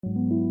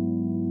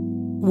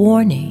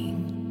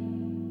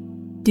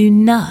Warning: do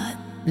not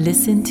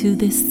listen to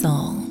this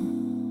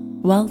song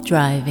while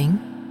driving,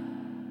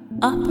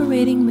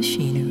 operating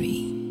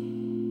machinery,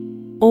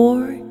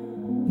 or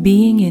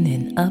being in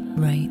an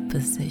upright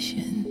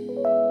position.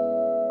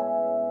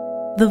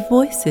 The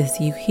voices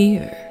you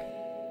hear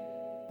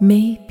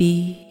may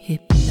be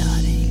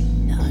hypnotic.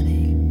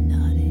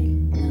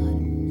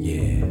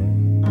 Yeah.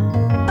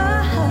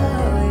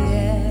 Oh,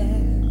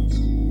 yes.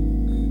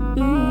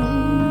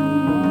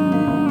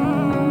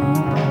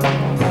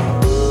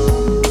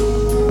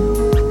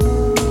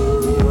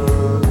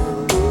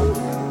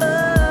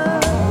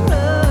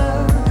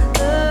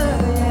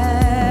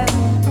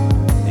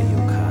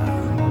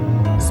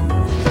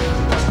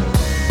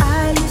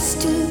 I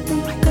used to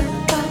think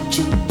about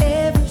you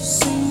every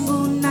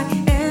single night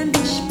and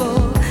wish for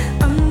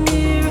a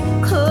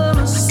miracle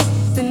or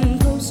something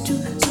close to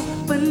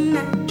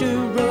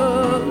supernatural.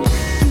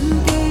 You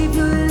gave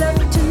your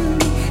love to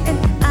me and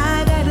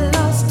I got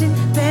lost in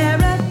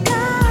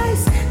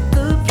paradise,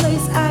 the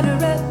place I'd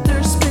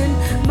rather spend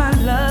my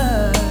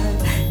life.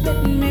 Let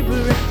me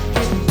break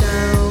it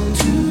down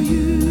to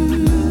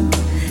you.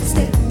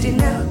 Steady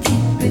now,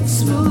 keep it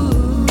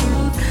smooth.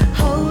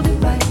 Hold it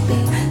right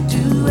there,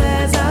 do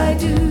as I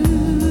do.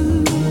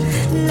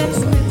 Let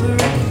me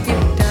break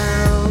it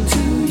down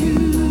to you.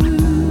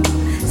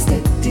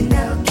 Steady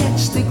now,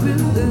 catch the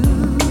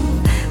groove.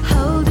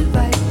 Hold it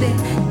right there,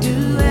 do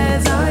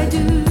as I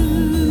do.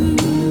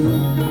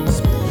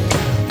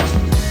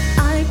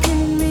 I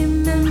can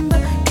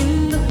remember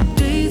in the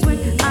days when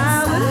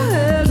I would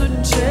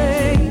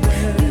hesitate.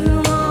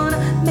 You wanna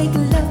make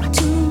love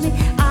to me,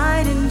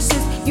 I'd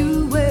insist you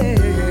will.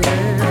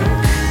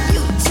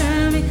 You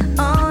turn me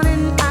on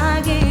and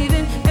I gave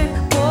in, and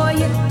boy,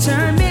 you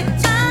turn me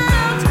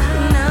out.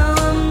 Now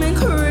I'm in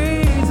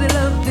crazy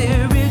love,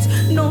 there is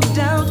no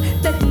doubt.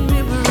 Let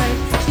me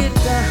break it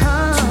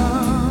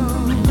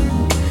down.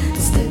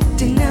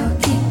 Steady now,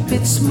 keep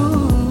it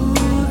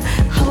smooth.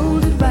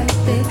 Hold it right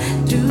there,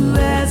 do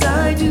as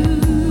I do.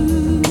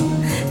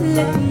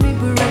 Let me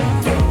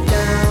break it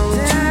down.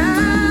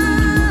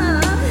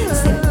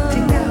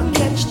 Steady now,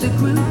 catch the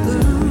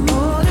groove.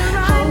 Hold it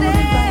right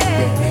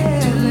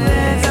there, do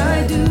as I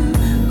do.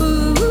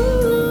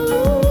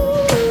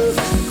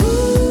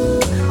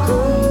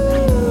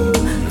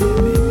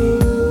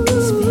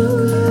 This feel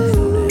good.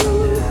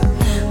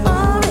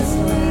 Always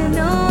you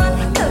know I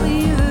love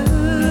you.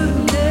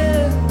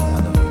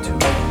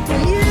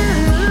 You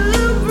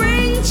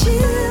bring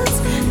chills,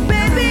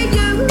 baby.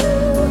 You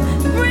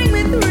bring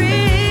me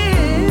thrills.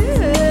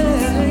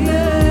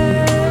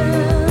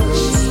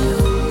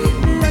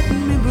 Let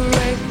me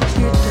break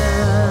it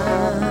down.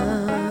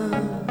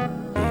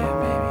 Yeah,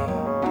 baby.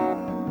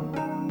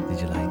 Did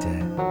you like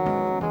that?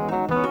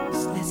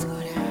 Let's go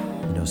down.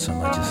 You know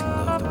something, I just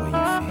love the way you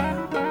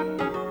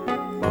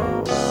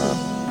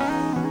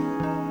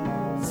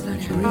Slow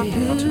feel. Break it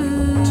down to me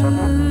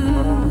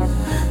one more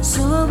time.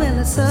 So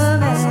mellow, so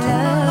mellow.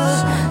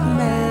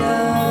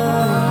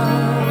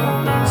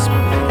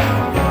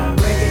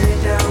 Breaking it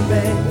down,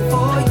 baby,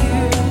 for you.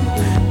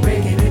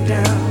 Breaking it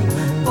down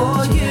for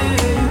you.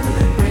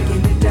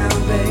 Breaking it down,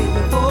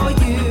 baby, for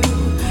you.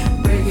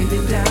 Breaking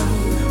it down,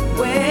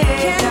 way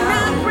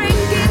down. Break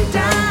it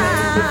down,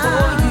 baby,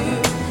 for you.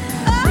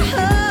 Breaking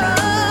it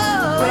down,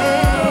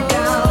 way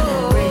down.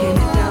 Breaking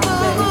it down,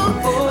 baby,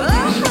 for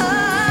you.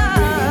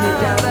 Breaking it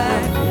down, baby,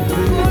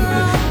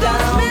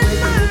 down. Breaking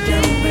it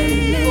down,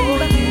 baby,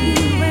 for you.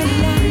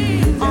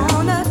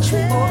 On a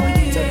trip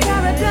to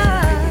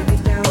paradise,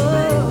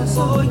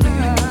 for you.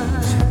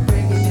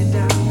 Breaking it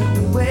down,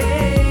 way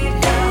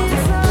down.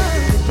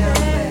 Breaking it down,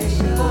 baby,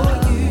 for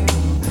you.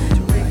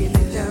 Breaking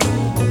it down,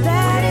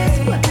 that is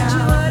what you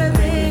ought to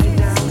bring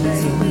down,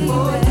 baby,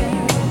 for you.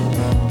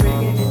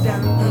 Breaking it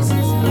down, this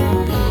is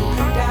down.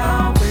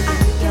 Breaking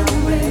it down,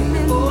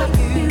 baby, for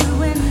you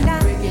and I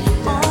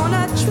on a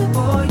trip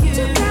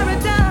to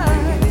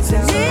paradise.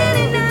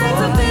 Many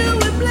nights are filled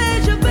with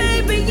pleasure,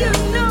 baby. You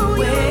know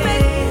you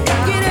make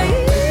it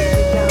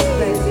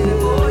easy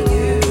for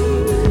you.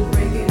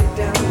 Breaking it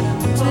down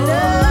to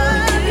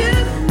love you,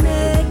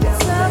 make it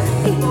so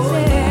easy.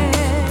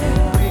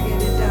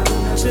 Breaking it down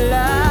to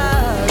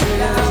love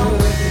you.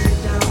 Breaking it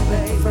down,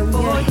 baby, from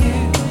your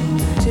head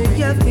to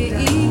your feet.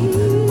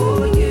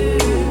 For you,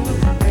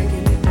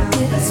 breaking it down,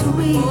 it's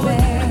sweet,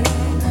 baby.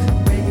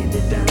 Breaking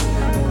it down,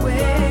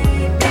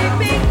 way down.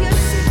 Baby, you're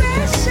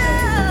special.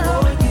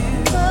 For you,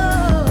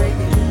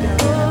 breaking it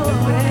down,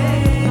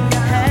 way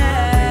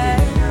down.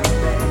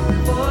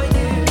 For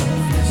you,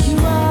 you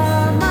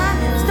are my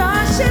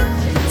starship.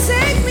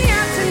 Take me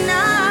out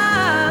tonight.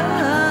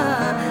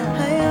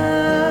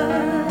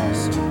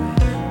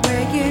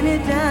 Breaking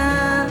it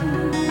down.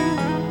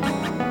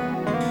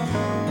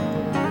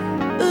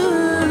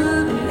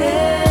 Ooh,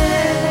 yeah.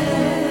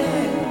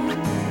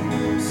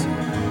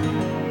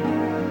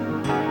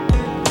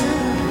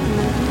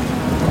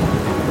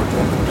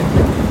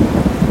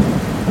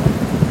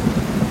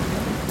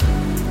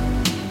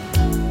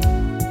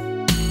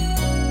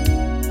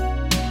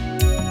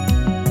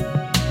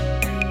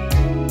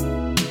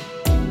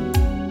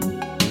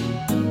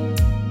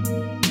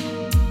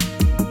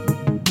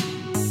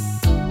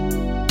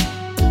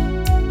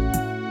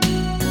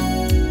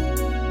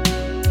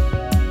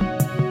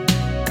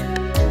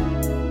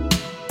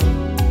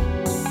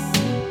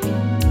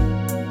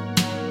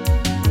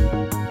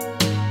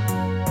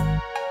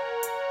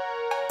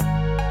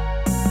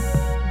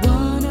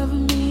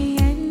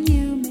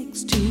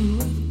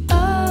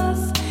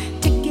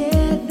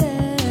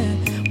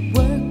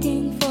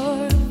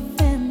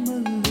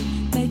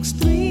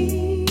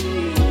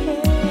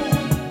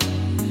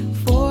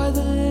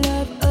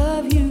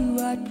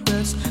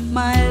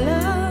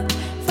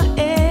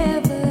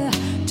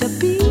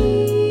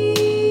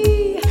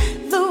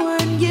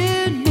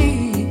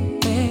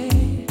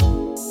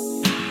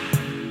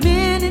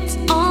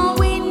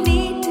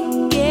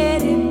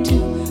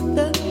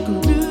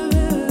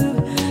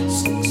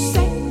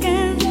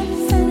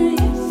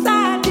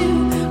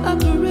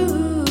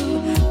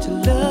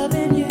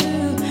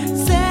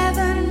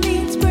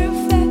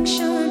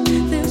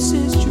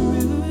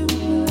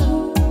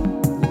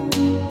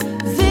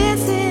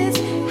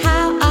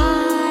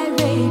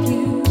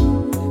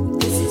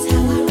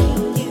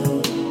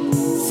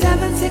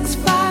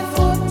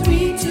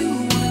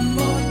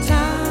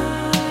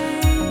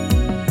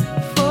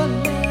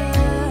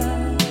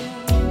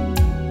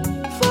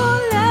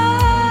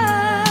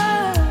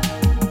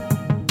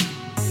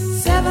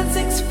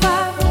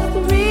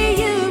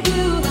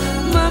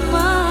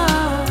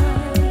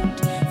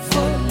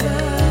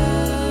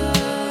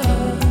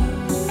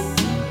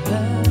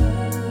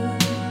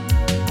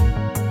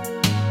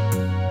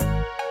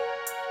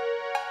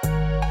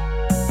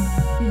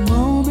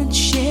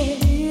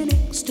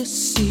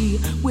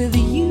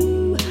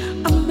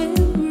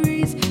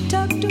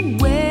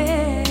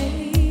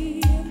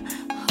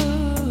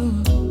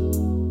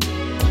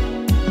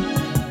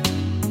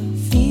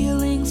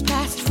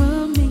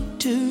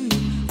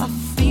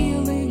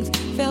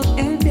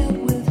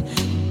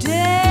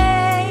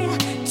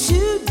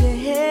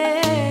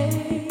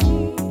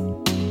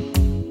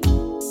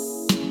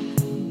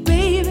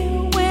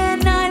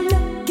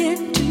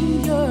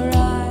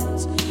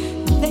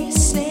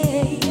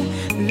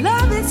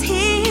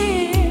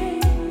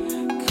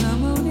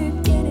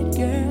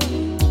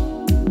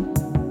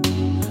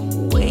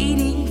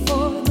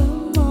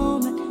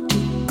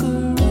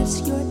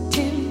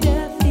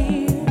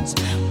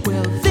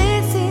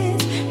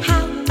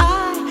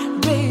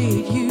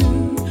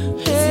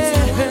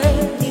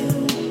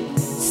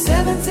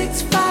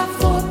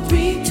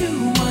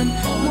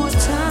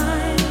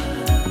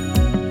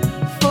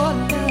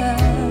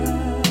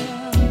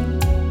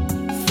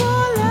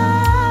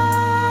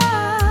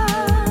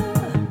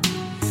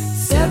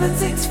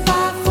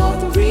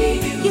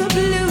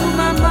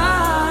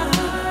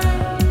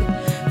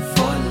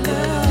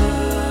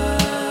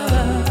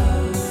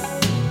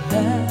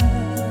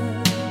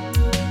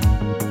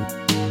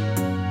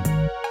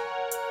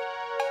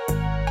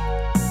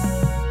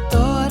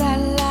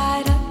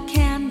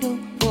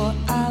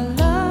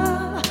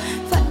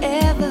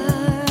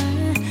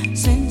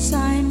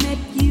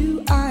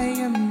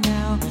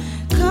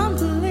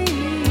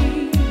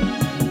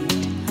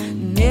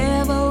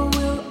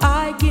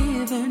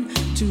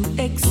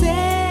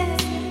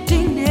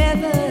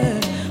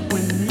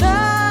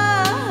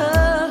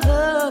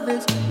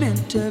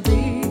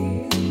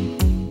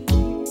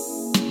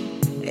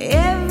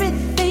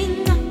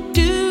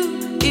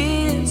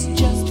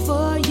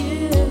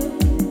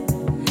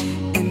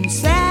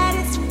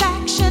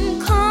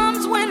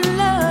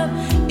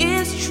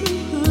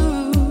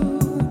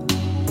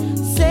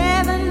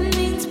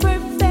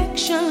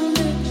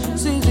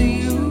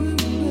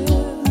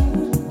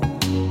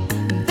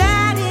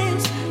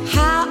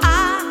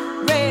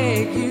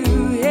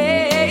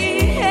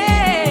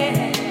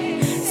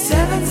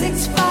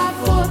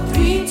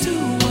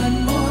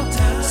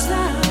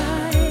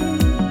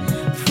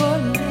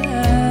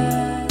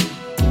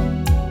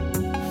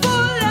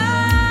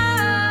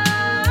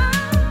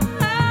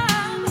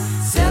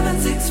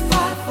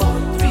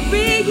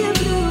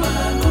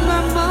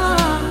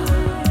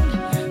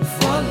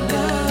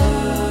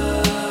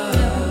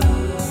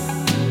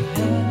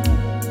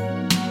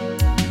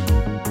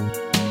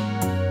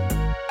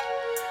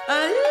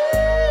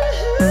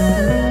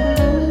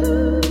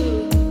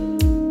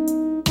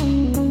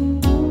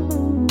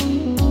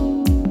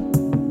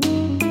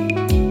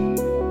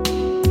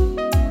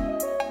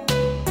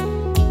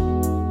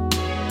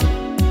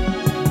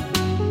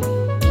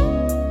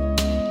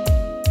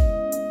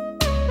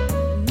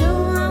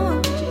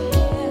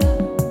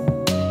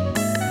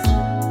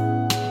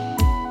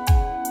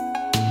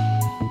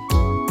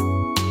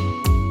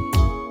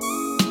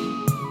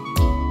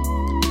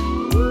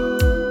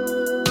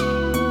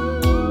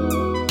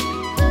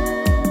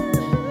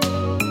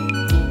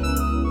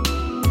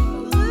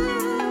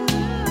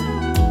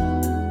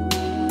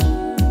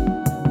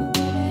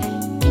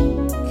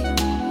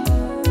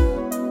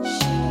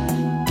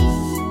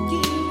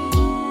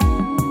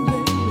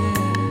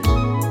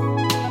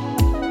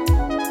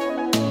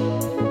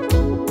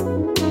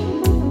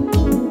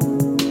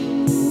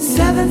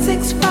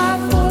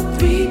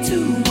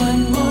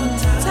 7654321 more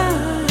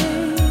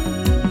time.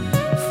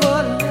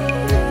 For love.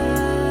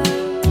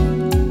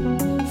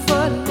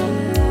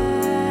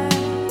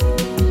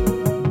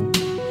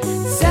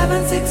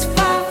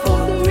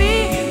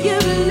 76543, you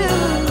blew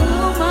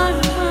my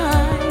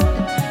mind.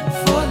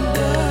 For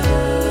love.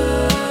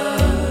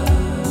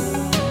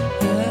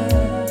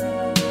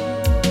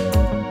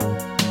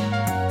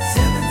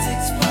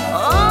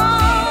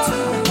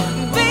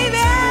 7654321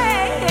 baby,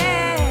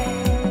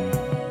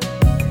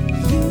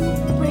 you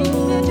bring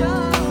the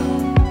joy.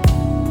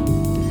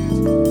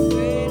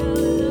 Greater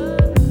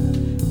love.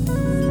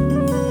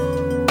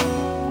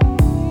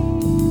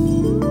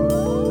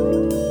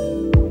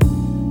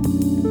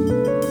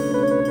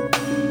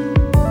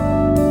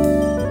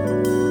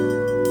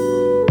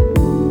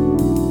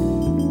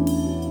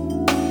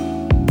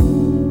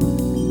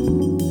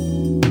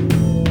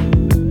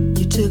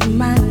 You took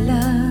my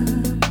love,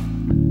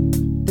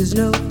 there's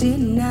no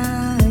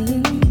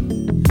denying.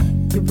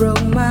 You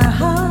broke my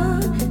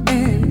heart,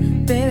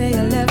 and baby,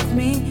 you left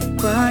me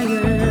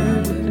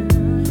crying.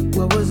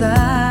 What was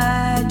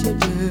I to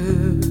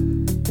do?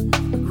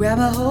 Grab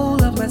a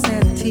hold of my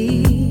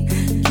sanity,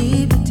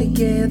 keep it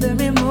together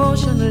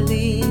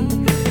emotionally.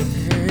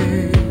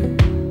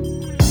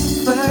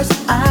 First,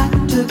 I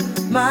took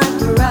my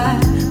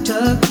pride,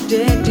 tucked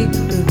it deep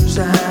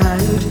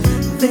inside.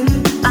 Then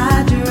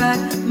I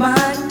dried my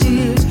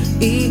tears,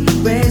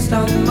 erased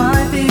all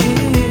my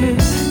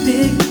fears.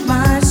 Picked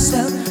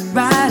myself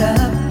right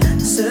up,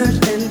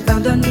 searched and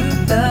found a new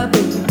love,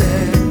 baby.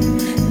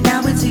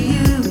 Now it's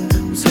you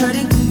who's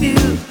hurting,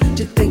 confused.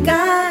 To think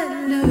I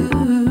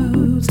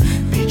lose.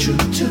 Be true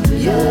to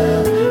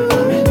love,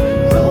 or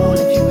enroll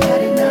if you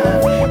had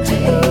enough.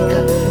 Take a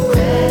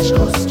crash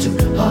course to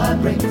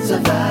heartbreak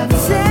survival.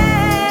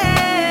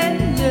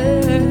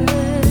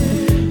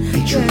 Be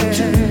true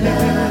to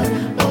love,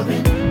 or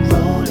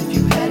enroll if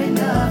you had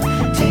enough.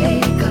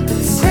 Take a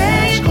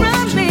crash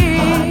course to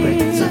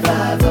heartbreak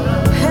survival.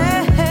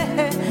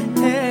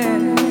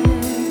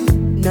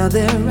 Now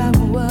there I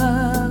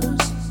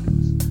was,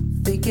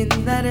 thinking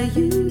that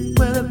you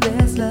were the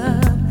best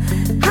love.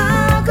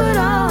 How could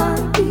I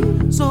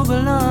be so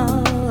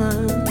blind?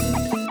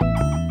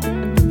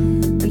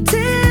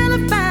 Until I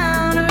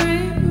found a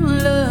real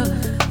love,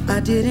 I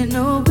didn't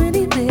know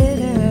any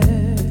better.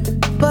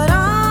 But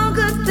all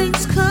good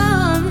things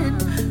come in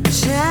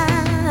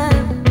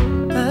time.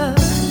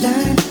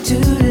 Learn to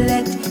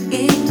let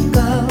it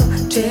go,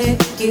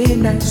 take it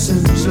nice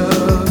and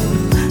slow.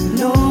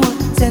 No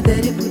one said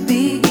that it would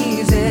be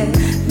easy.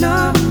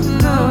 No,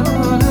 no,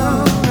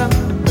 no, no.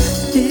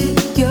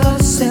 Pick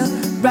yourself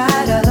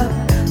right up,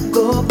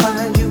 go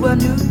find you a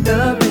new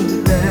love,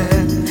 baby.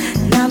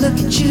 Now look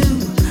at you,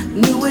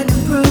 new and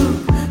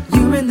improved.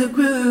 You're in the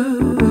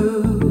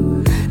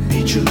groove.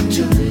 Be true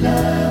to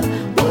love,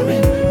 or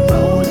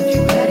enroll if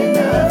you had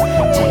enough.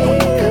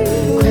 Take a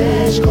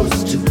crash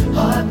course to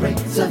heartbreak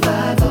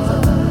survival.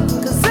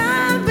 'Cause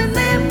I've been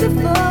there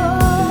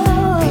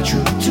before. Be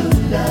true to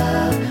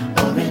love,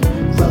 or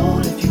enroll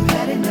if you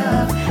had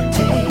enough.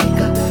 Take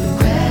a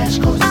crash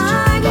course to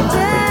heartbreak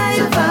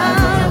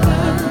survival.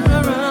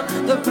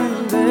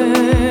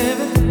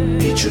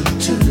 Be true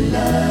to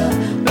love,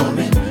 or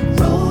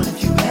enroll if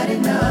you had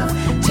enough.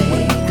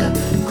 Take a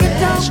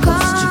crash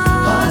course to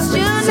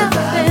heartbreak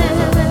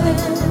survival.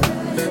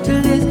 To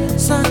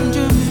listen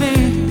to me.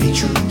 Be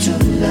true to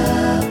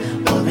love,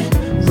 or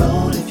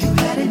enroll if you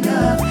had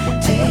enough.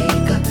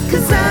 Take a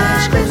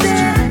crash course to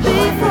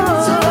heartbreak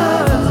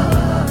survival.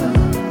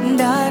 And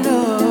I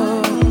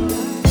know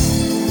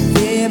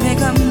there may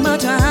come a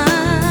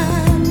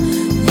time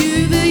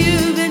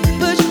you've been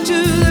pushed to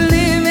the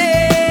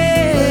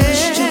limit.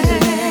 Pushed to the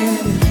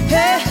limit.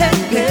 Hey, hey,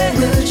 hey,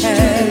 pushed to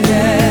the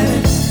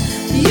limit.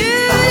 You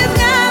just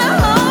gotta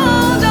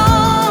hold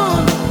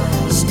on,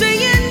 stay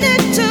in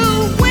it to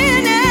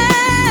win it.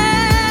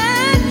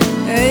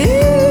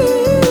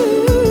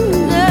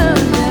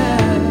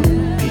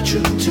 Be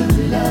true to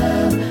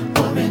love,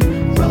 or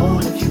enroll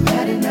if you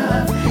had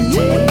enough.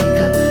 Take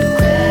a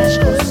crash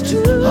course to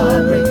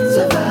heartbreak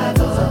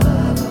survival.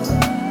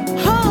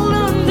 Hold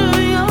on to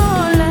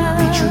your love.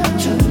 Be true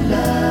to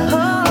love,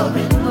 or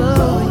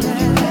enroll if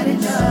you had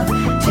enough.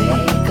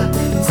 Take a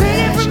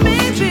crash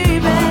course to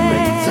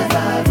heartbreak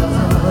survival.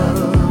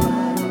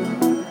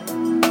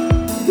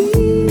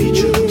 Be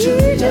true to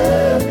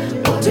love,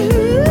 or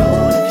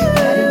enroll if you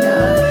had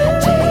enough.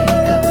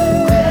 Take a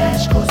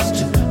crash course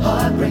to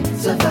heartbreak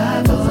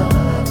survival.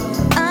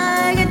 I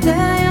can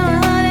tell you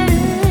what it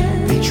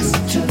is. Be true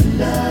to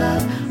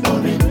love, or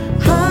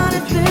enroll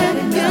if you had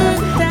enough.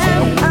 Take a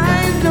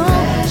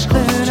crash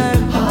course to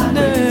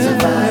heartbreak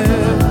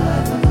survival.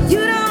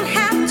 You don't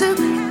have to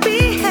be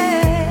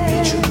here. Be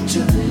true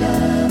to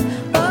love,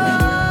 or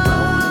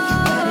enroll if you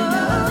had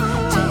enough.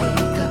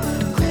 Take a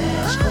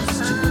crash course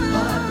to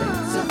heartbreak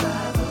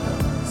survival.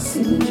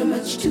 Seems you're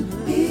much too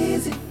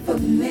busy for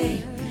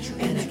me,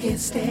 and I can't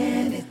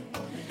stand it.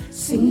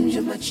 Seems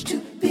you're much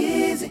too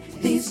busy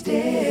these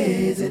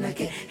days, and I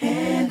can't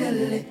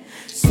handle it.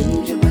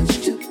 Seems you're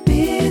much too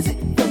busy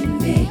for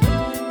me,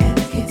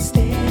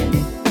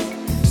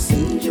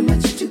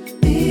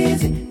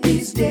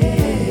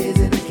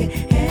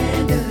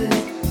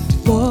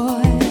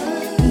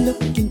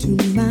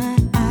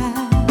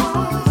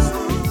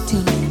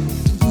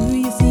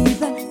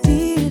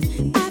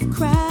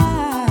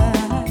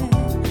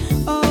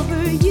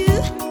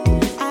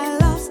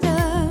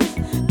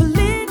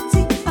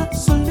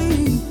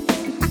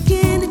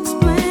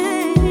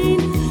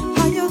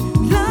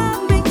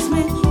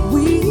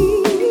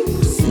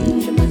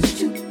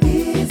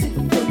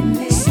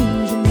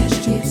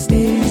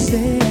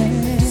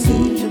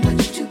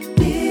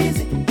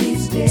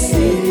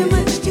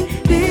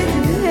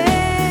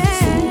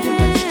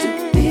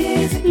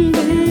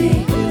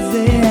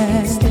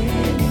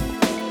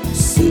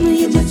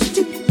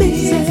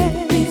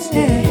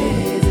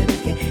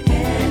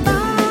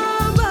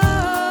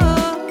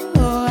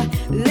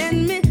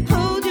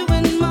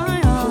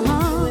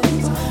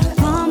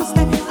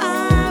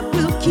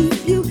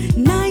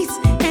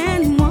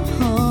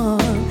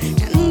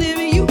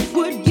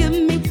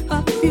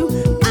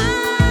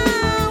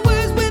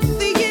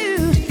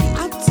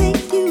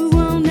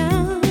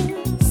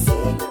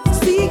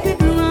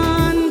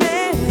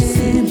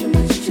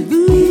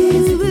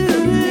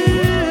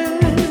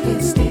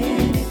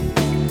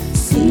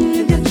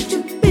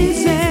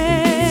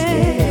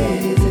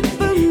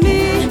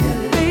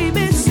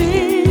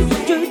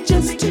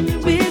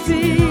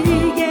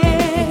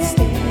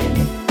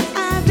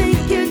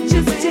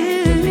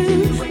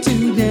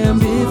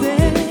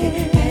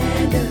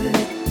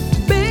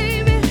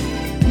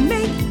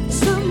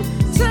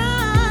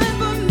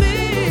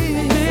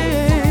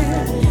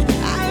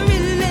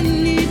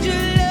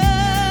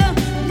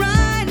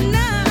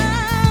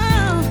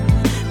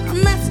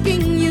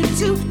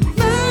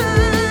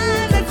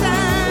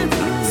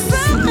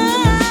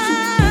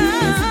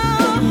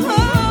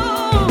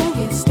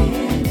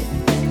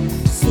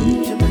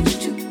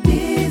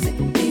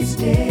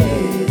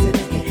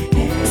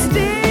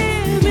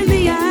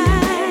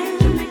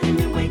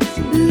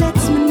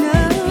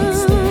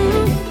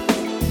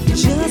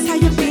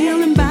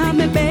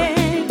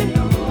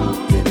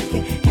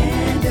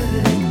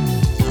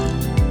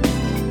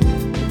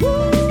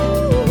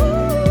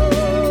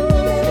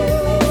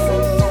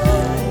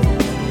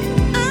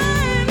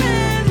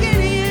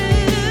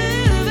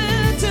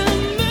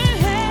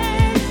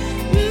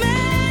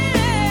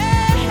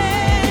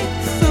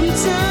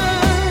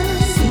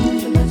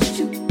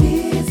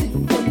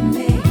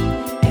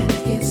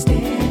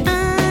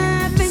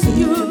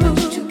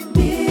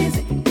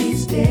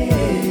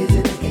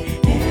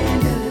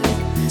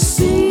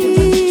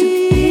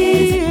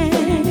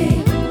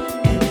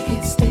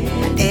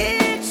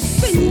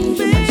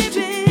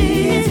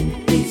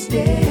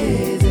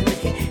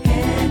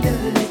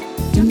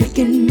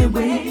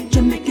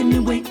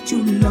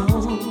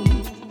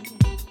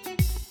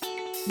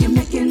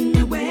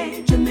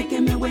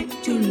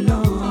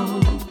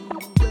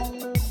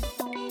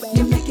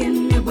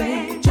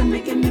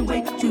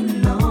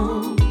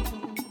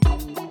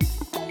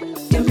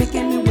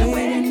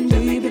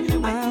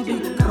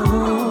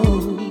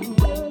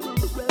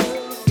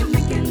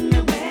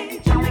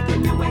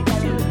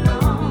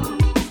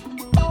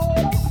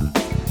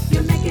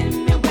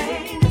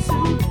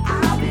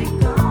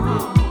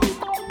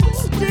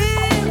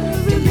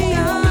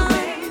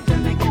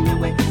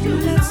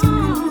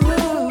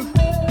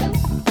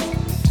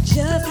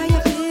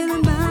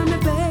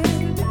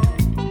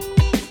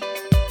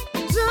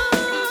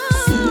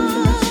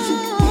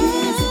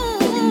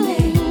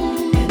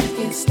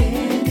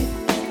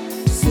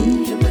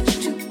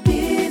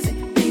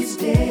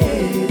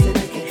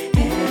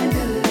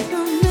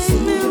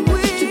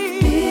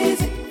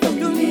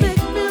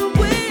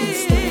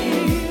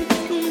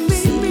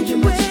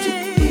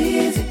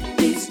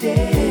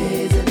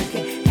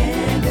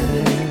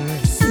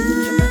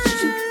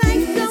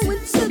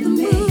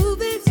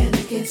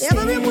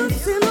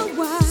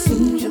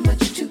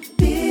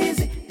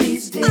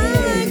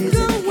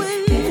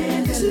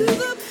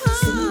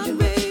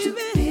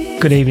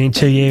 Good evening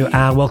to you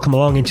and welcome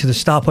along into the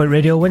Starpoint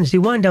Radio Wednesday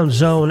Wind Down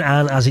Zone,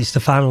 and as it's the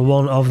final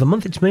one of the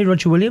month, it's me,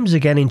 Roger Williams,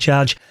 again in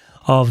charge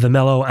of the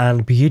mellow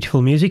and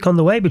beautiful music on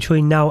the way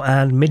between now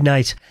and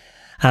midnight.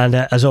 And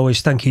as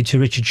always, thank you to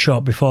Richard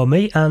Short before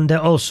me, and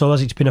also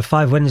as it's been a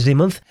 5 Wednesday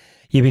month,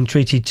 you've been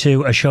treated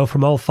to a show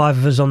from all 5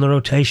 of us on the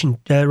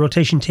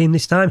rotation team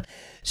this time.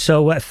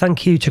 So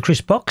thank you to Chris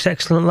Box,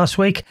 excellent last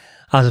week,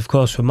 as of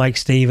course for Mike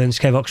Stevens,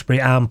 Kev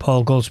Oxbury and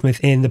Paul Goldsmith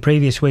in the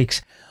previous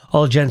weeks.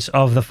 All gents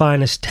of the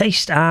finest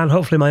taste, and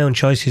hopefully my own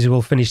choices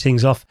will finish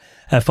things off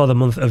for the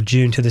month of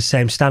June to the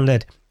same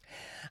standard.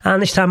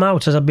 And this time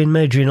out, as I've been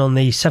majoring on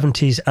the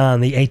 70s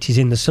and the 80s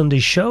in the Sunday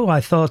show,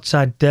 I thought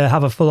I'd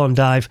have a full-on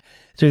dive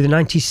through the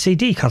 90s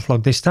CD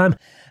catalogue this time.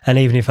 And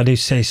even if I do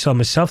say so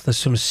myself, there's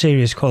some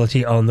serious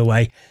quality on the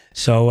way.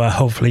 So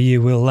hopefully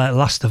you will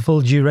last the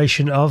full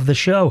duration of the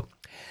show.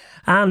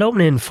 And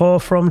opening 4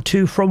 from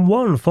 2 from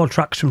 1, 4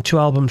 tracks from 2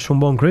 albums from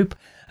one group,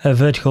 a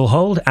Vertical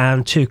Hold,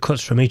 and 2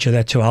 cuts from each of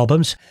their 2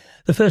 albums.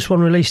 The first one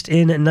released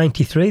in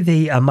 93,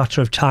 the A Matter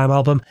of Time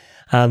album,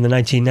 and the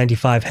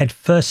 1995 Head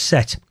First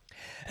set.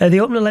 The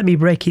opener, Let Me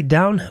Break It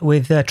Down,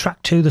 with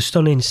track 2, the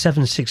stunning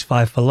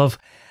 765 for Love,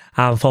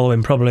 and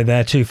following probably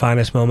their 2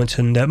 finest moments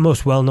and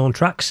most well-known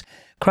tracks,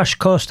 Crash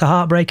Course to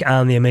Heartbreak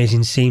and the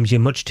amazing Seems You're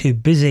Much Too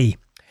Busy.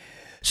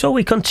 So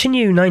we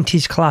continue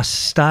 90s class,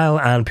 style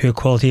and pure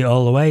quality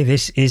all the way.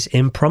 This is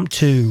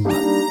Impromptu.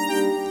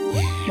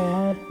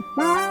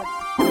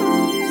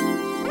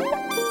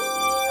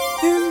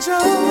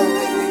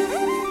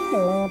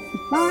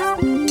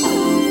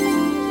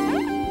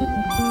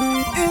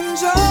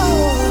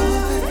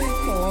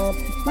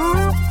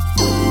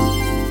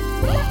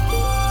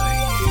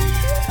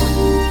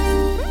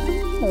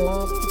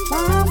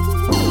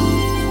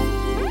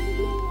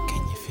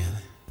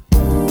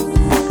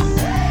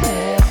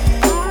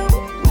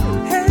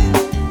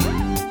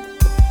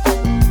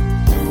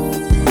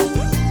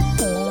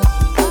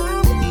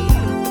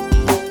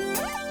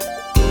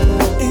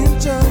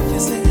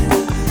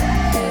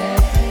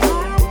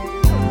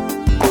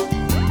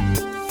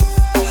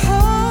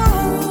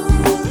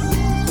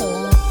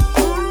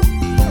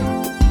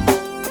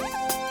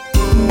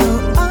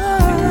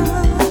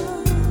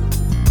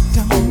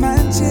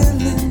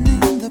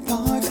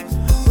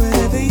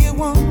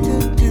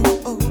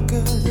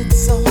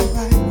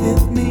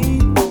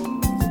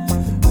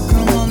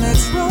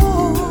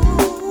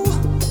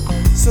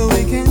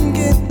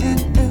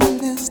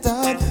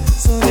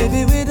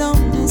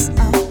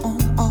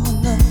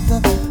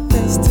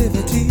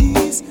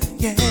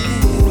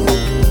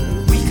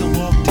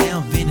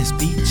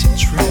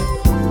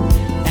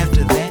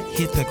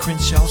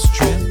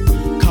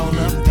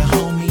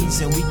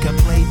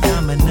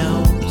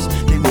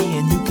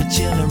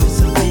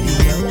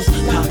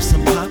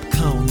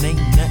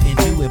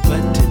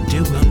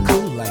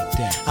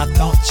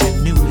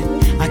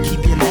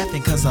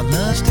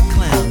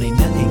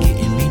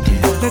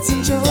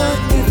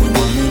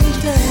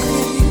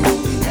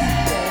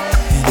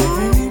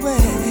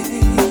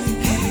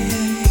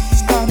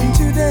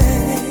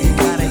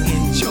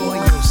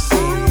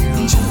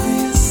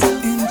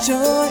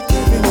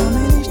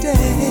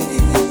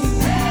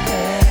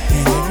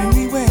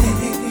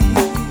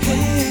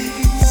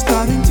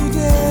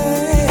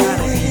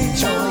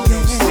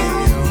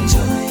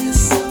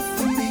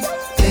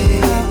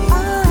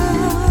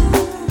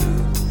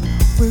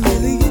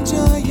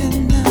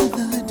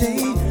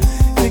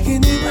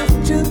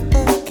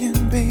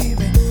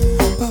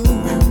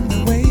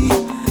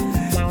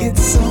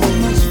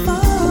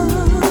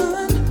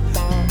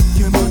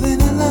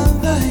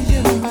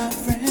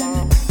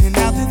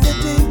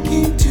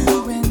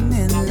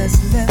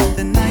 Let's let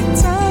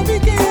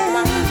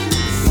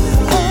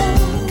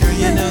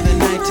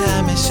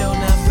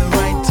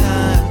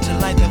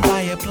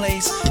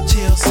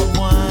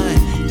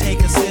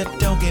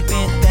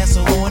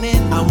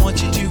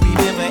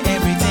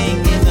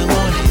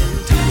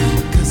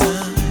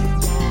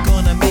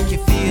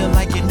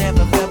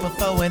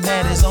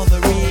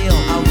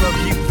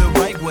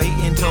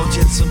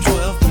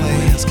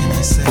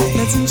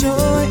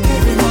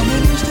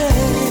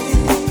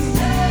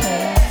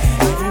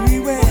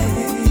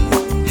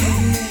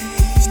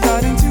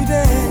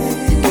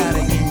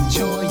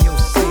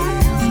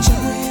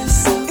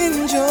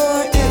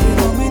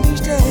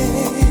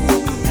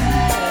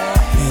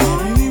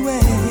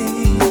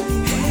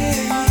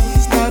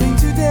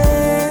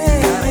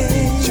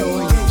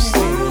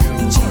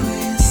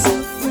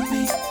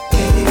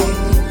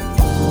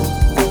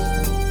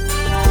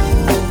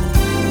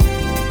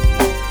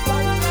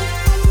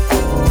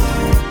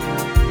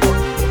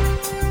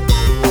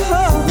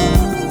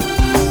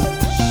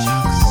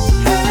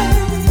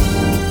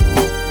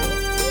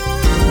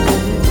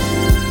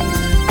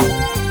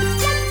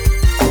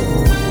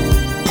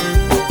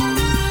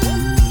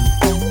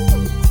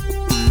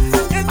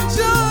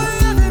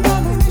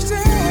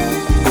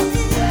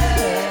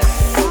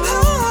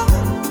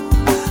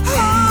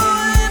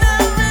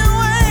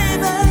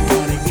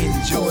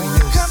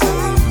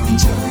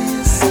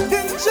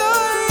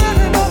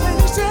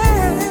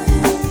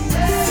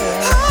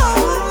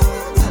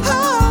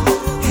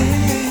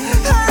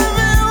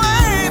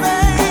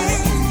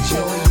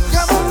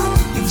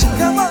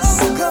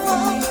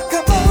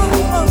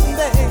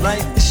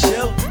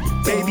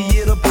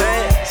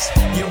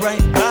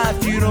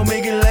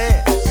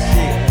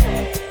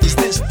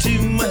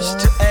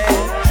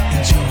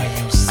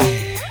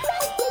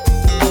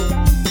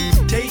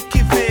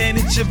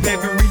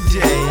every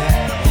day.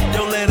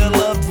 Don't let a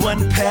loved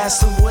one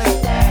pass away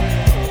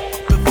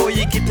before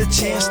you get the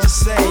chance to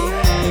say,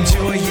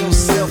 enjoy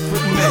yourself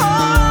with me. Come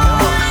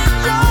on.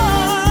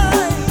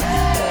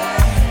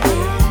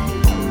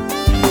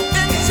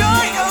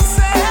 Enjoy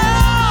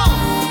yourself.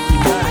 You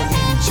gotta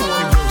enjoy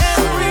yourself.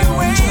 Every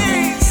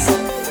ways.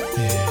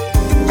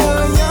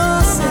 Enjoy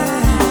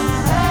yourself.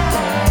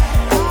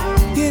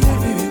 In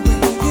every way,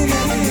 in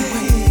every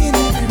way, in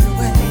every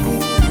way.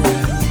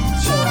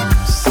 Enjoy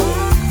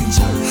yourself.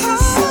 Enjoy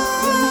yourself.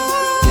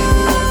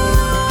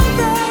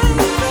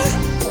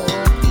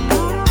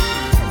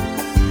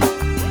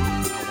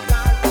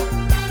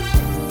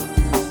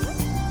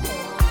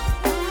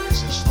 This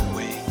is the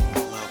way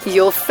love.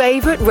 Your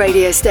favourite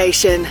radio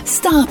station,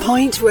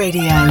 Starpoint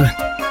Radio.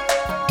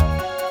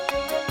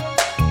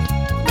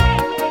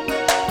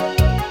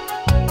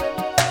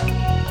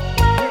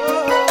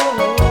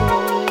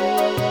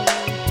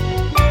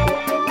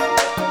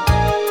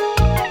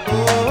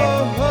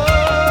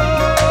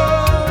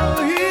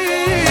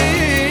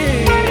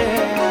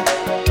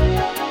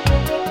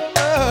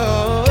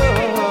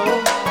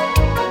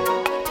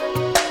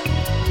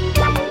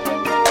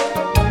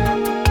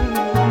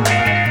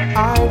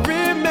 I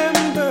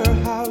remember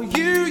how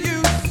you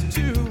used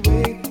to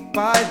wait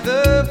by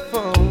the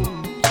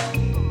phone,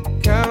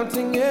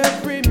 counting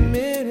every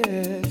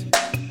minute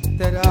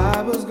that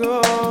I was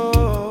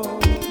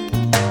gone.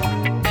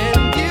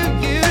 And you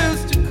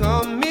used to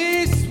call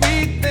me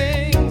sweet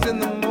things in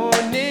the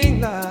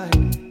morning light,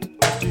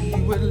 after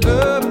you would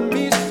love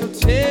me so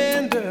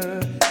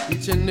tender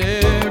each and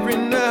every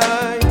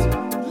night.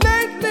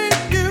 Lately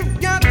you've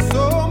got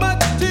so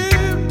much to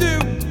do,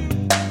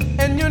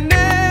 and you're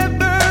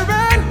never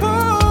at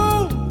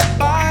home.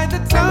 By the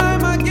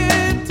time I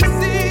get to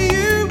see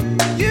you,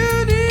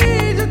 you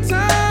need your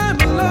time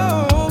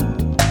alone.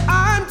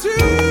 I'm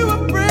too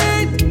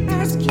afraid to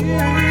ask you,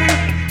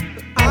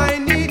 but I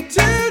need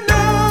to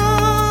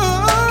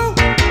know,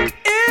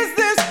 is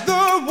this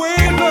the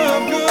way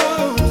love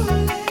goes?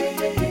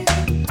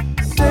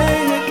 Say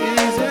it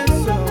isn't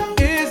so.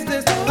 Is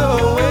this the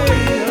way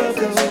love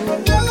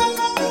goes?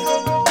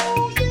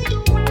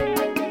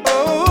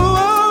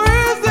 Oh,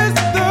 is this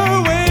the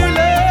way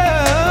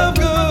love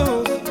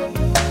goes?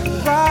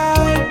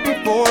 Right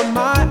before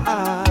my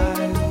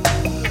eyes,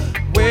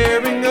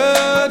 wearing a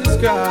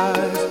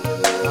disguise.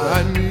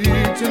 I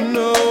need to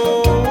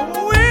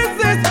know, is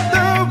this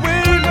the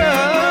way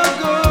love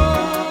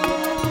goes?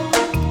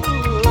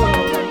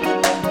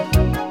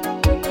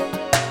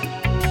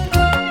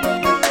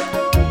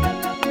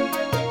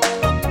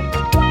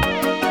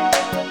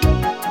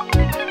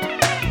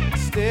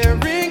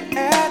 Staring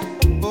at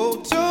a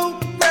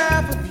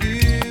photograph of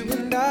you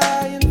and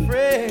I in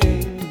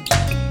frame.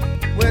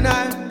 When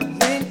I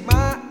blink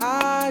my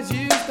eyes,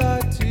 you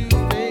start to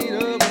fade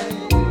away.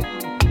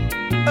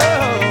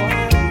 Oh,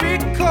 I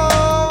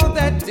recall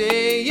that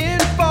day in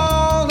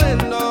fall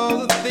and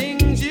all the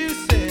things you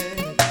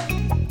said,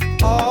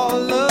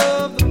 all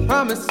of the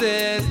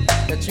promises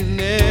that you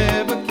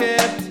never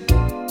kept.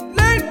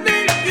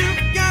 Lately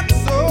you've got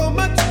so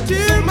much to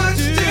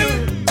do,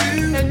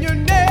 and you're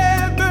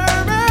never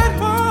at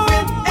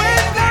home.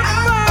 When I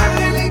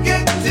finally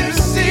get to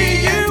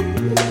see you,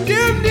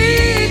 you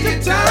need your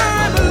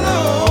time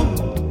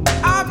alone.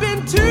 I've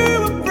been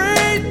too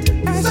afraid to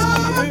ask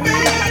you,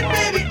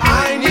 baby.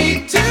 I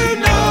need to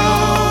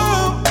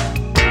know,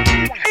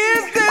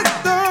 is this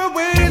the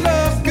way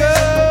love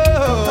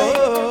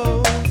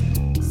goes?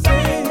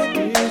 Say it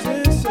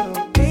isn't so.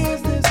 Is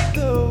this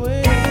the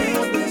way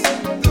love goes?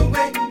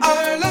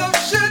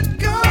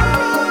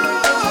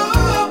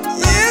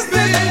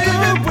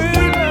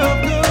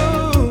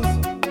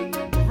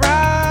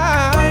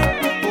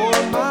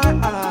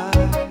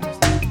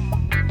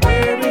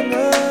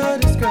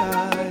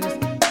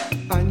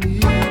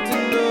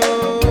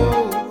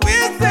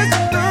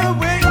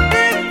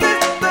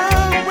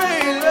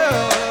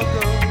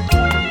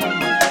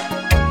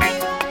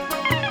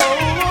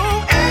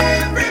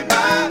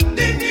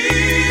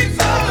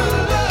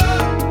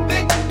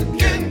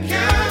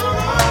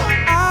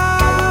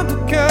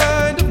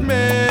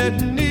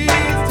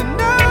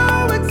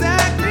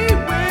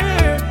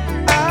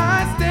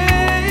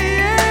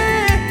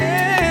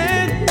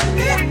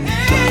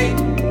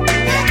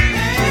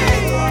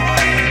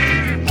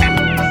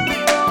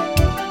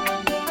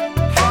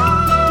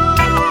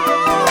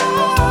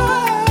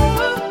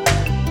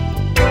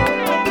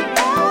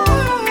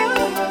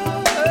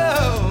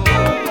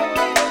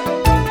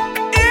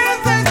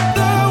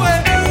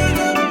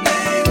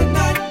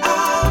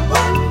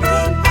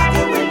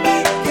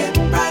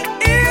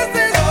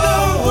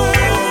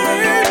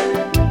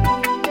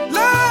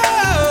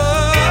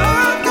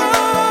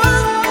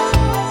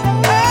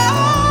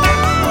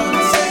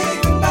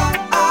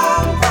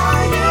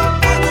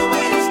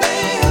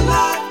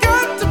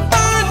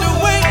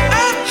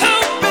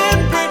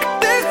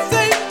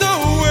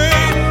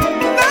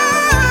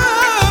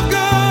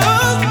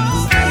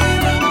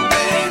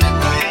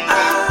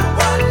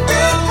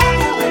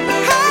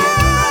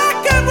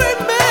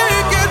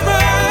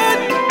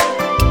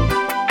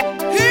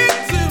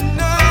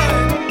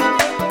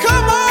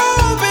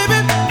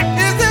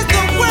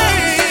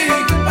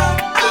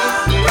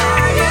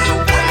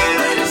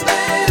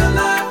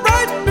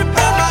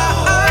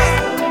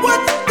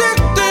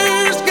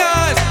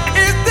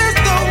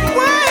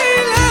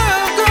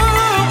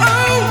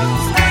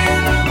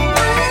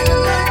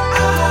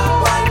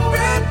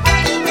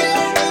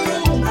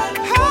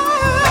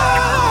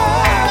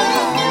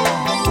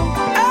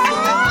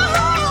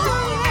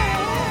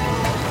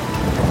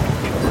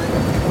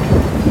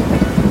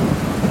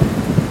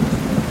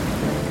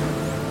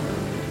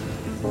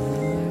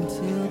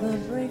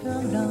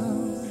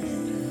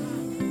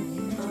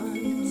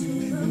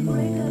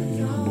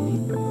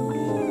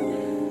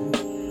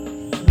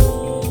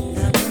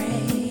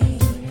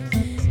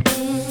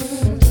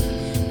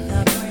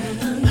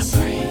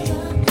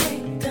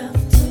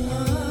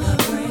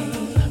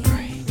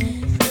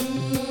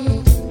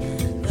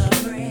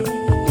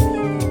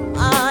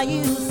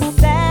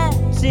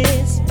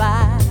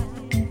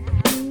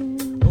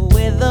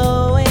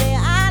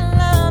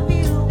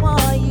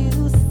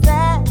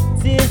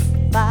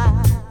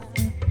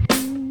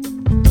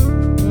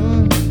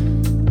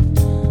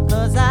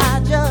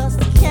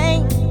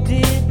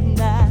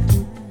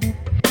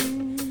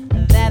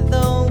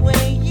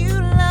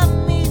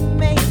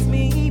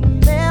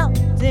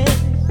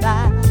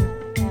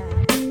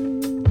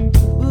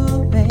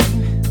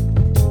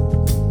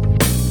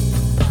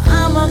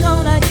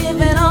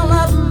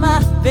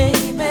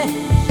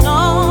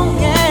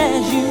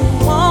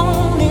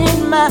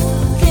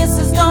 This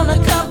is gonna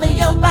cover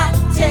your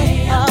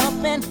body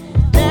up and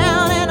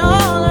down and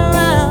all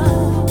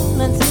around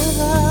until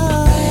the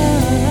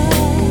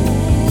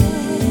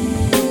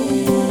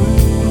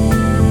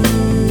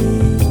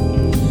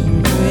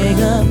break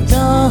of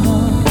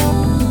dawn.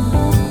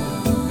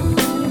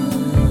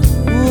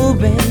 Ooh,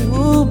 baby,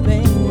 ooh,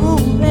 baby, ooh,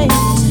 baby.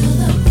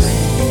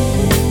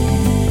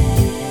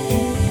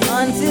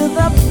 Until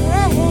the break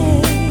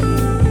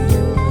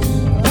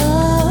of dawn.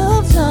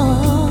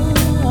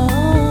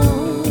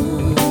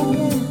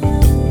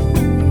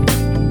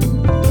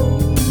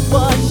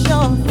 What's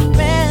your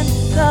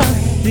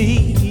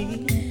fantasy?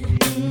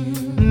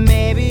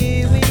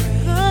 Maybe we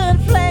could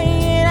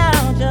play it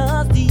out,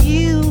 just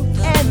you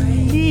and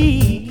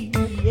me.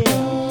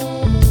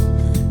 Yeah.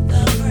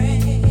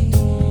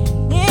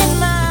 In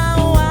my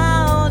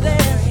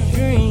wildest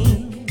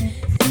dreams,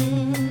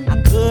 I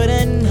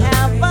couldn't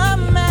have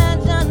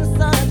imagined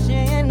such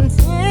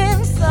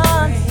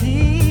intensity.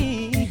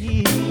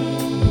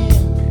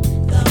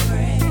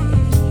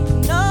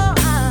 No,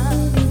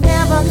 I'm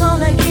never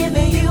gonna give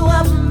you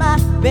up, my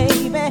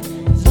baby,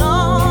 as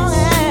long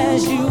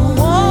as you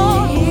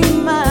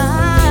want mine.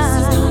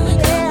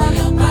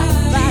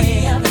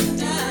 Yeah,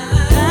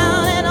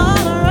 down and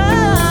all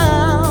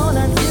around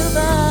until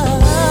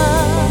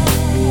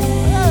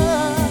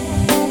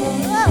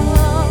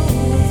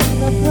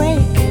the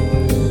break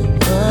of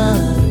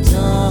dawn.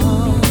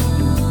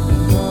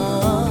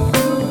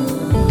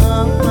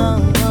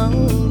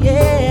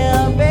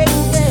 Yeah, baby,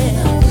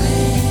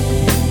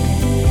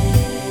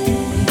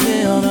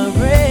 until the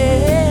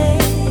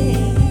break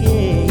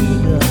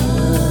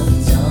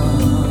of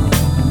dawn.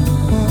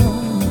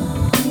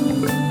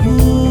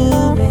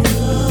 Ooh,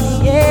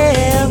 baby,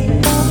 yeah,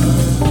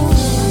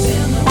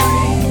 until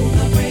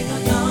the break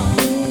of dawn.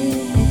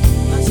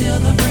 Until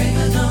the break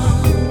of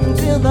dawn.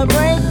 Until the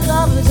break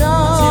of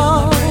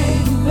dawn,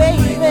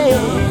 baby.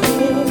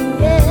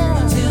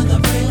 Yeah. Until the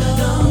break of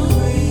dawn.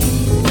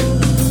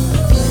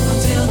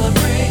 Until the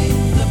break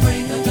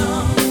of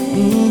dawn.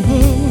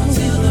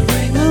 Until the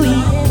break of dawn.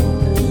 Until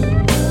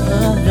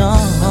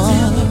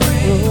the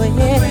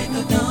break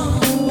of dawn.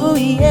 Oh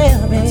yeah,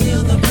 baby.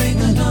 Until the break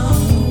of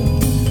dawn.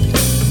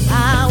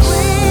 I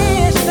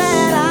wish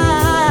that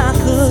I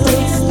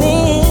could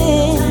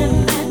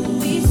spend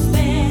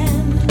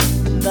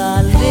the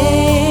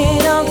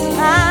little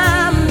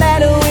time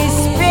that we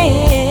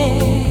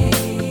spend.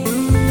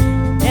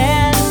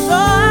 And so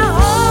I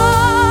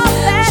hope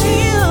that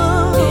you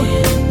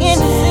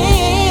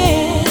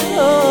insist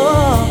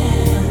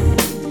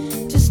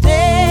to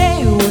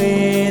stay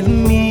with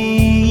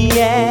me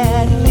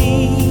at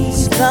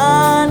least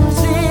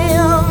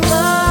until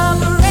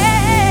the break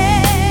of dawn.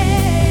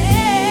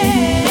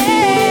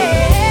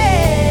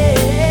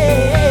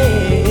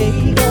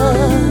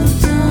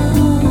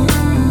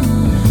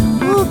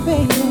 Ooh,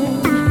 baby,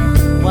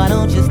 why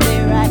don't you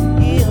stay right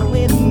here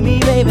with me,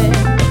 baby?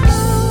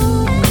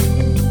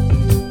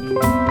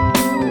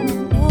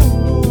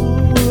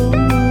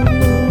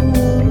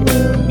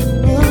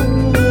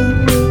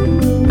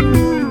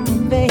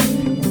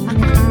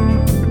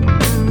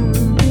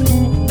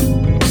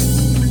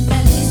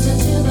 At least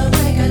until the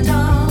break of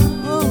dawn.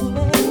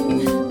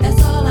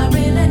 That's all I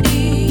really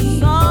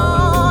need.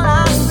 All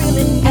I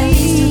really need. At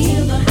least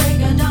until the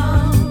break of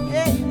dawn. I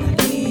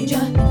need you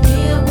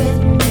here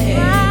with me.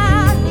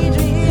 I need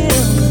you here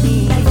with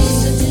me. At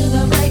least until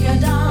the break of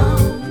dawn.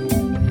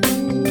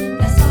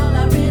 That's all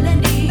I really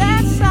need.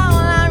 That's all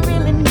I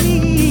really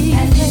need.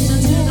 At least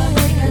until the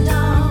break of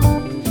dawn.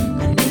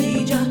 I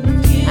need you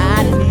here.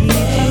 I need you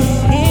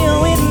here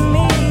with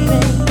me.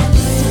 At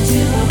least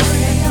until the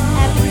break of dawn.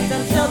 At least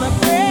until the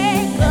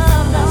break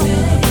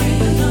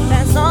of dawn.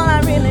 That's all I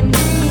really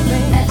need,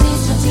 baby. At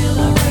least until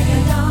the break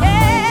of dawn.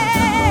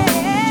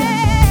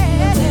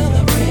 Until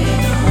the break of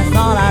dawn. That's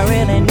all I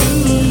really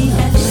need.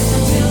 At least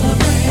until the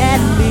break.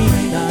 At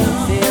least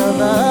until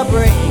the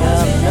break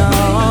of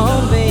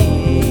dawn,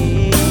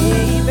 baby.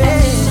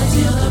 At least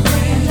until the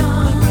break of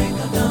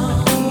dawn. I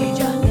need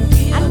you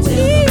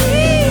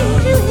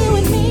here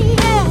with me,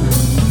 yeah.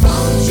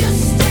 Won't you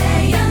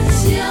stay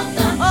until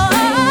the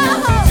break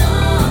of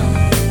dawn?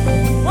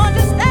 Won't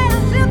you stay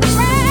until the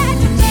break of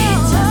dawn?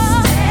 Need to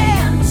stay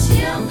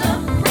until the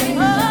break of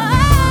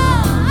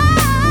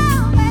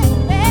dawn,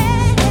 baby.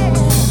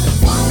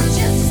 Won't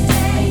you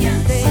stay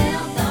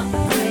until the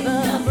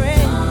break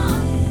of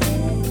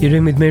dawn? You're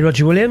in with me,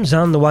 Roger Williams,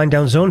 and the Wind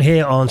Down Zone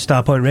here on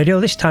Starpoint Radio.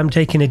 This time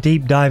taking a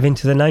deep dive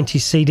into the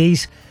 90s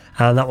CDs,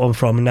 and that one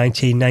from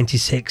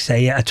 1996,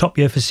 a top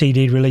year for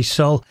CD release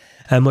soul.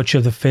 Much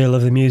of the feel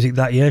of the music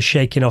that year,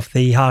 shaking off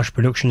the harsh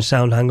production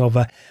sound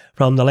hangover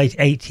from the late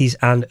 80s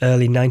and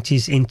early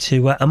 90s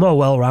into a more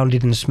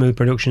well-rounded and smooth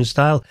production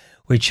style,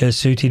 which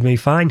suited me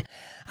fine.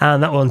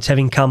 And that one,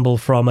 Tevin Campbell,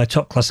 from a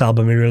top-class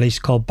album he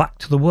released called Back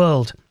to the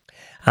World.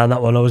 And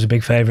that one was a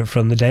big favourite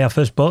from the day I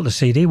first bought the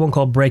CD, one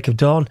called Break of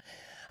Dawn.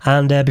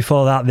 And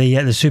before that, the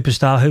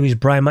superstar who is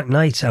Brian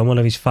McKnight, and one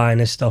of his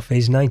finest off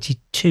his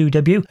 92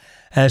 debut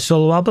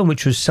solo album,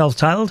 which was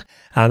self-titled,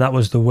 and that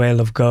was The Way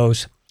Love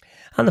Goes.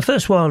 And the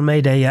first one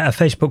made a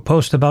Facebook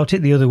post about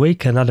it the other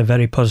week and had a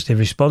very positive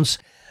response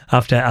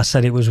after I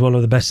said it was one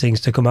of the best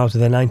things to come out of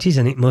the 90s,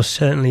 and it most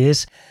certainly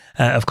is.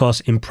 Of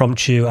course,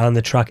 Impromptu and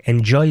the track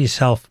Enjoy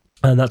Yourself,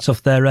 and that's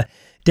off their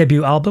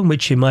debut album,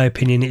 which in my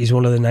opinion is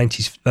one of the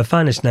 90s,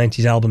 finest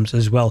 90s albums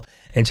as well,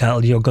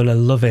 entitled You're Gonna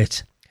Love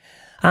It.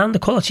 And the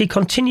quality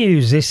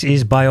continues. This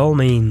is By All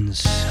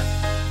Means.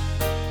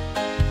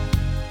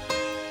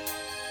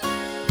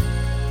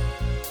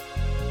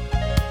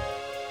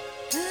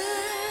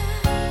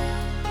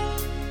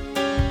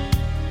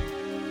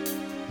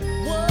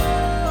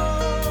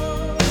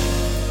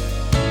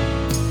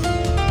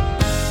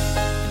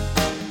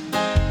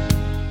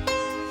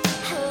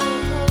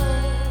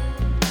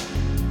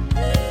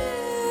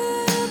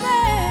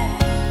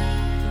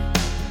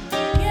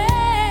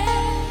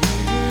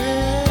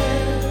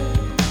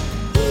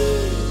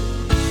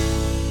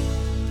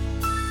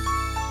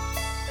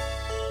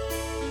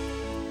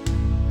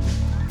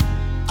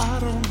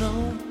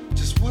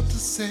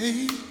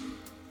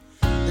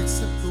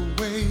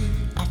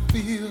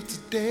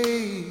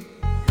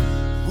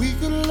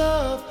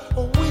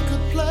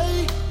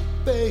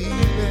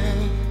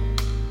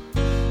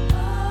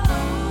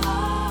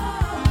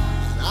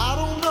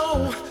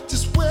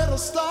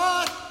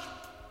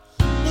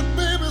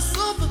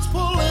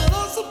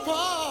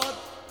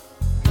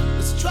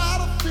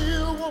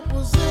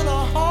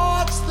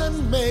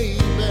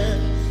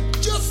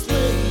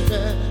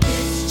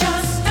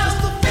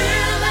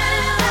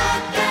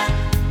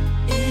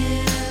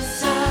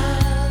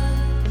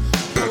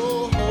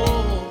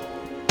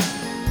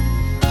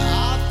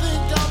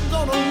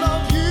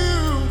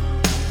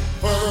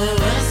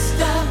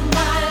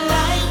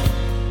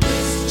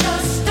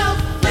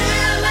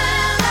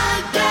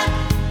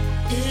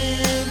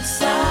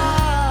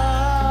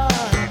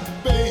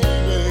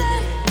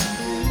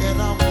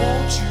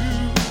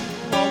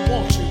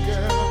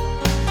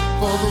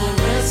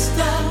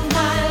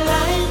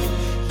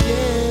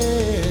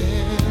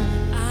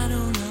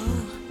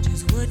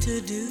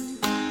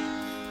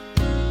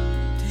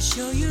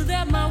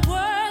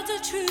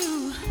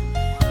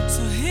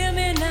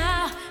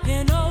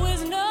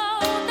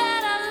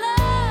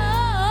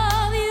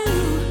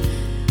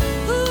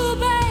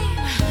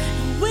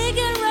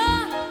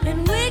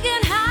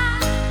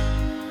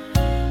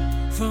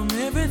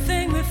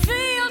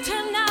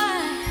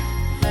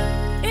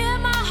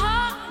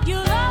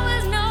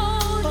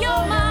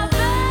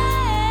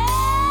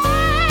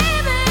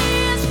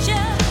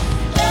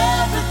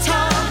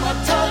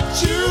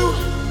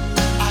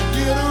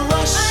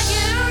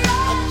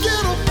 I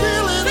get a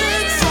feeling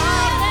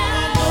inside.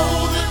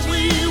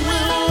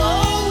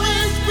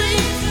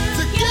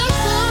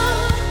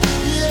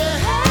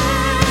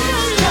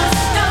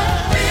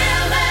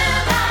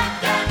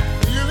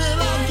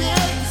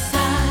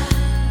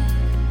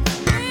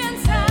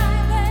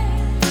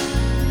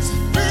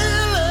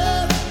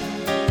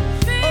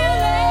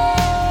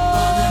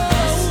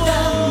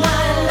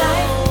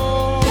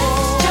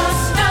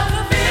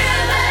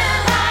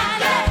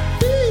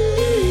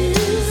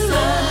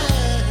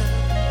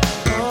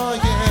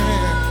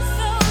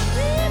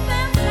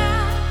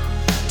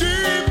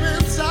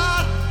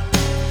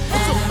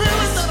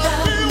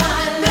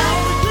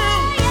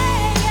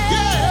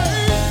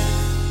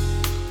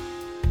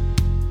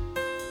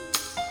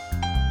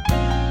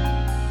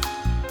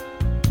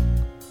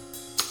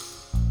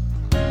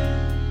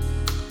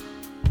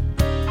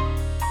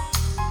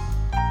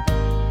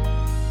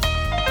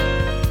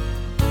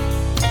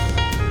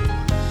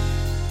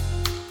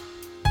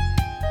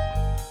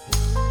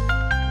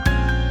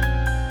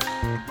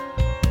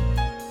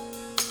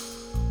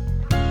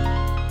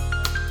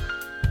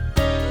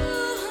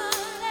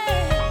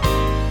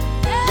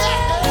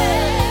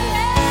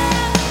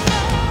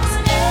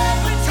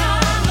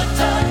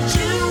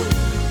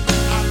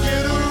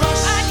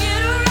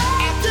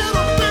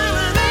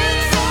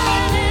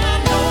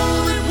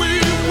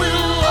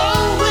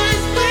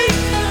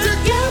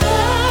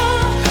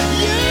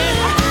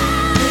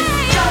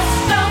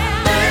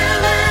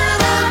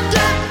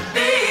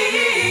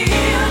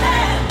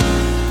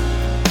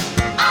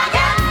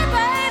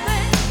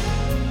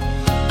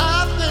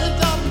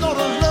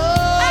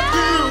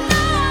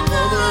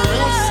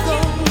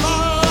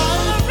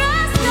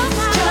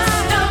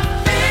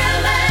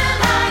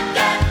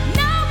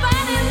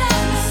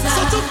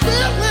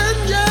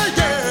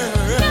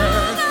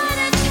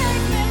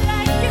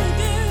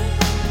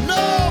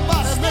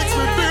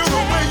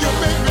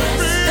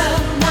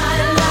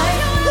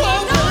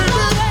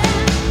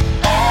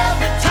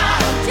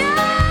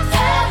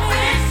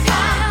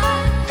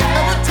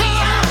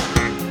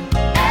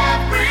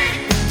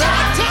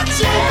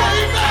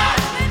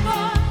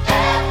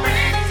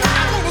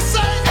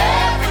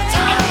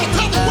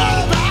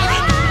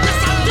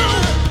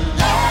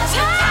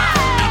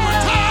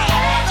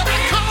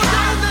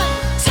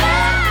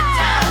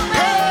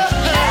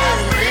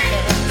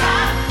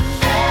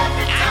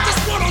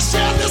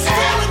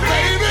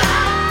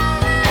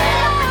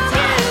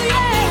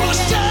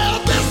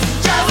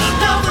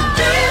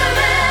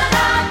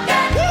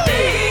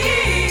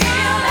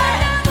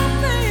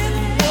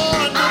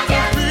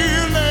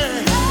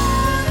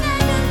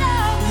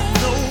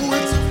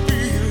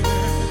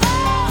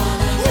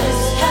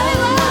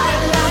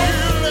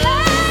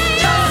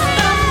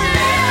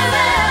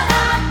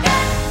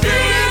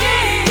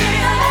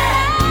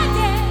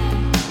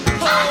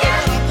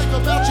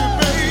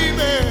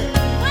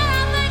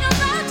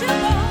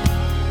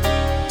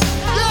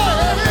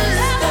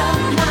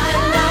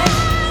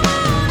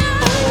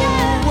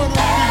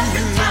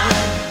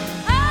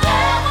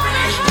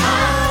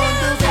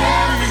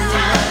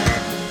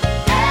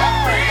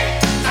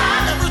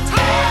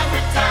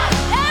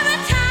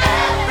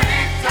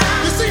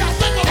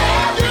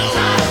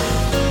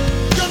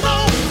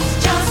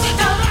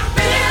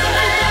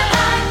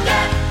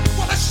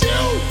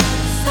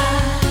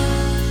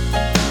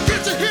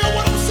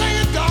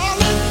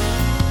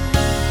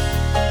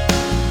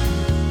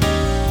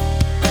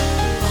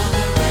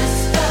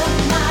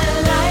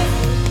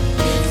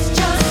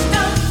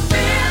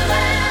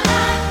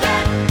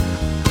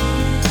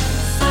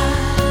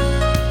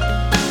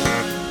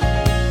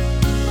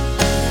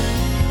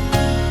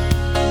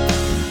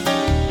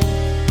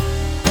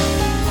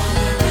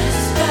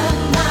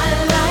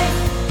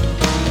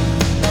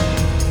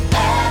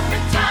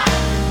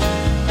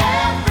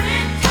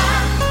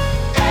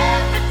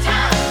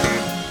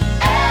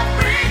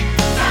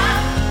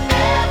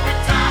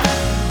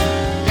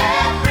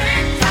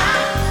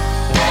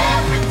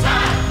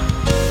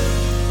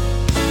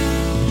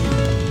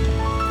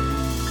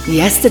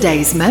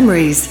 Yesterday's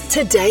memories,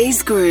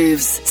 today's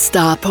grooves.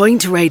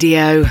 Starpoint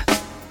Radio.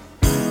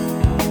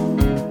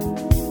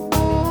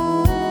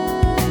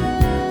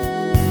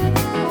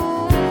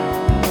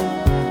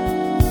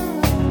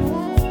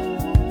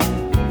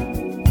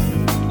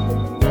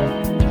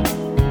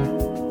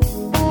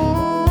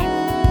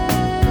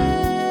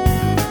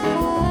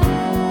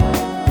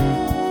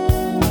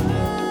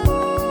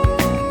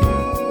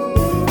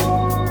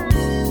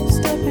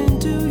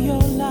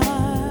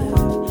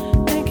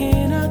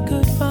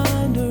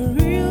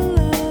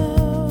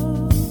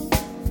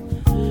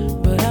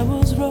 But I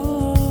was wrong.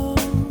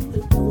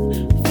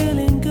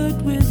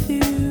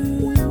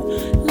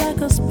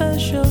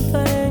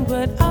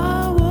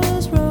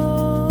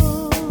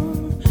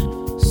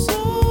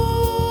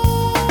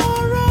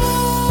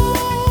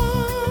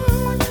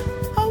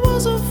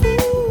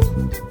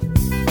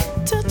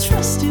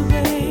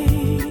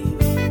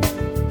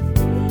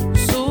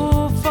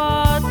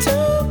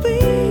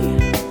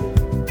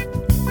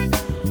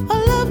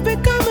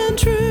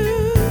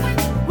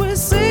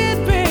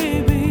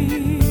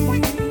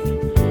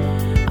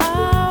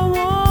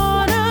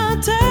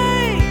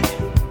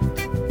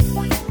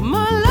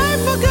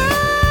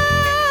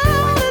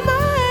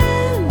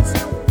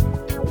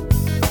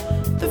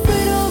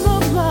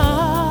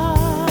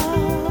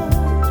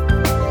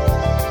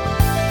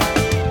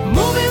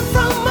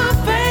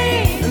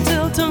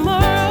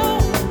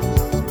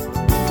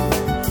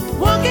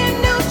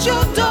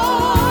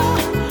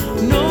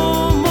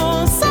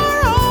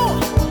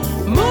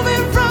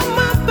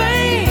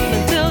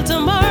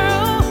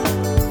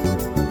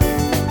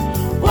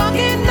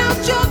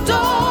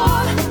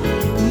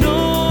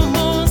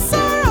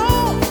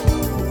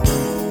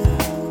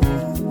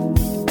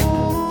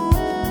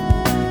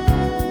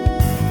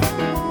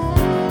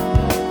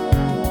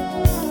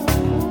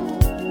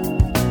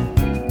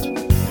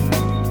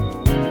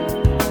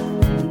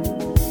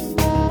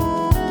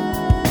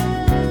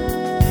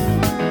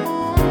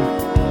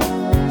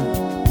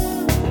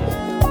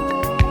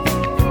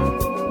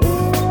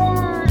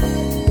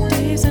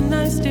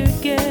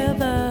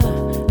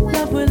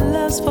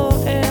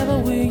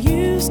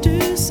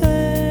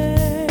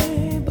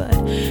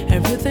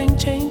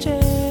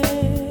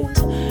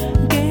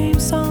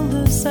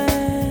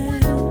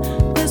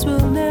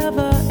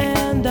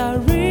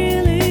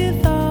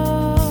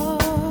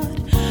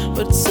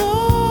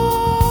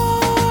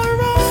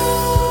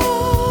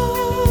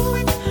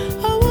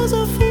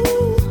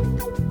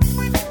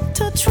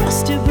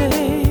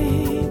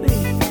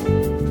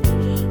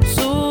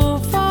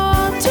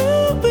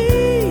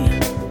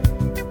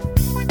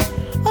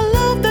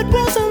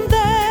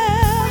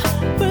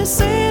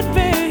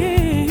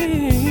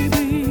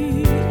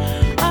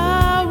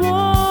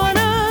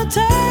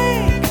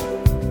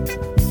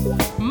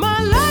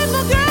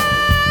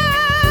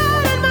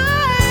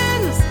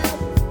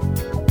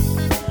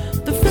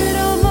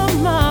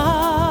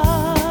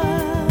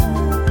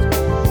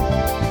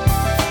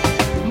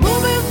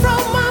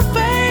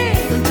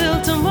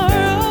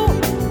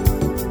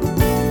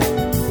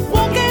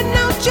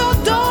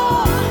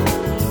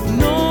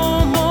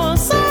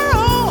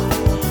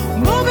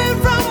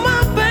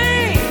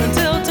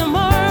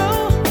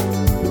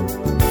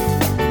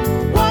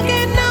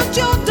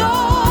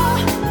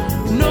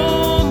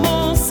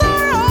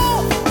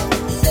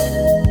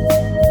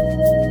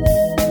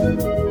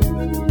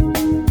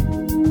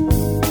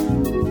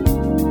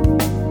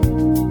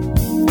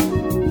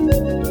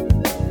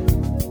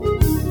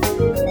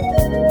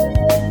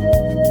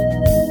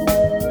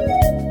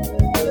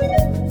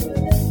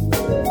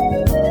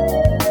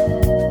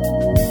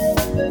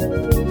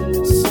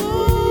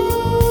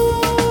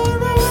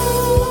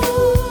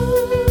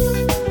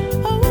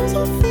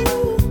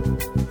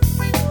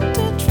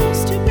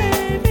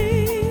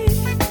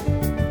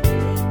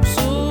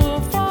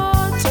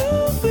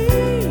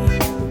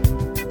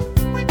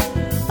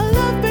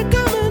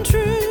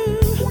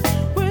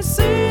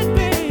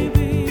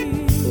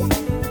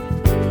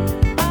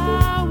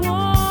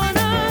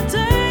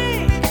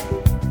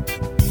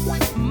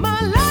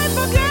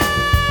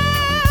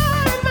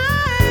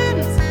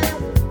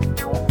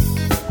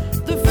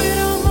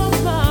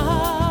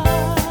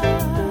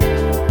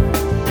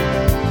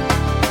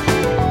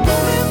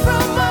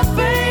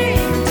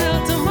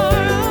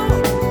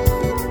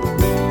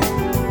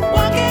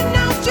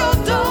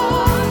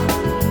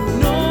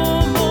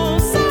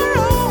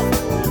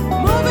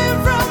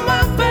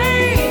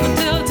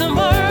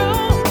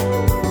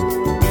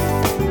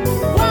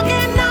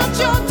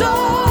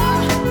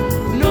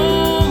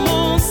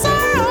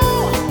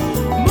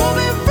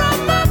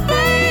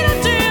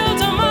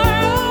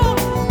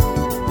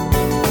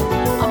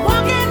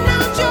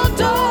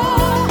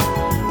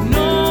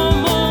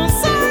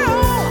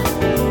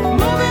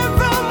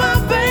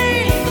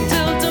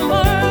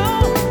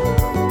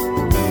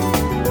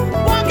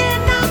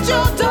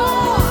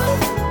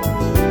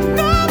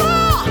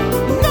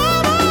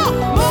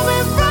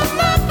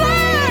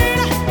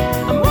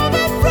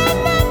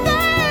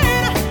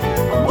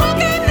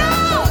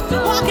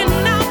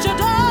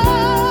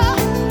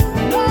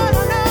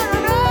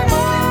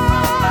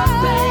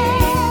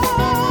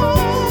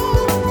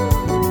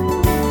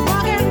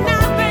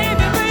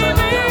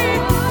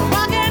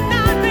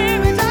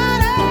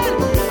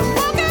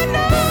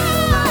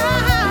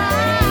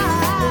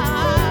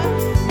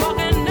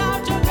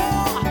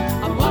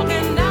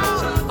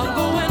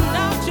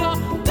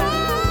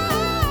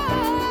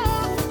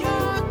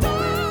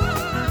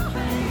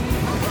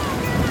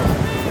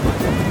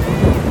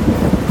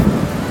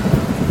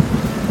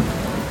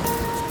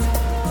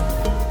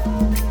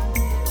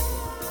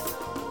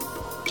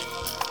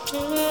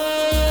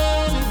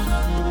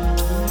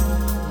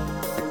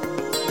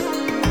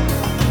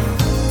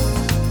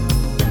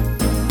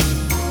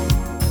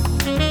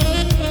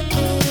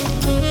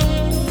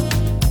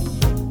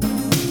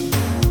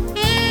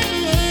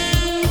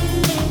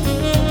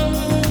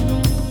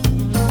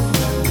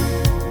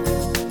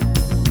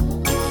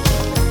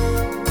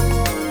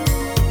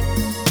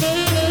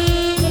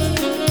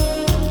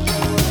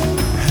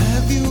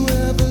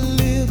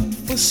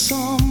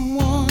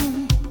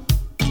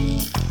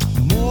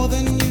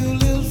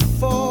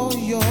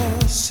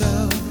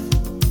 yourself.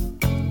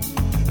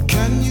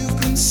 Can you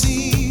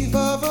conceive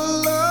of a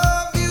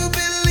love you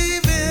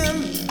believe in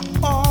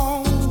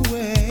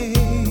always?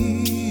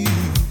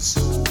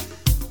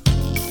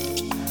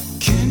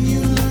 Can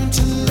you learn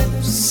to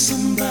let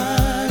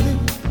somebody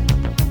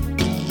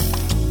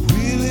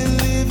really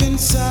live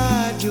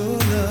inside your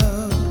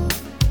love?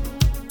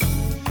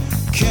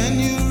 Can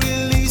you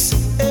release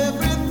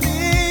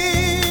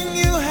everything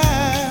you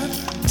have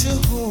to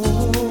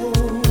hold?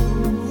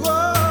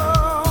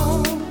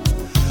 Whoa.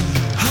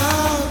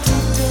 How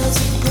deep does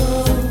it go?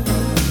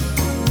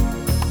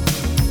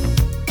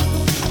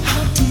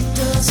 How deep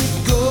does it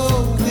go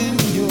in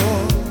your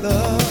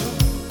love?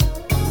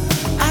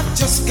 I've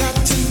just got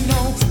to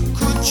know,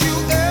 could you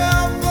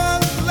ever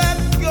let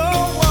go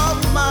of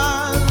my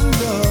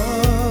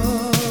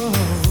love?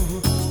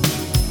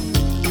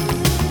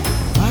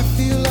 I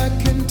feel I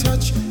can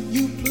touch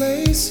you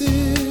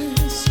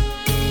places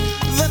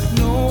that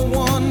no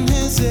one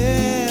has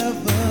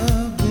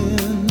ever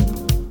been.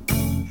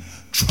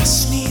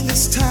 Trust me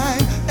this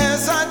time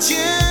as I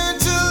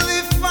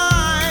gently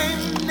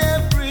find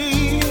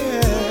every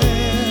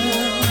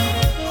hand.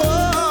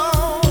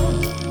 Oh,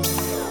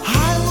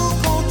 I will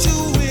go to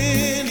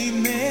any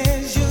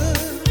measure.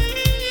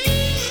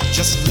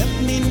 Just let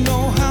me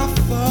know how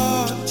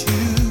far to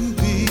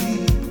be.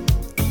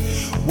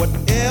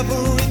 Whatever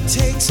it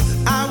takes,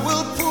 I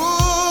will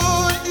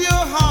put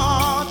your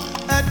heart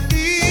at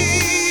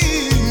ease.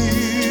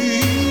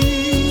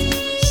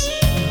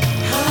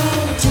 How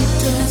deep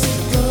does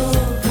it go?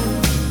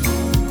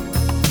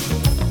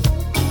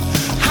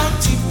 How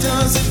deep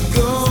does it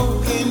go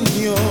in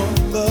your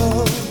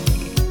love?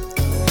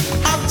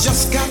 I've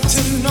just got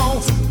to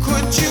know,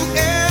 could you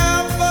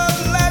ever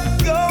let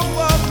go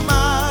of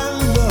my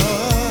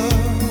love?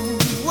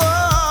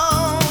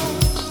 Whoa.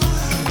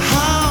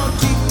 How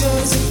deep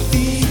does it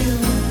feel?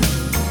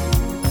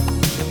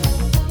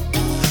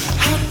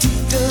 How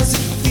deep does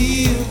it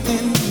feel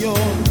in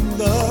your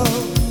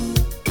love?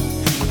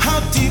 How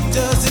deep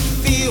does it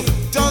feel?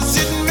 Does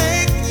it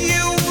make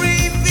you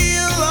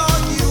reveal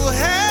all you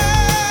have?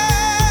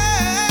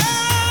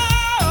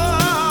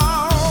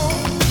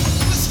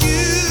 'Cause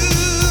you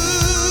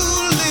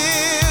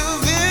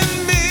live in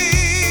me,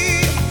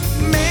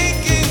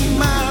 making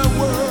my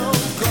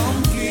world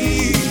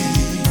complete.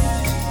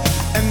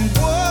 And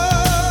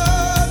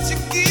what you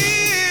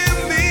give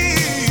me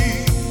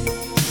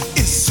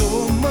is so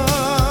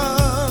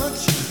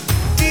much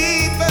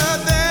deeper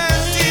than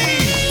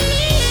deep.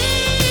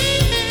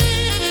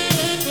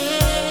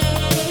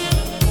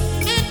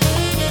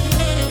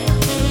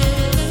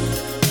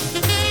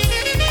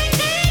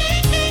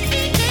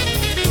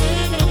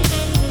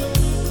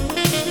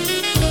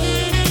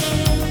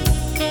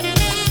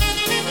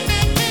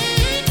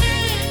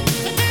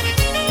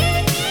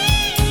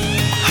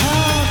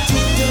 How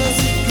deep does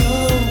it go?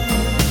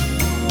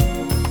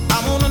 I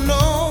wanna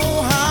know,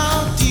 how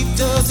deep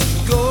does it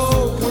go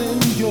in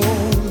your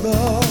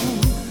love?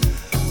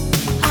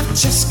 I've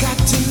just got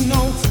to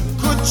know,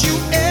 could you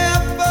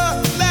ever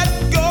let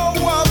go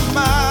of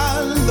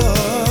my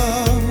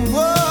love?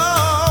 Whoa.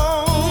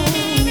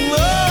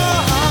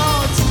 How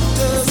deep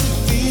does it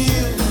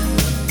feel?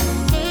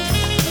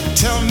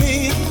 Tell me,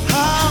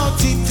 how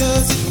deep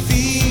does it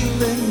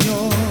feel in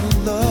your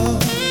love?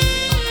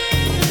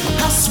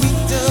 How sweet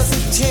does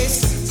it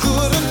taste?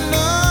 Could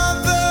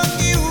another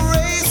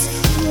erase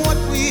what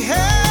we have?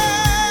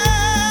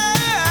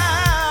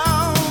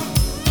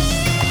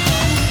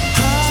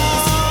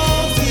 How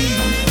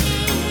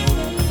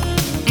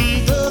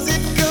deep does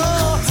it go?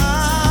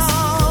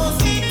 How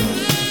deep?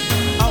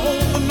 I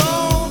wanna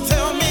know,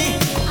 tell me,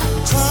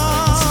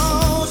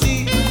 how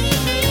deep?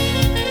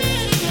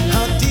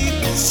 How deep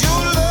is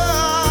your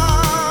love?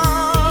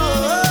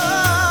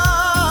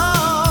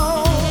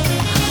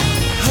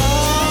 How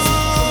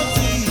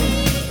deep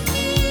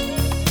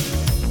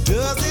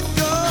does it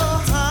go?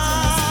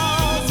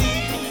 How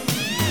deep?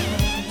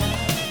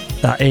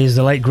 That is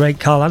the late great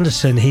Carl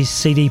Anderson, his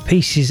CD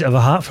Pieces of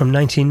a Heart from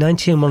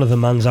 1990, and one of the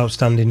man's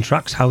outstanding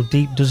tracks, How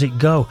Deep Does It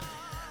Go?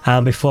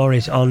 And before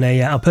it, on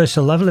a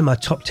personal level, in my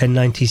top 10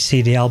 90s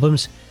CD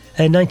albums,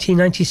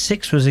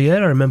 1996 was the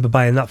year. I remember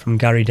buying that from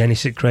Gary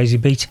Dennis at Crazy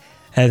Beat,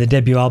 the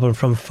debut album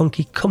from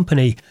Funky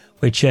Company,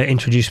 which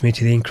introduced me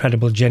to the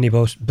incredible Jenny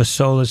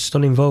Basola's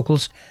stunning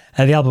vocals.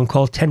 The album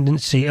called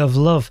Tendency of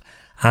Love,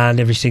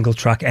 and every single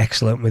track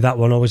excellent, with that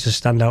one always a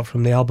standout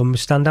from the album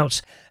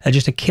standouts.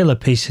 Just a killer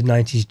piece of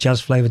 90s jazz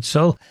flavoured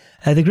soul.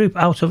 The group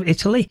out of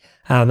Italy,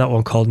 and that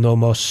one called No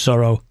More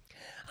Sorrow.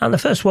 And the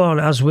first one,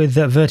 as with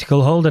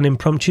Vertical Hold and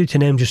Impromptu, to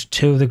name just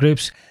two of the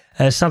groups,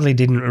 sadly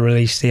didn't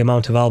release the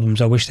amount of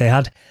albums I wish they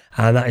had,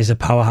 and that is a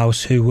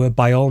powerhouse who were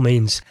By All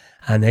Means,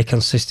 and they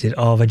consisted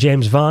of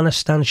James Varner,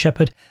 Stan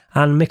Shepherd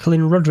and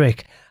Micklin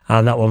Roderick,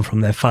 and that one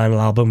from their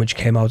final album which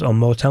came out on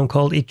Motown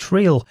called It's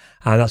Real,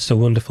 and that's the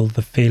wonderful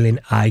The Feeling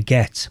I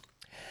Get.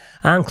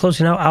 And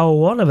closing out hour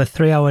one of a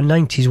 3-hour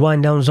 90s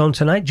wind down zone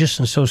tonight, just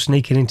and so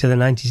sneaking into the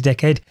 90s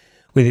decade,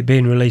 with it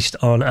being released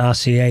on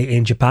RCA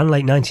in Japan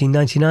late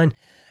 1999,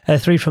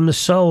 Three from the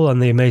Soul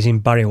and the amazing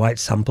Barry White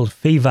sampled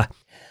Fever.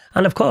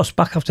 And of course,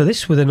 back after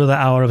this with another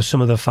hour of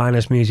some of the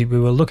finest music we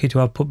were lucky to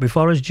have put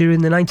before us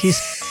during the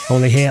 90s,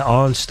 only here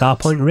on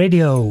Starpoint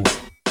Radio.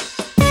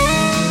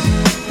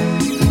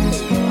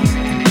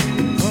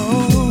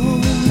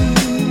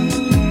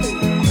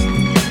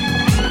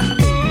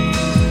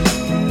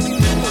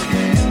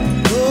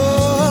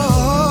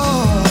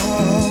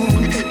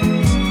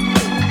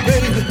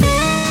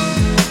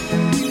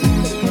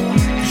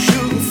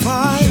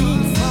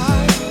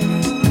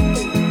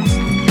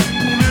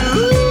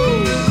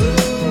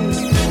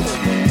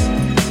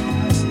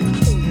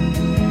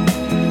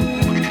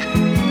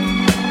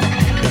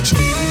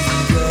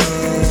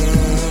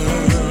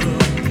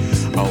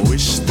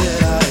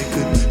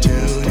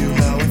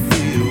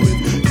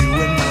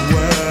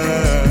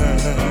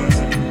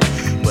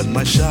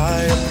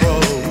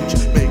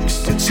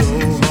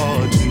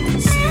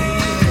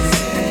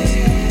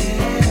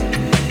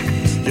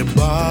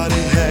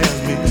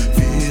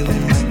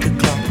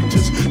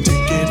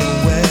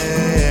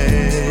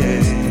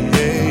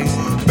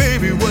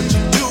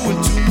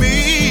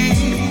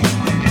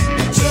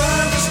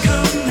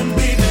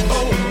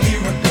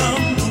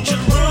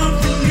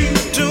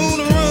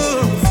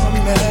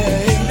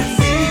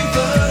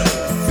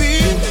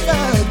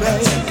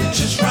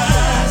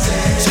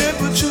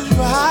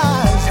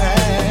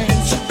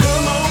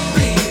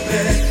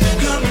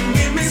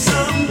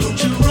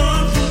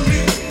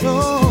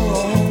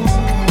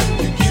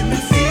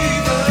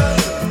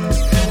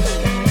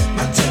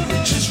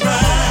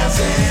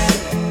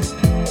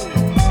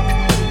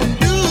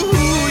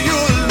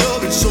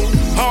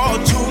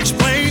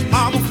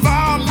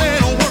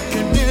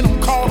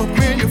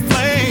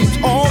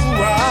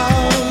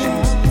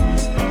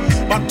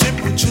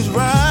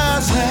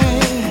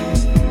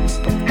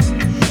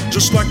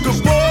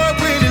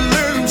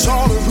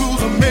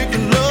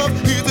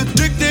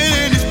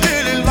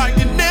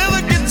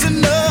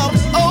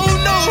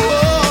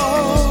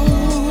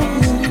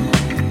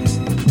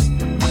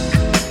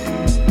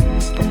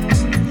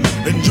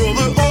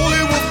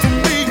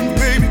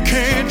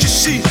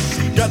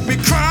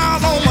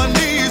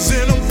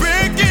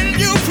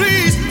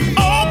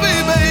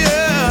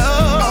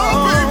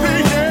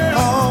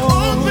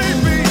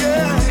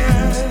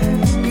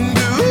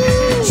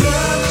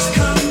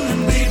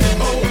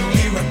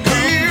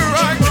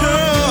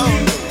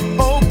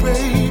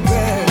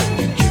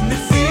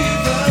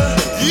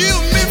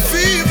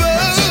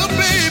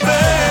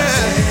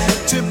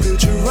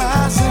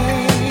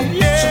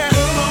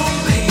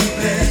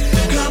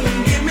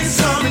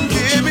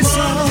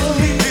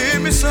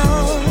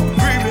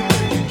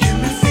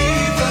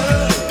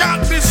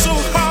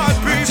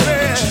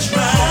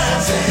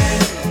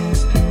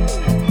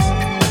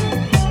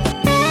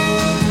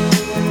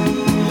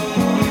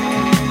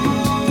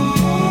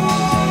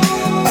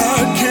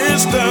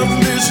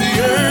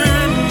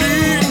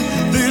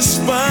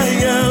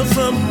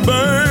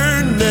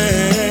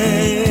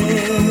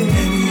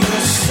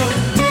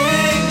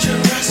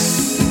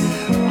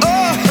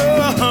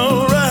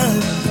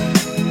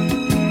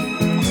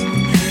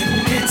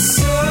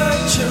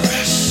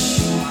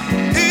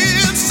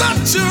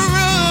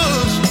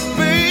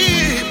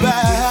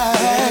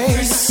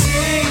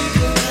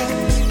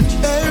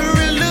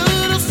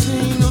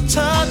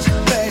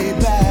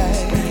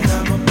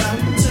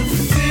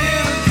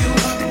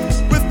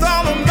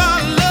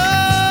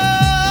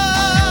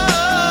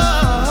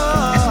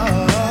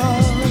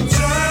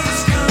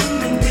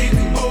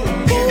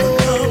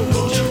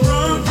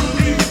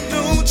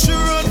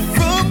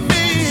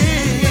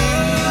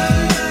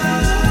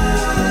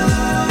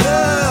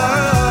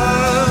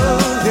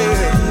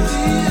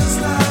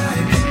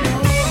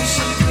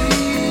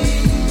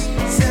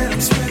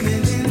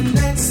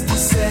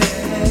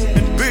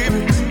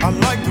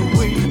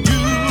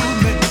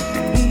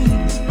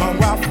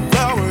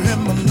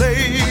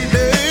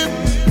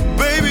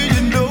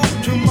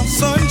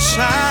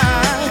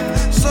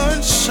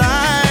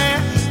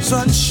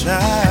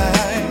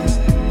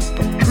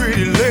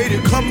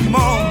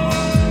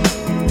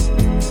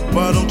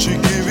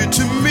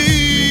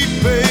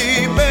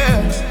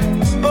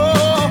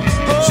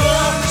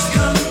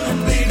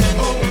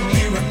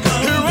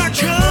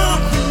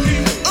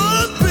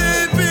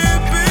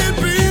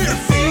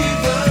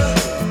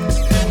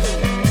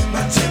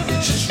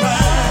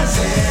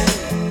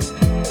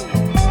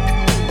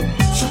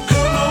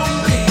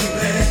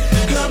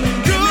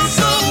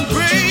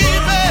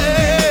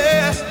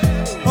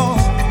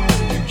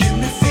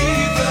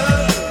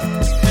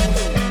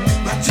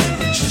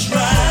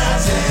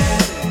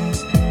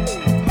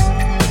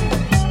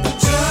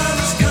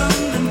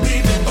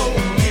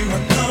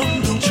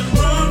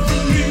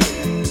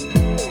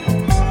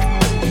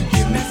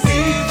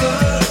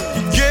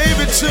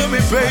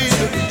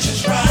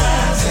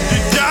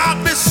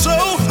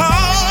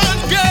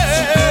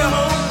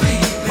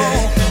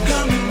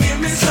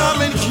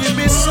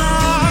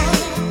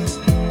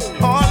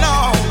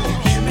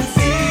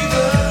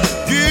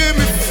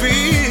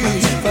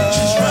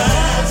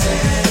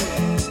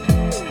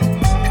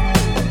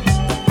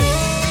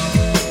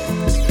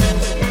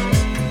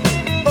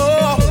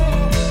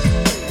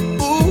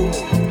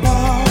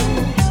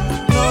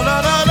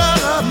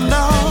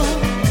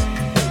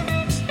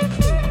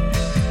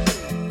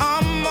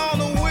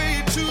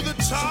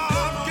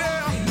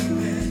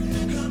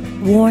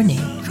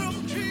 Warning.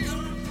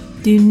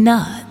 Do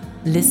not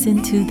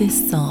listen to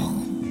this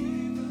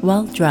song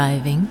while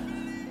driving,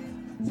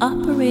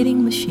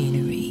 operating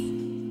machinery,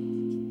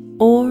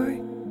 or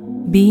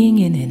being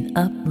in an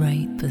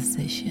upright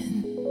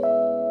position.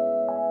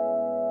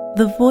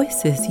 The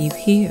voices you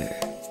hear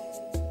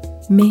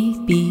may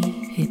be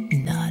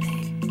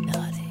hypnotic.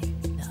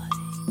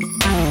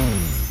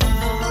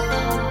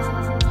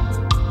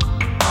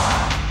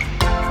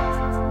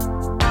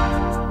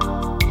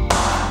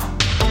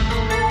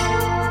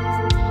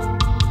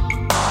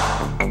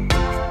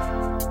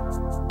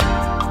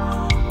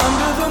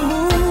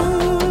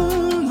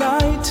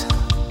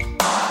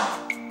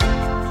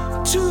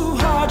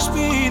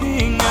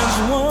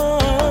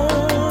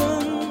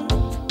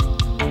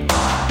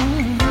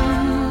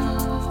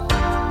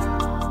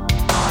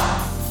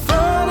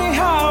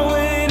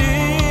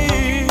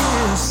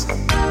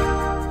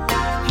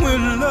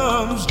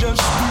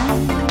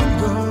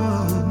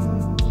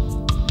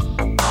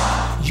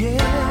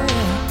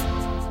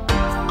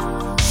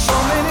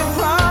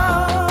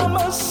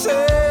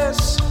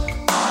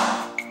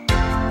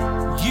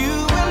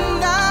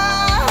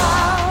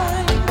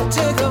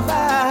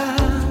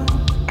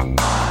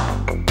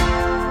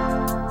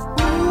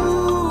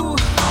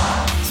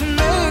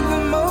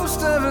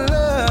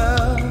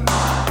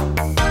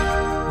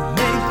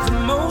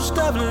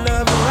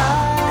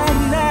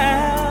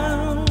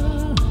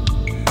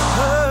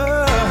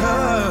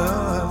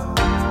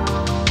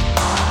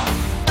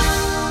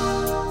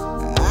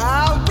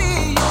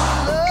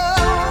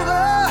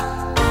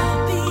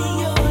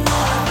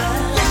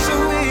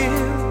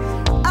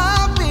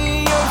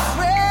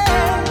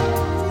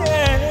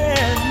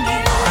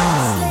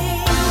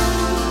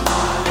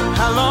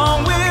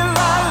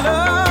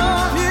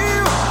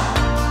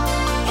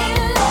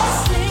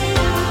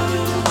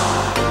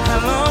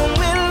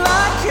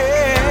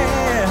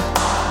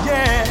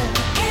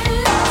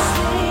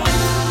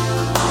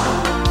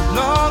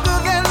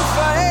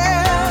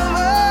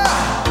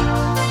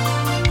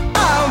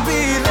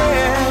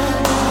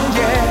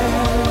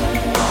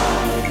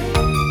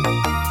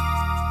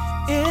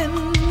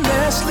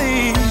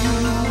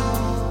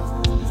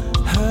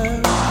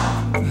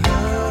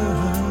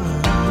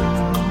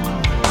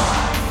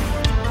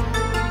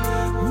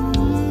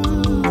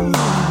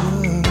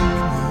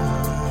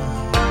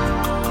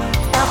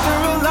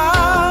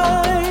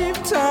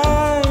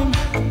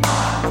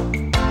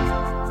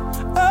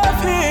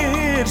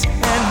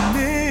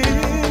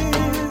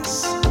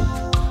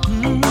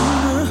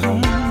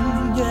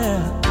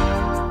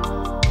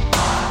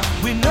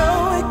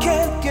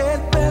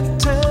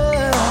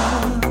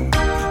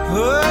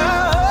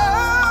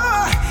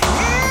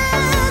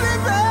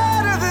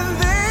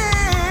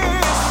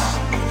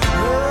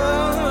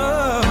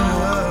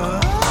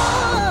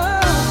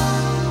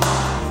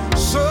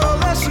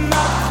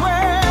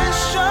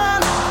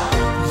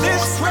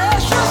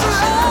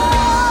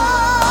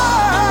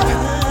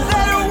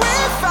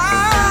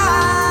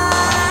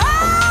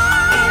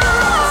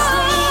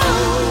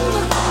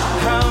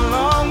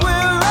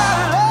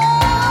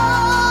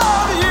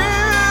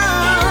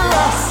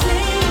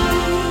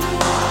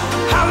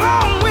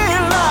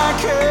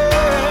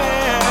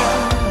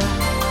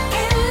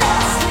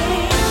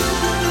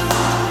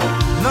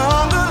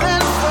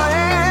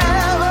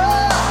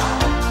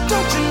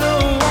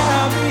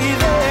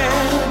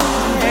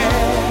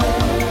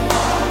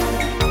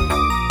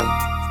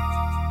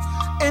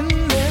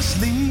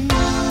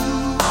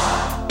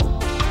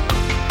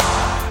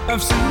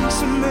 I've seen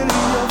so many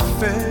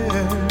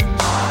affairs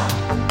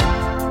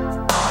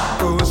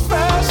go as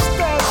fast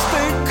as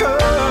they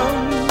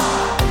come,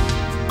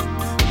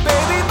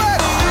 baby.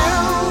 But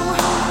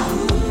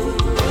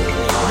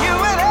you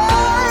and I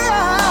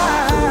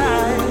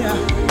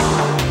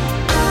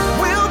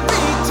will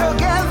be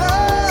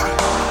together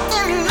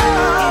in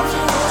love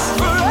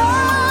forever.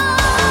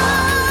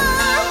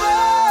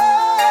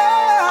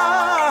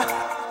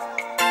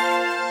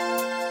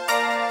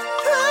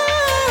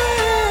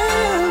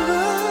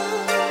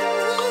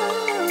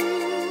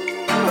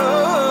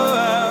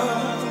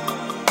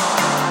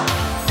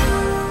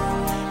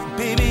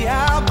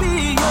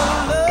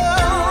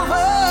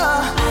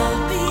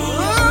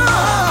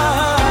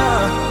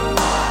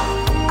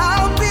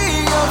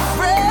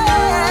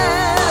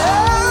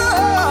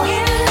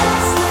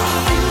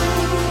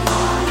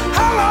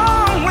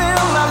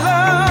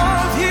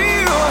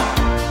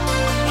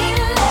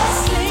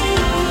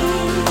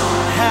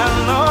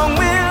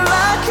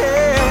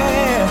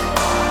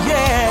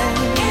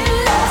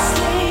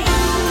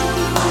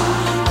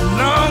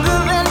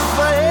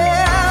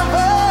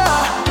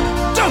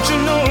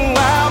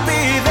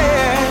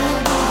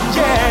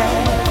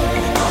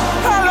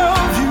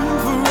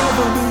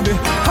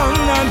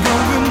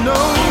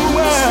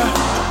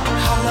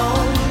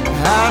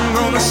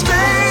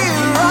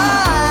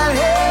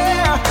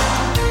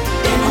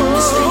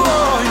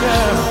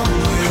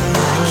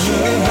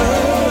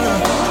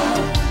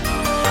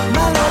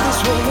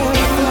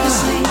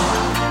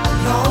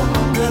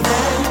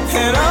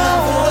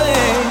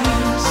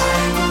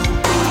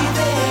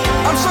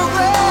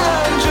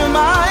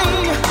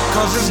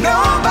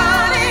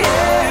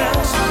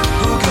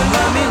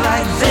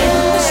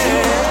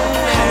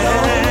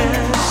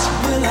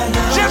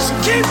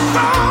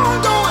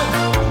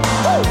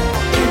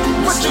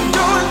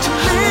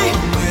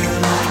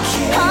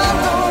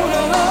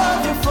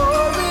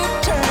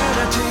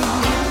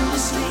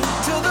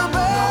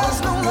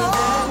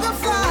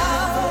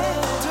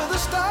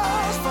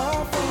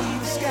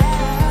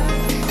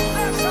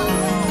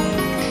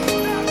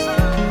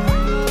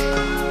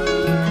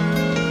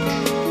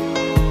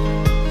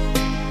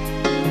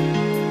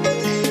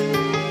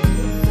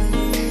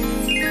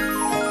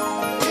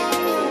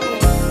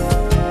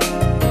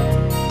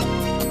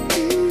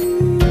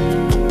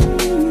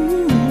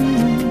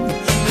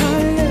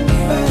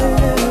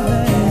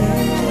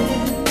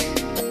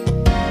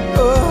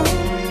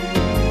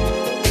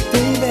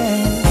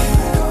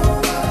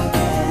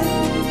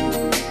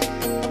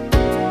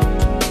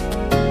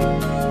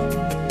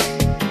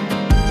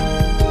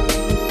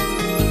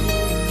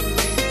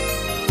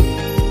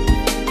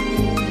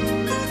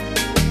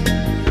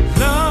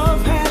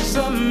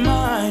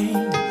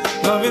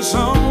 this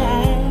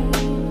on.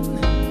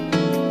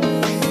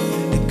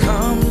 It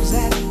comes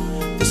at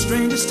the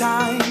strangest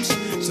times.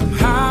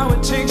 Somehow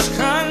it takes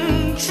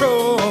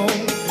control.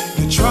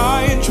 You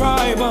try and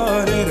try,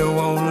 but it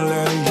won't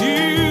let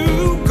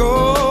you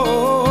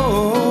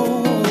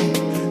go.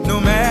 No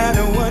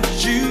matter what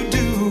you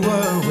do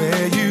or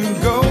where you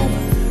go,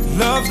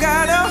 love's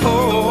got a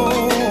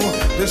hold.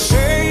 They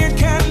say it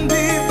can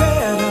be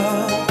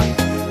better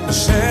the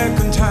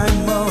second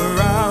time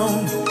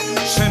around.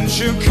 Since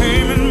you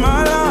came in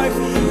my life,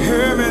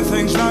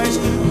 everything's nice.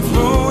 I'm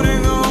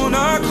floating on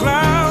a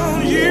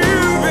cloud.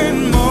 You've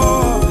been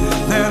more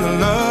than a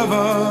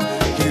lover.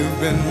 You've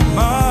been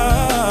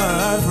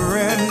my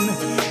friend.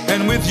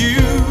 And with you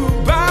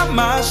by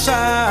my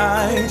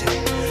side,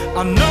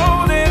 I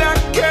know that I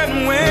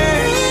can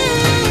win.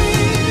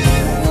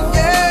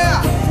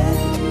 Yeah.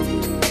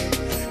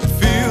 It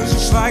feels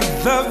just like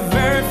the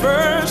very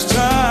first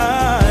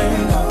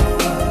time.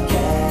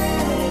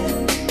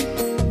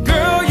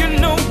 Girl, you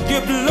know you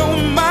blow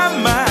my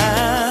mind.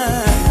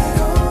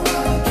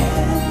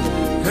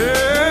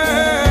 Hey,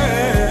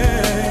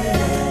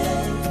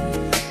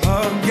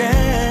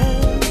 again.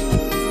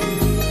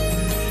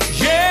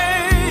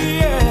 Yeah,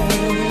 yeah.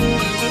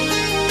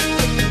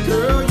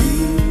 Girl,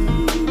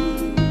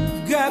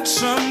 you've got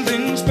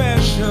something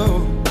special.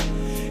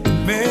 It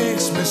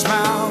makes me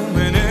smile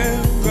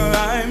whenever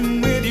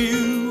I'm with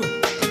you.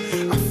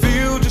 I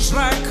feel just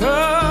like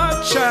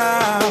a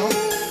child.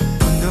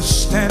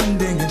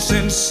 Understanding and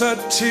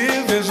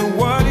sensitive is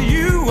what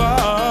you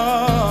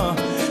are.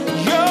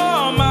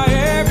 You're my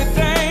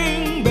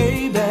everything,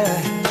 baby.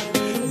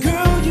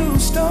 Girl, you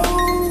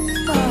stole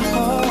my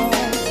heart.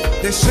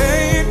 They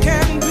say it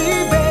can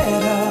be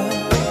better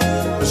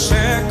the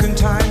second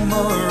time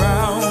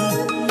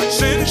around.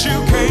 Since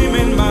you came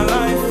in my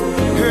life,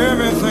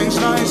 everything's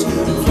nice.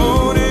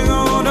 Floating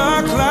on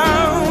a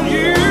cloud.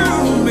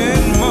 You've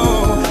been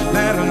more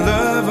than a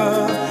lover.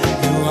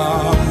 You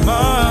are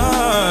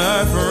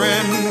my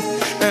friend.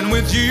 And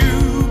with you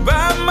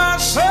by my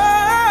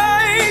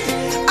side,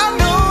 I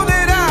know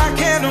that I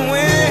can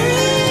win.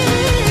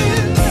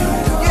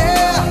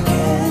 Yeah.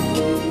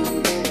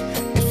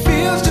 It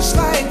feels just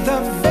like the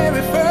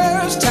very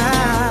first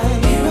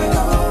time.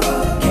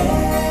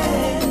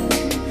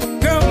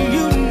 Girl,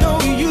 you know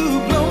you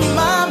blow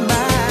my mind.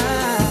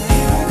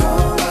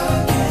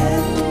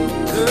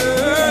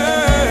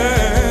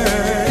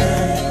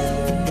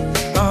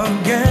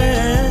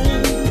 Again.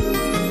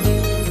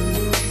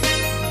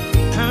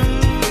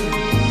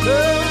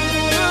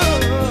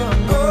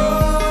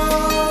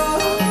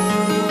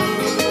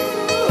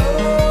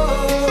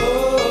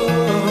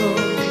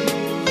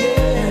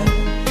 Yeah.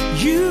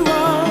 You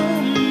are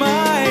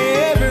my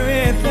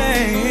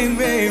everything,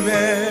 baby.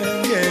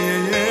 Yeah,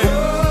 yeah, yeah.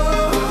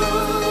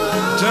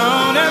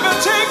 Don't ever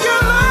take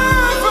your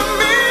love from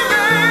me,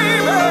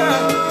 baby.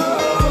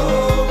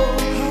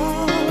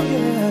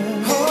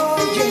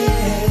 Oh,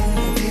 yeah.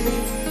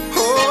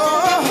 Oh,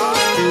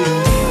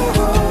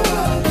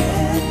 yeah.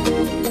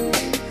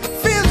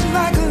 Feels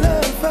like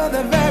love for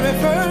the very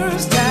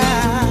first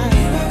time.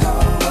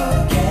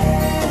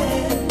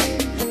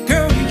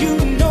 Girl, you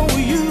know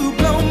you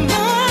blow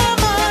my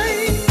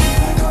mind.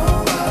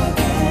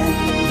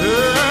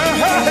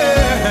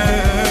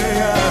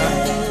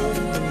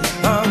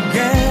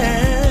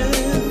 Again.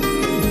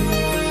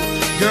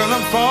 Girl,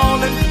 I'm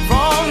falling,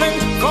 falling,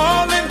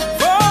 falling,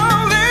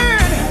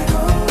 falling.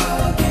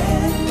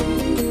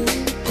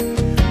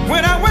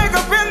 When I wake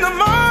up in the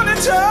morning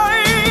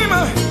time,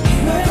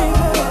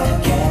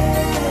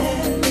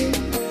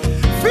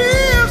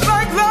 feels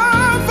like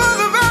love for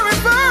the very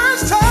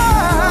first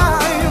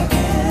time.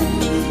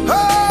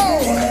 Oh,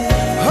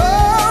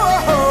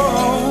 oh,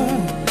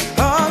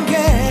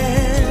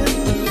 again.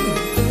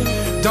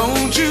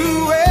 Don't you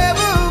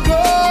ever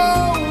go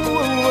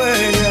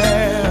away.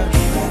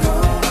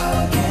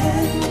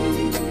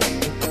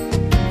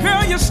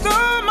 Girl, you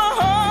stole my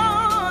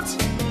heart.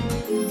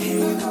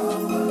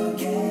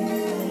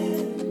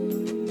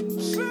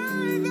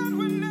 Say that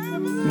we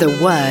never. The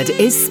word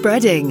is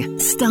spreading.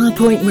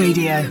 Starpoint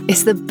Radio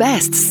is the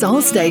best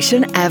soul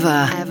station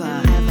ever.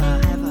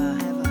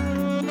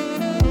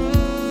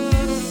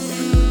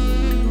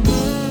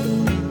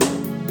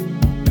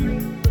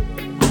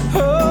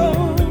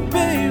 Oh,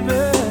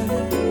 baby.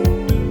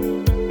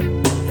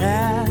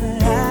 Yeah,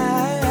 yeah,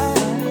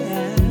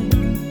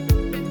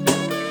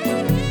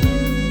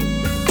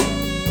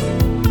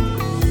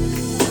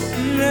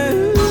 yeah.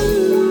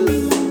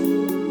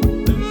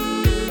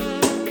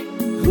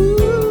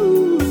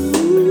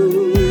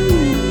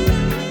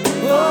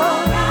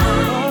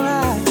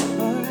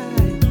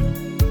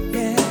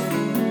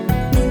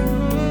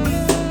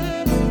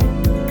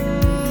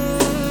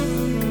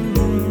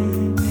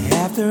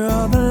 After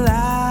all the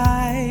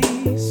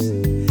lies,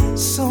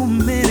 so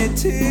many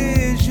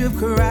tears you've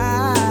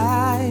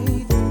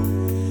cried,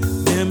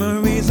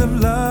 memories of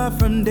love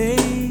from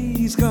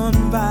days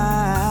gone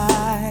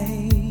by,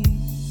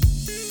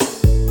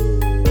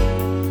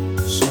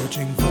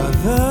 searching for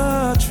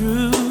the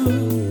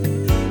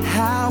truth.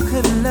 How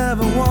could love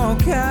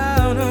walk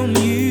out on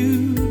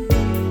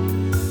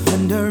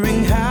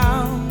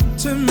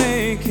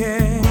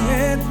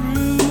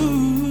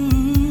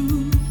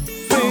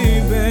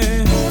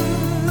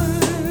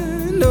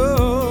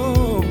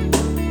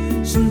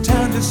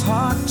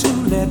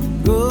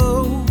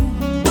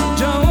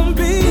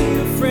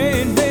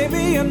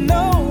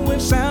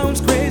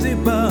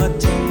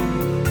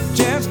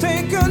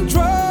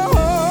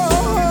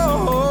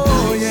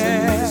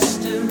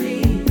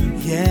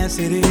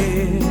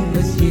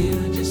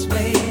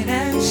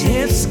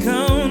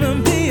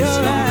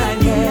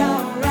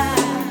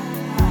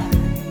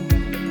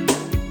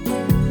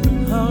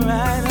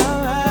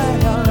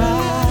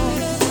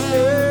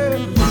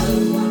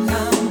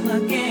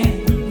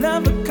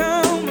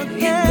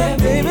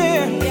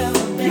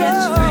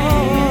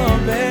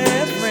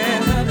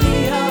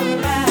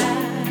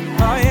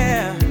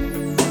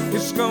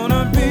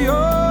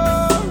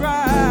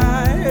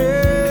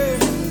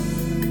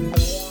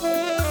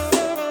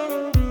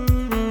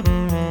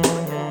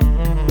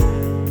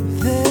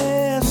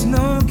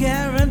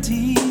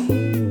guarantee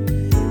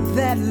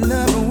that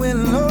love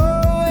will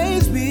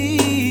always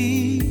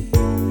be.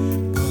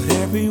 But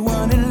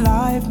everyone in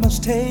life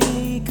must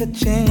take a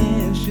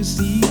chance, you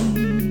see.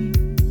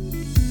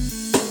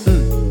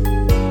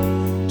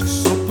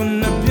 Just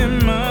open up your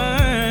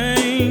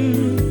mind,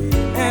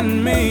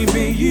 and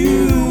maybe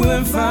you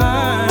will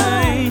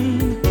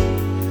find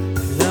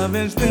love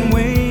has been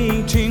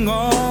waiting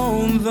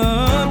all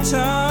the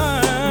time.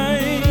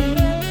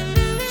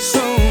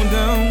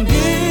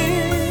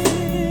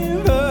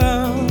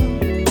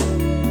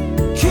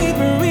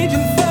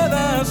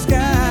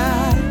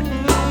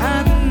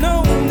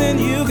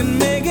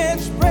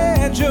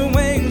 Your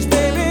wings,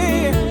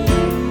 baby.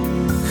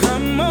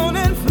 Come on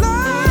and fly.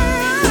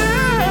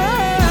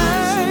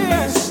 Life's a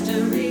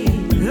mystery.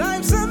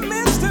 Life's a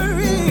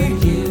mystery.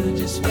 You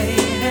just wait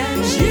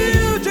and see.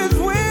 You just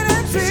wait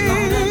and see. It's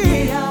gonna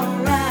be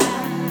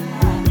alright.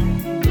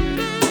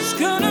 It's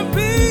gonna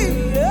be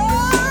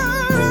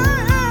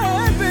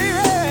alright,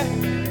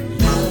 baby.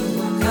 Love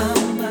will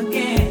come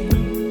again.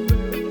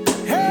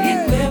 Hey. It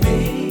will be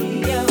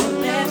your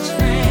best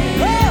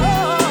friend. Oh.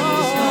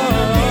 It's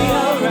gonna be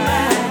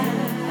alright.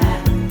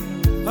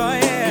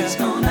 It's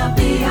gonna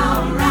be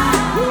alright.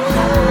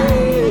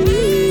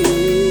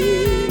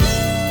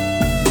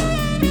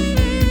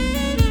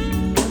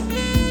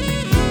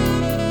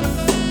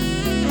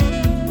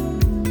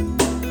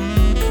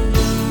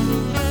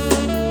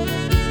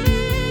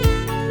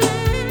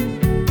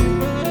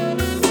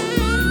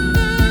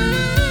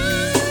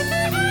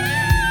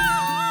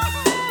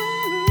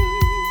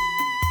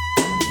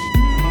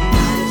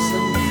 It's a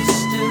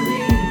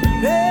mystery,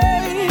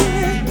 baby.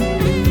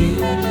 You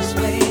just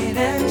wait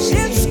and see.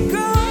 It's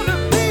gonna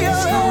be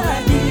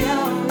alright.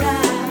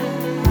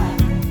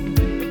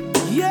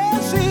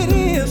 Yes, it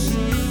is.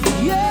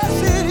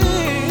 Yes, it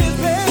is,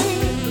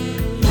 baby.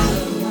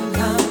 Love will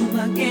come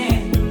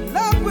again.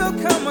 Love will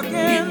come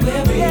again. It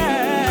will be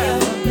your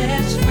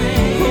best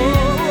friend.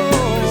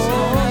 It's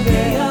gonna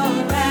be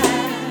alright.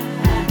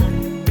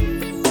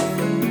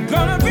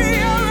 Gonna be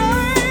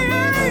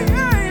alright.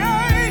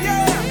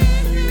 Yeah.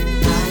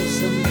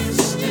 Life's a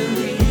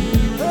mystery.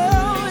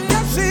 Oh,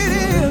 yes, it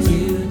is.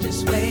 You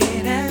just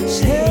wait and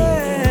see.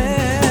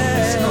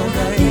 It's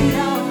gonna be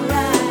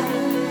alright.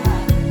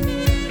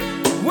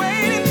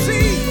 Wait and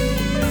see.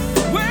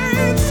 Wait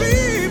and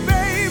see,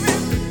 baby.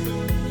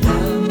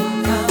 Love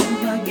will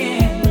come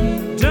again.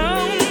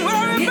 Don't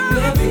worry about a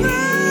thing,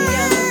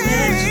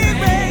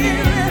 baby.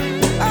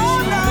 Oh,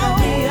 no.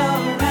 Be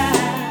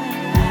alright.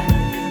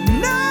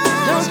 No.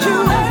 Don't you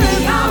worry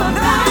about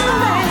nothing.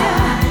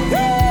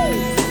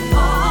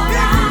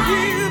 If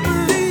you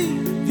believe,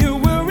 you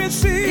will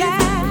receive.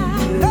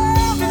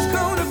 Love is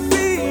gonna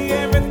be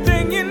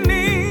everything you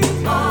need.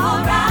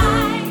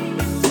 Alright,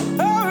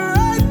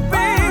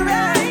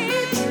 baby.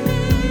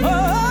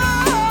 Alright.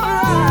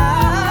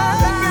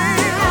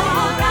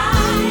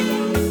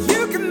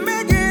 You can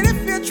make it if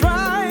you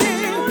try.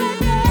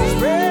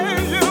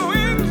 Spread your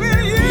wings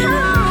and you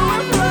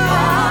will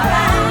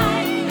fly.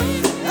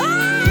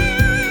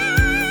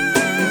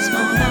 It's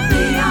gonna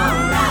be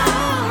alright.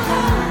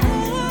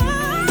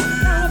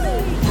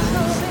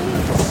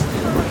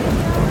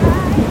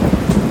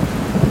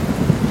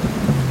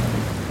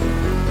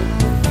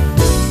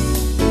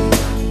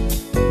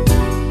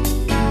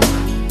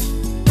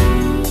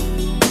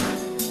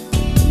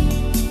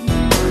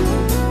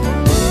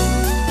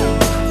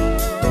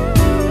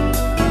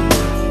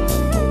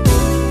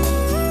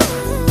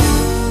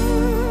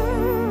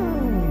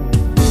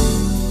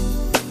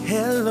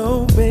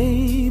 Hello,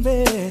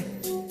 baby.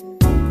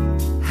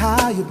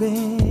 How you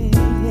been?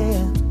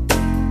 Yeah.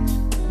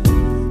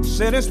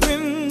 Said it's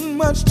been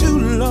much too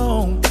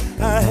long.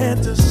 I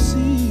had to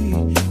see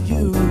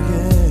you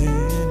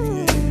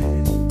again.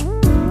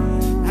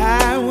 Yeah.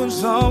 I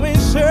was always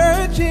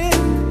searching,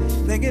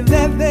 thinking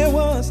that there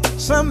was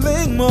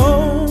something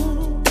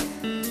more.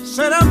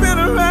 Said I've been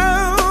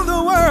around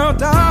the world,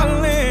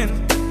 darling,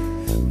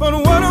 but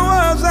what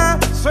was I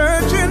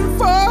searching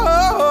for?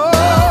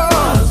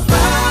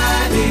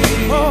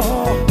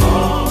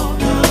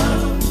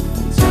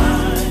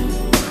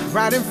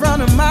 Right in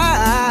front of my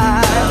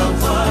eyes.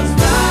 Love was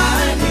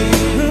right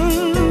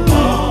here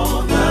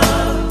all the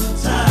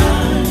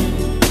time.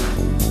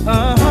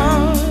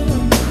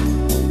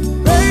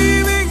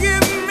 Baby,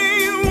 give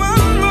me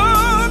one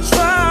more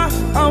try.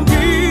 I'll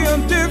be a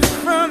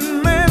different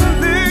man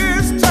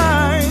this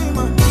time.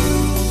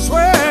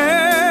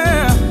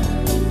 Swear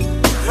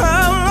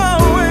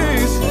I'll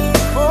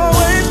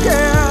always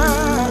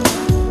care.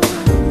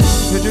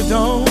 But you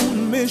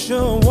don't miss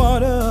your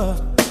water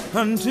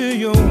until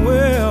your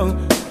well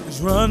is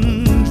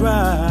run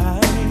dry,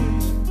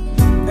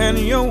 and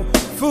your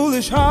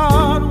foolish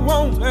heart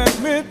won't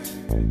admit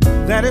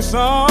that it's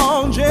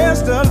all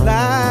just a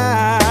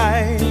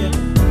lie.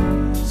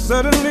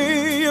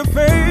 Suddenly you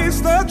face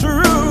the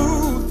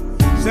truth,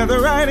 said the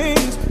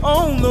writing's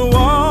on the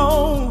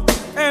wall,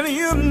 and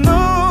you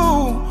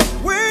know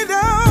way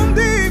down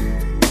deep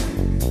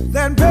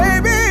that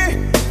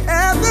baby,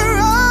 after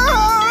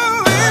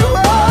all it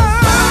was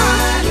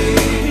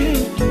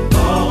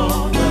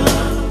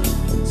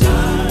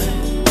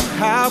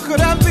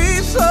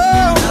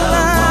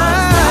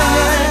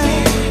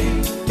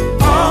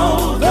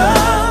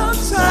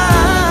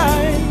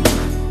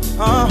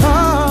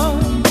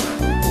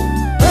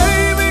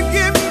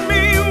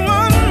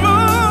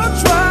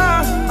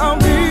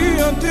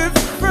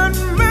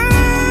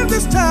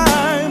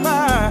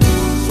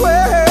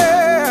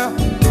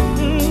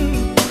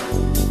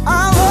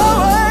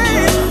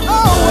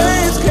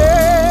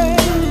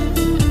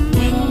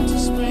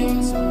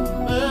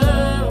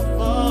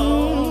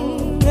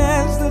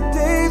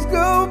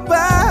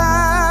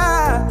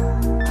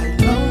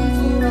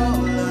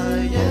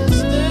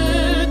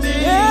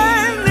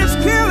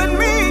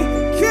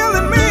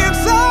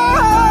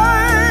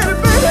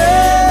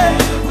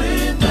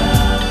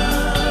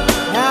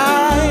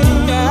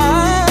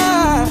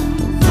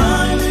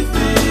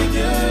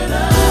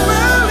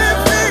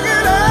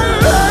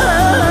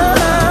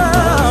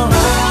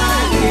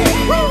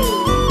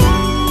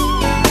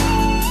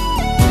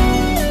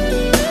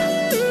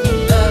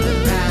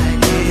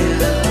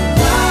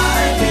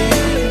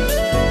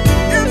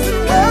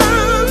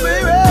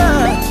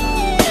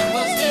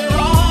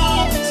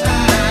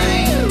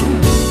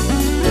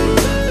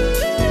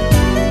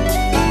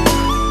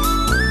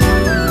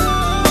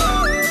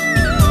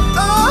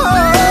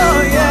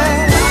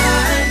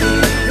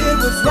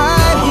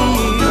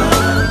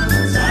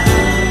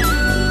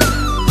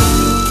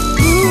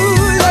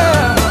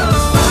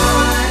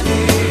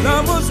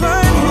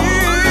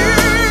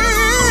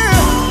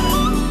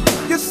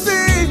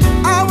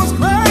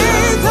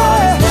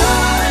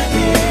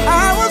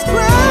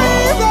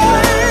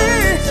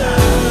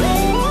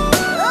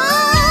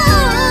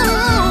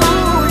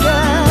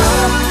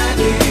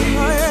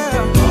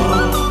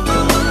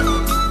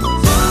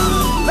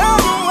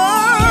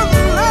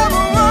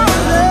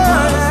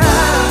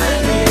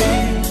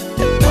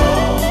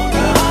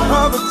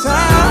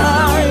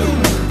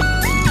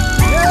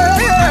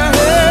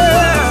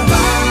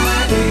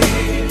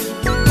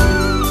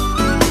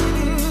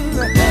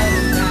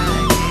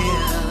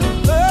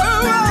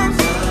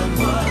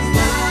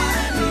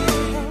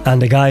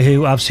And a guy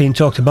who I've seen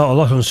talked about a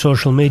lot on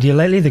social media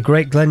lately, the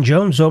great Glenn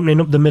Jones, opening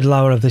up the middle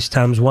hour of this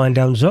time's Wind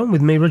Down Zone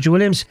with me, Roger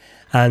Williams.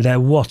 And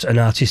what an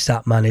artist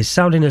that man is.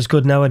 Sounding as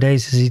good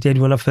nowadays as he did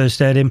when I first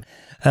heard him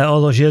all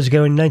those years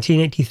ago in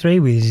 1983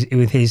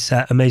 with his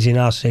amazing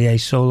RCA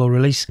solo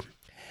release.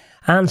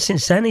 And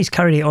since then, he's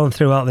carried it on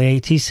throughout the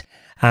 80s.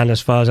 And as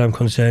far as I'm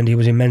concerned, he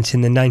was immense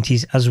in the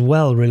 90s as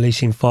well,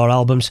 releasing 4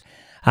 albums.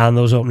 And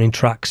those opening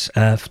tracks,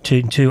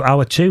 to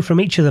hour 2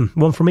 from each of them,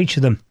 one from each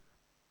of them.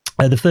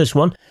 The first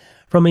one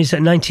from his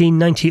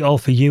 1990 All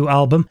For You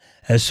album,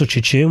 Such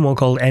a Tune, one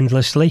called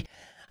Endlessly.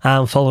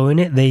 And following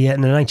it, the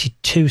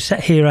 92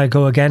 set Here I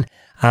Go Again,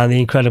 and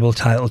the incredible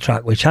title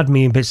track, which had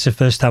me in bits the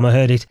first time I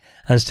heard it,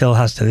 and still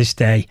has to this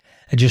day.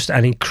 Just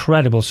an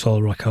incredible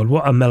soul record.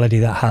 What a melody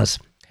that has.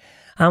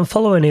 And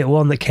following it,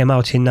 one that came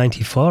out in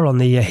 94 on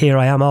the Here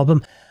I Am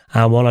album,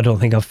 and one I don't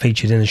think I've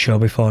featured in the show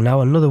before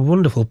now. Another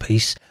wonderful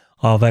piece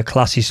of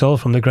classy soul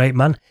from the great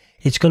man.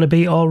 It's Gonna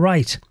Be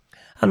Alright.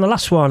 And the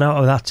last one out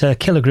of that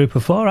killer group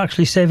of 4,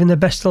 actually saving the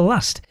best to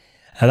last.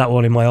 That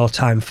one in my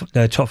all-time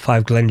top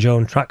 5 Glenn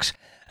Jones tracks.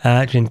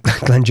 I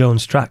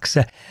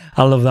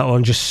love that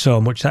one just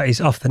so much. That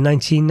is off the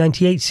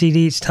 1998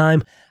 CD, It's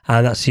Time,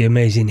 and that's the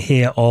amazing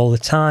Here All the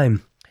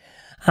Time.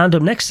 And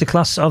up next, the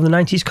class of the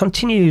 90s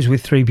continues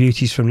with 3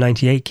 beauties from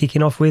 98,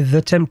 kicking off with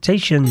The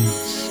Temptations.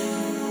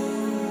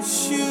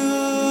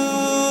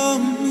 Show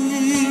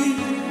me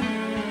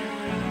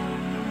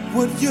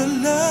what your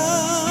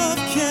love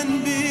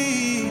can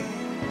be,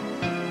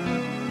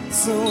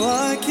 so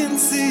I can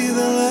see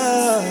the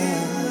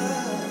light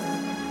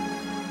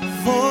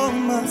for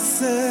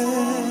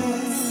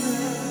myself.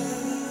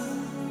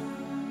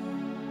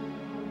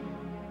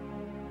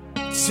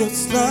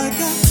 Just like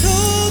I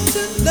told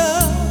you,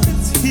 love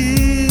is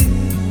here,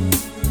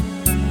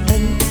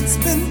 and it's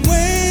been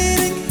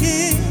waiting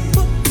here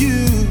for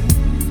you.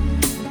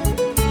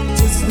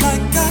 Just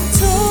like I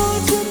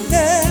told you,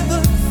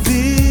 never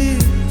fear,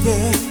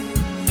 yeah.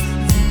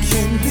 You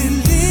can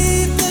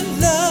believe that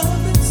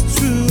love is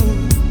true.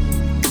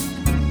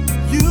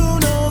 You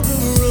know the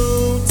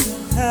road to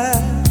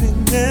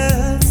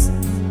happiness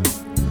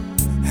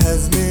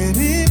has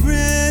many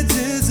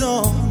bridges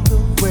on the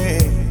way.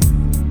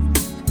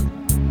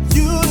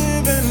 You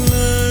live and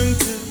learn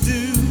to do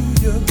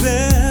your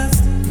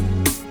best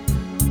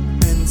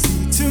and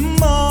see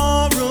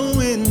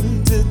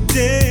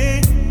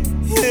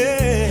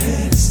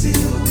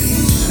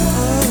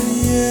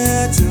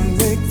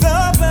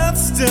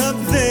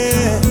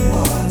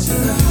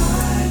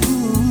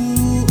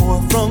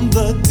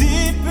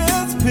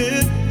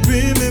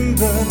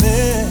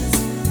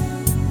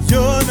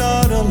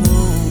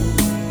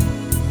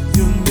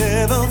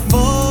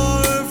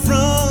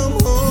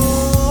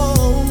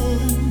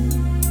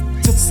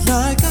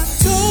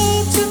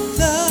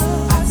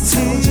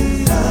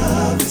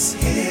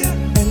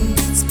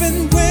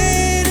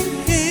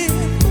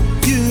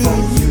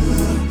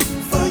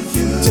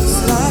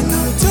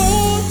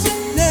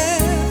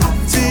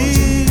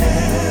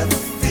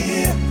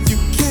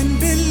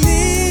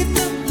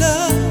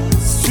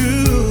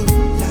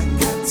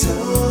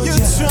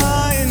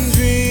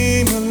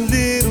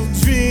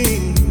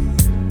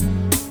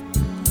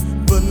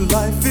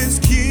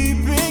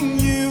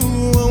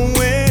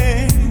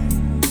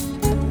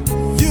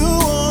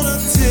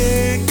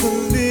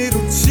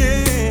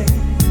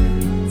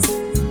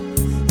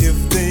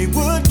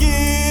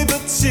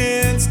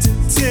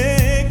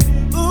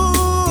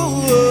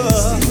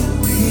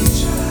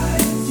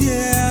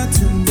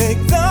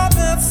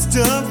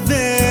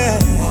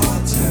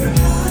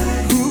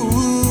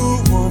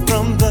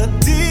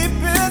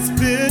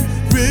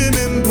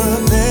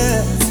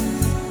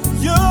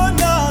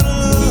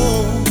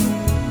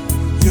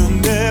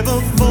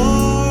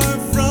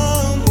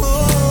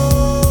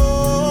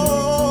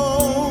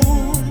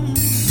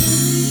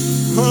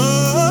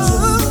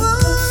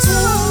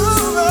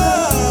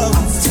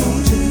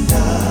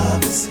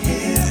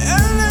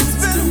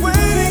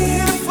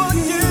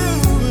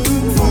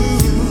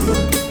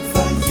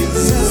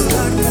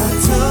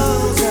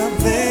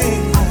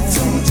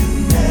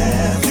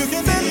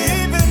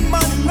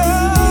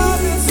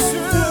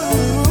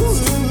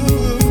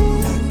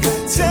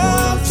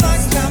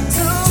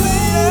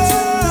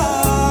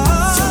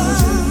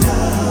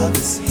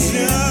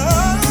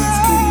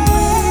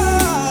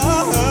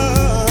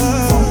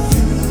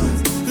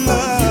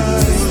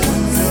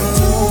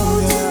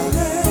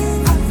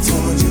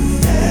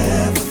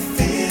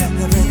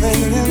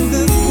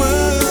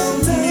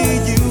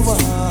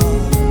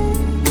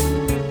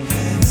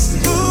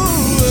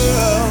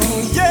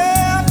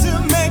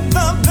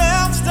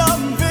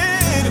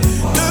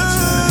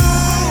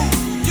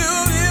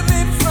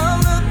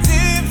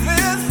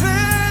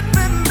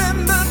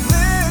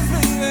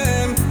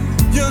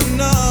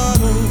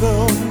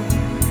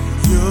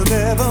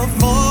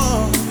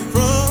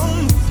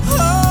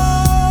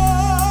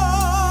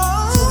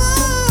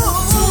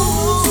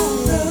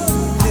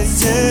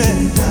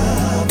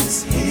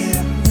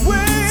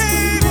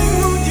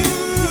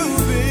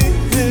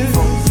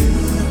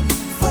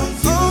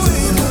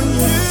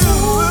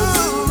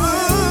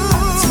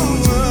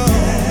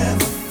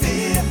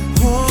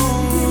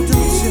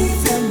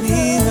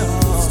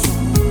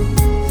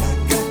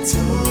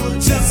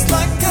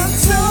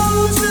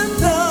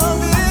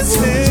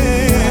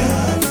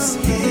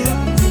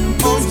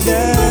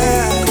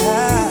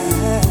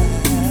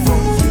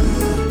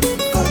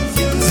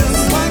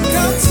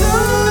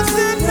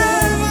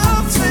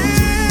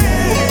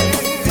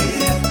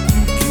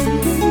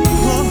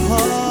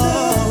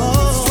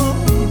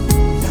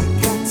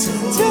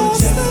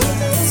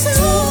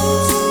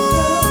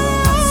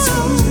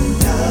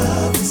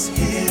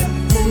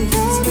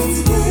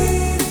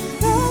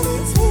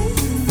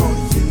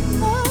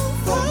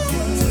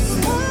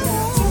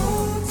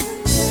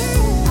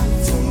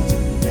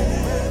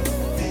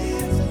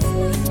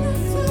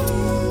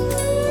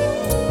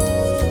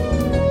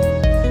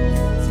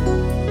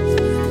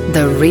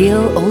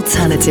real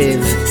alternative.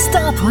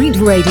 Starpoint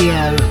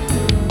Radio.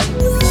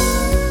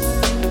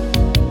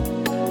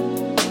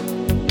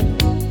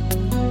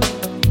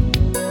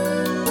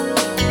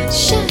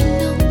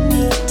 Shine on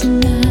me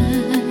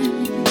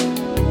tonight.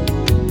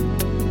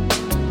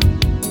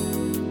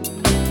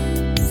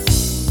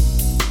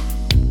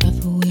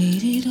 I've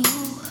waited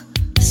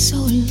so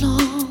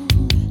long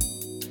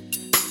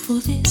for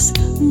this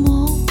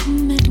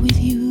moment with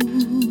you.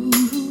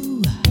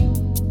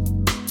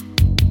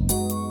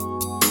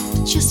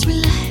 Just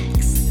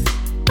relax,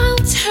 I'll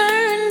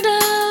turn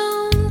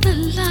down the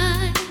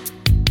light,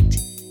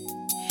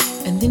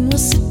 and then we'll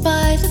sit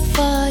by the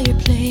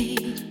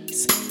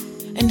fireplace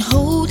and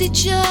hold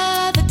each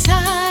other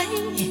tight.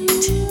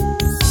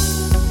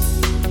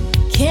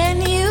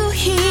 Can you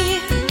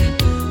hear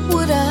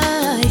what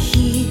I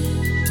hear?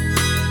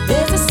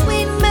 There's a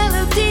sweet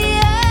melody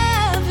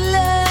of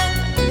love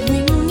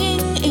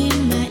ringing in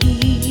my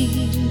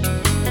ear.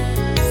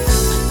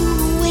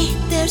 Ooh, wait,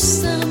 there's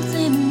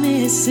something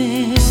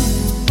missing.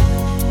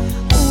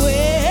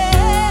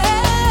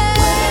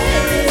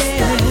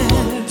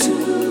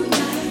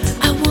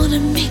 I wanna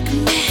make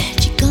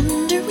magic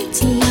under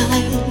its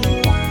light.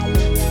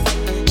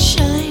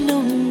 Shine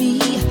on me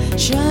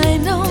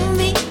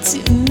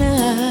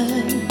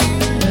tonight.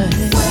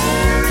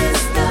 Where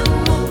is the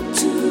moon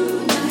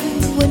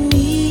tonight? I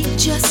need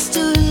just a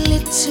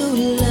little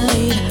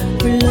light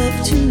for love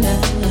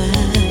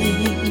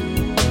tonight.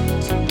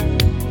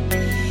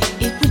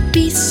 It would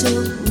be so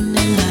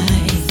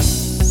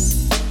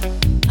nice.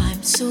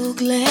 I'm so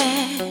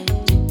glad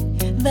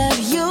that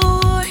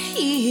you're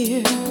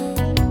here,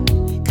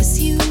 'cause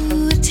you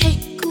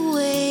take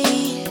away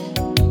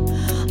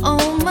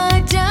all my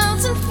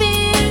doubts and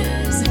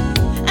fears,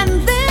 and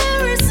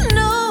there is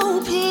no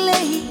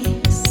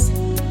place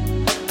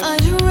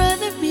I'd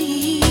rather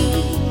be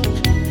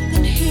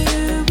than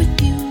here with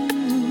you,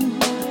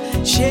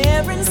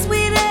 sharing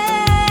sweet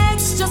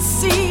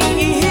ecstasy.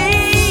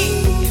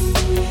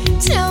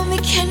 Tell me,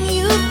 can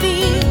you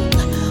feel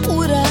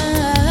what I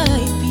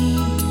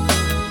feel?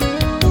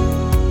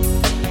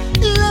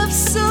 Love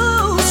so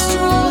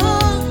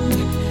strong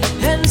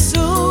and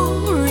so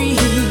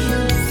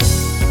real.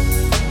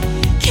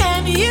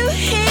 Can you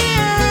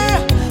hear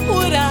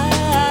what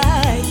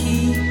I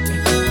hear?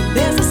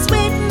 There's a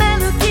sweet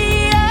melody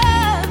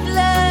of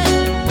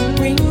love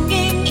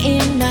ringing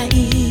in my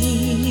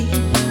ear.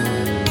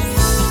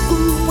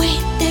 Ooh,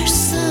 wait, there's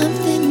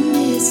something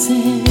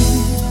missing.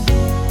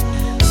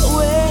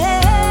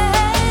 Where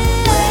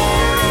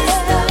is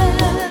the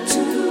love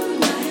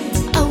tonight?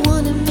 I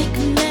wanna make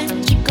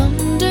magic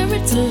under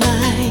its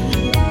light.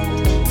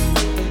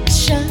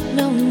 Shine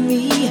on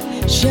me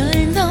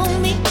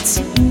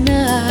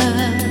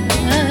tonight.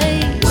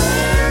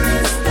 Where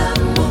is the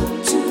moon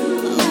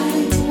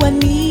tonight? Oh, I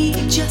need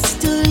just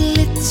a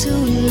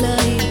little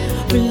light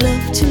for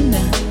love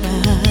tonight.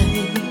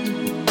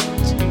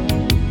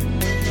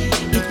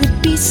 It would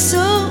be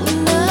so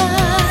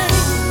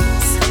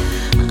nice.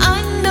 I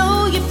know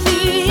you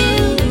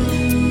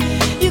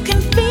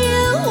can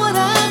feel what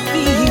I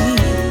feel.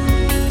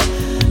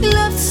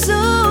 Love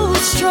so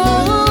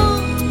strong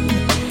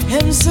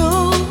and so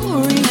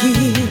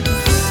real.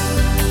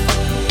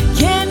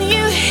 Can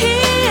you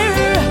hear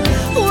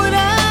what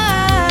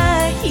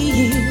I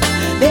hear?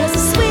 There's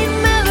a sweet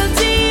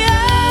melody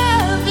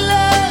of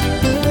love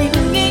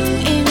ringing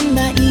in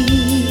my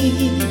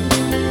ear.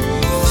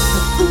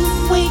 Ooh,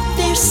 wait,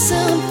 there's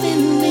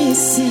something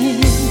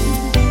missing.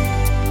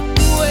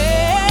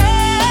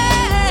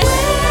 Where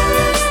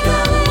is the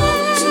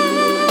moon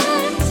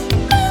tonight?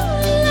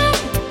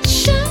 Moonlight,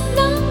 shine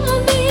on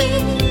me.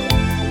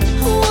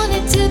 I want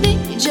it to be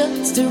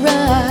just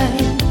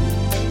right.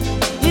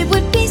 It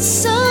would be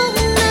so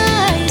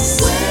nice.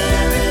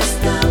 Where is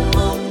the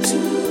moon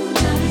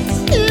tonight?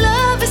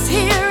 Love is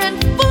here and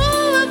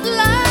full of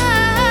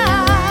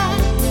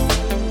light.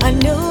 I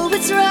know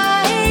it's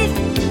right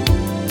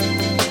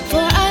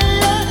for our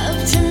love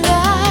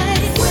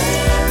tonight.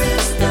 Where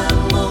is the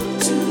moon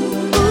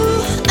tonight?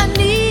 Ooh, I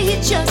need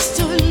just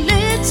a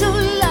little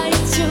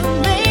light to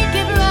make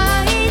it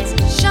right.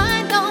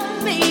 Shine on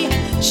me,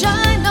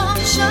 shine on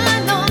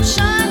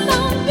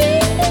me.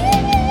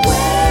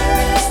 Where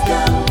is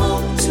the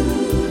moon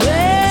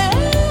tonight?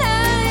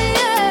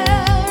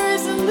 Where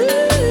is the moon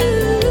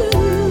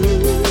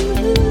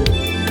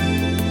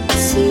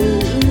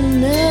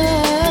tonight?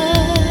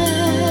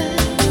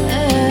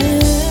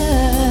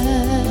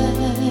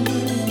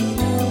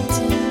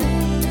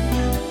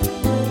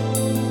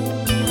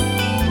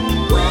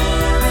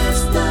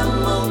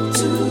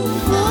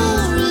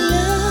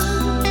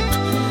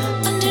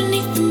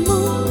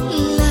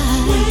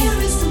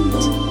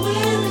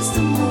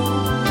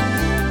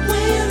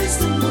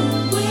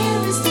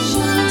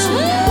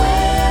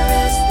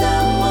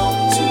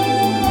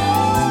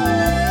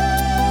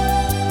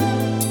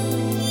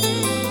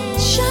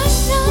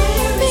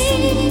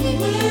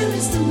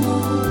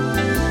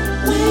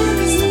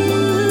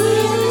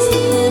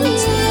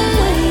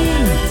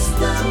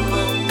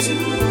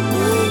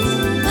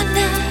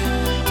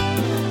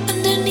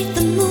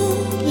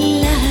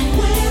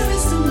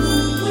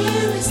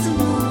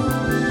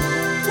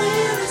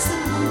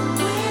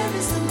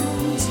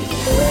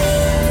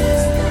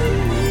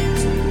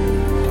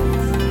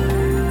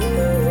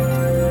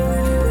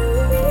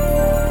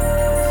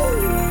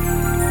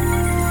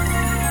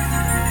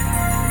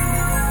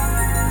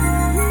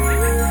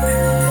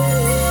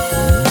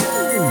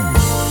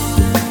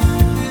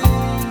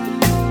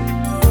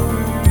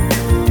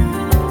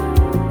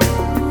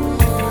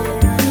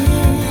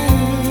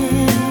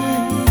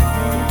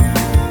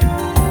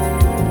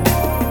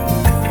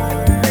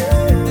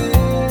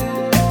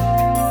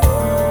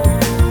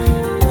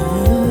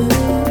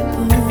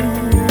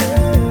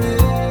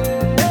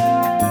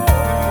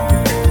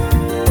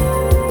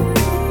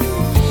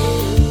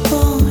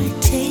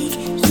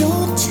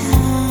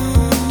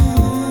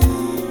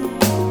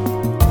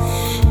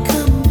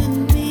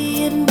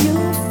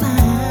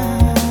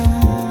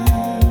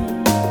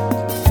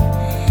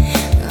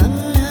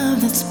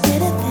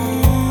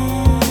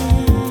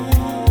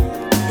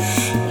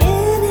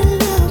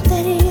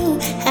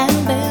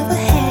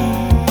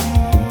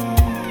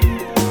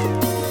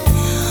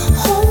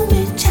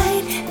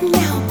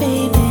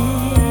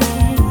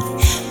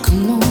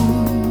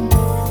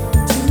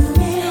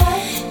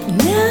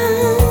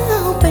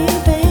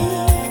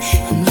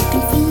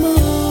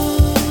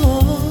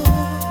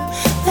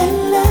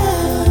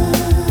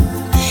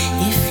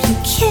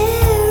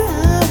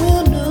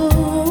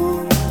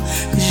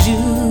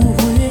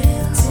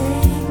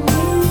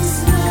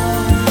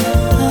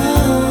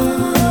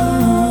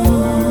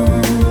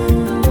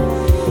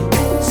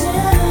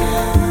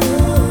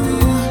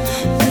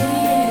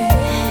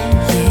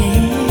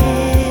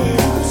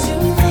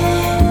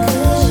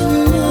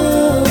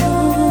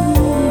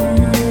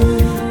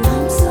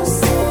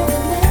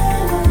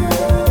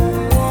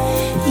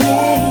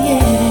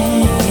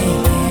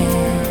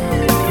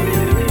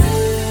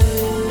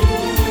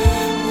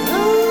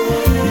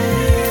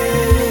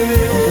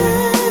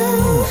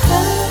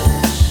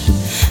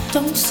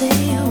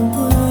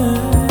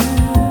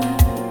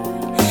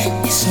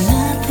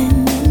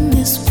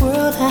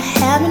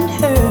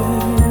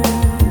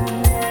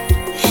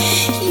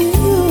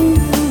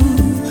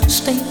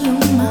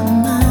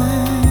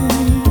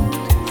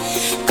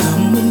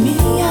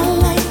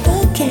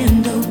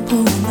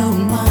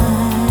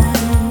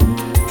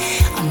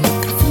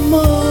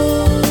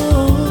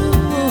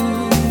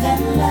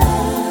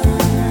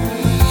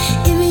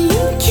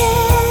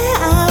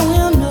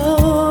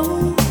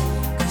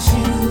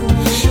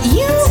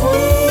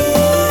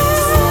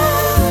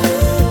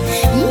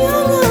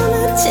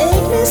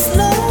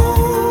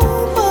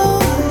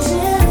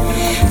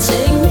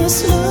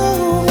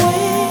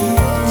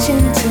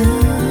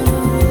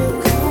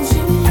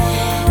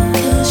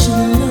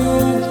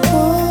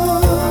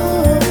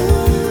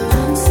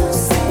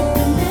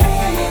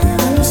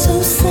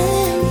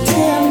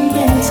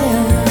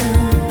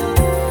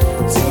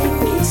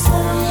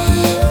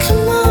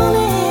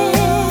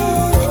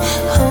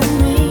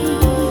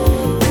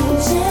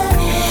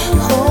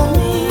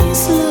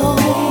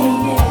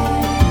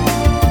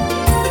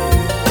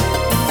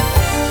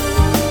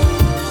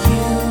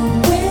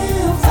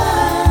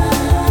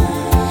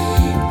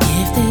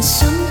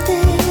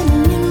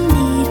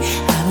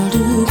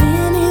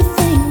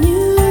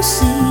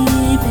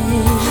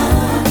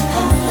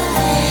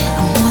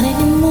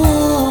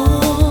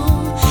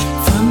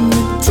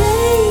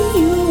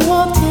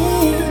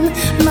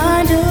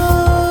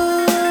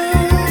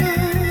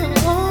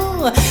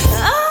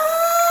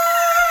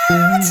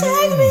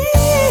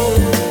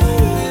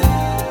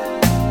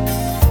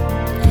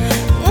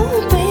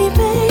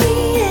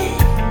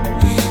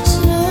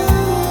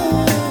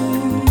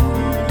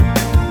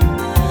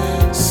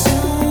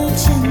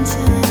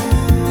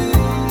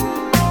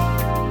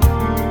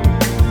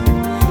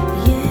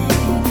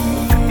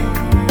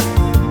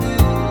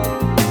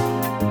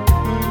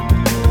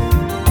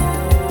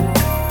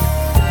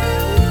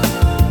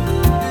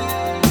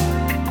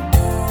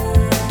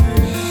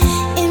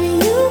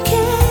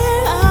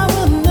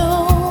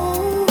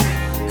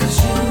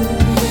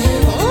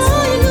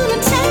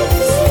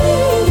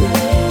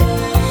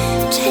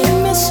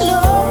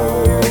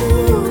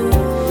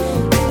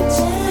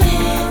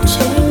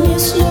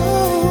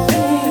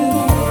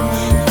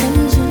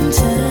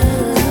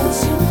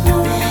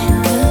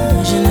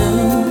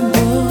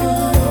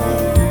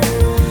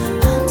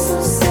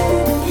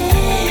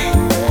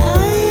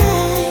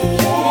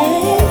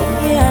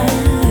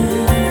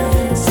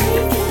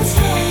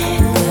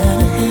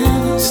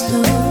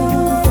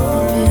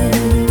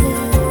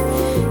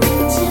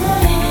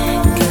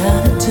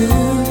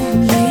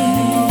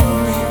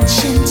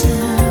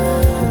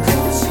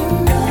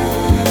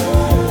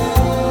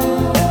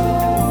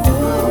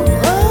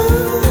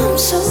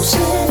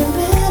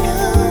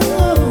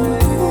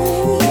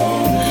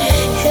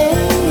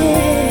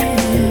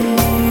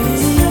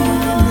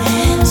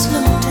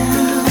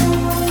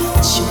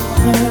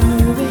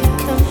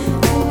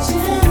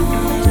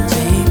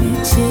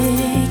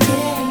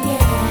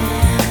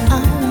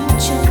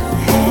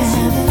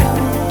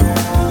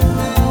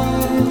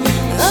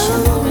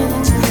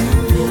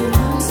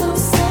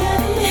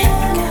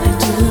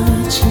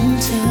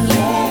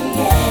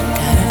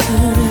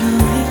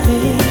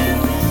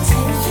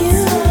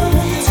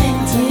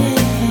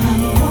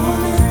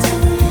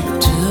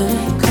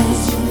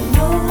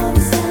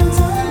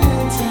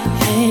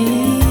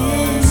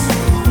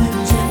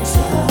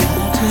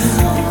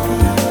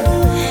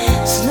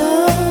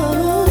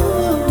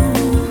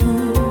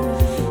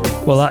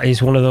 Well, that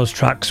is one of those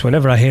tracks.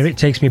 Whenever I hear it,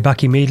 takes me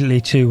back immediately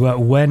to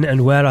when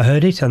and where I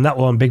heard it, and that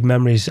one, big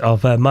memories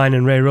of mine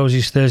and Ray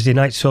Rosie's Thursday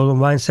night soul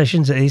and wine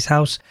sessions at his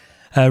house.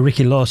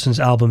 Ricky Lawson's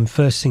album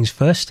First Things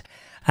First,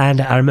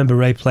 and I remember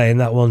Ray playing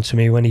that one to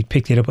me when he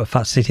picked it up at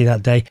Fat City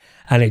that day,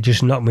 and it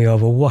just knocked me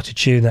over. What a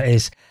tune that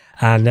is,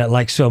 and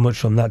like so much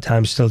from that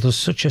time, still does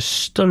such a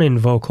stunning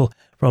vocal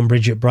from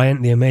Bridget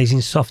Bryant, the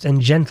amazing Soft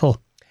and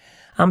Gentle.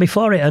 And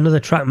before it, another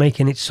track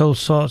making its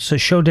Soulsorts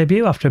show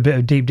debut after a bit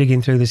of deep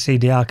digging through the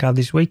CD archive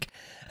this week,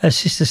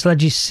 Sister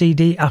Sledge's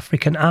CD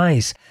African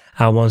Eyes,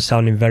 and one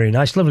sounding very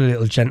nice, lovely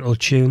little gentle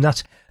tune,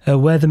 that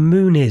Where the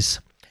Moon Is.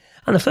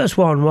 And the first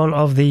one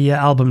of the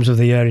albums of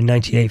the year in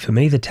 98 for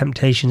me, The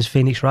Temptations'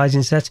 Phoenix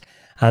Rising set,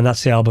 and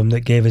that's the album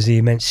that gave us the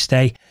immense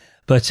stay.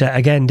 But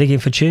again, digging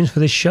for tunes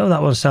for this show,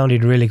 that one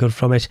sounded really good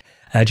from it,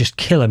 just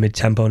killer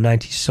mid-tempo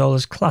 90s soul,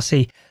 as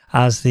classy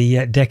as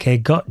the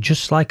decade got,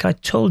 just like I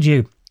told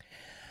you.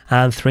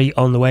 And 3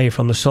 on the way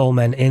from the Soul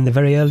Men in the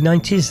very early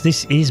 90s.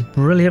 This is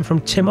Brilliant from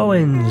Tim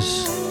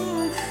Owens.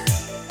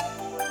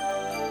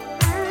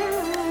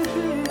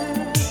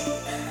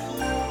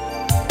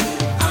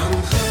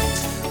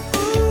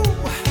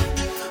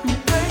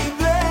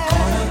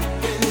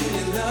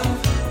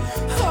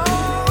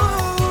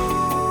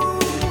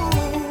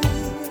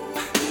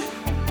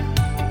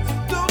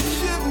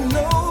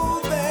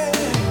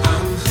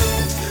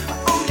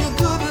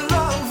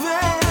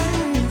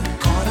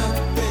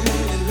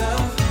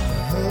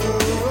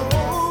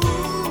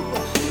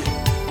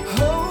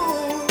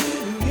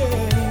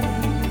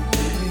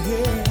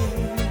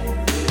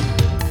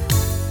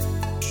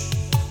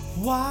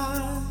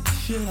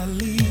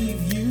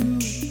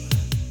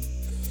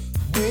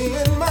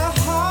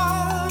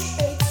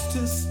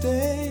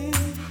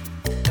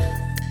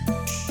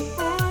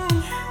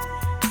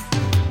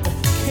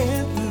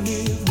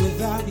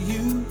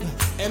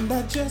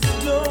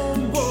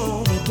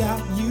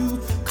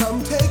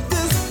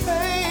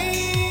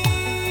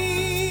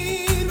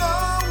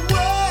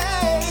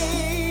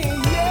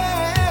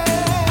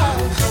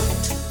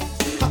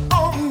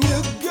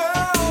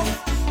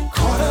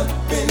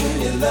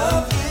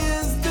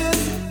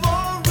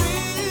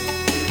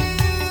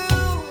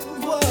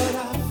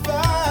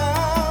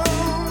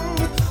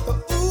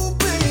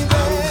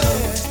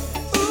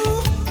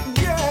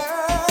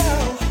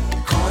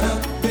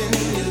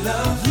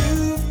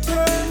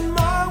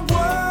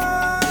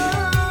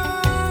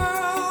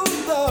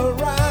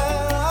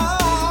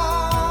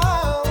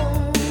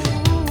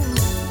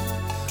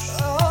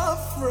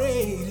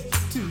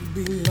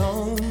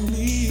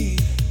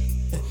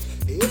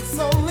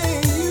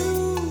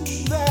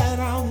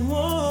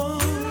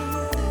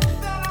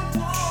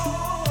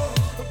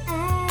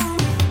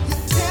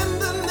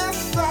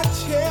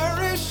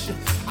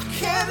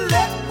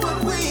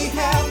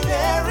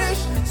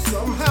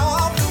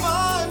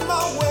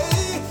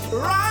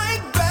 Right.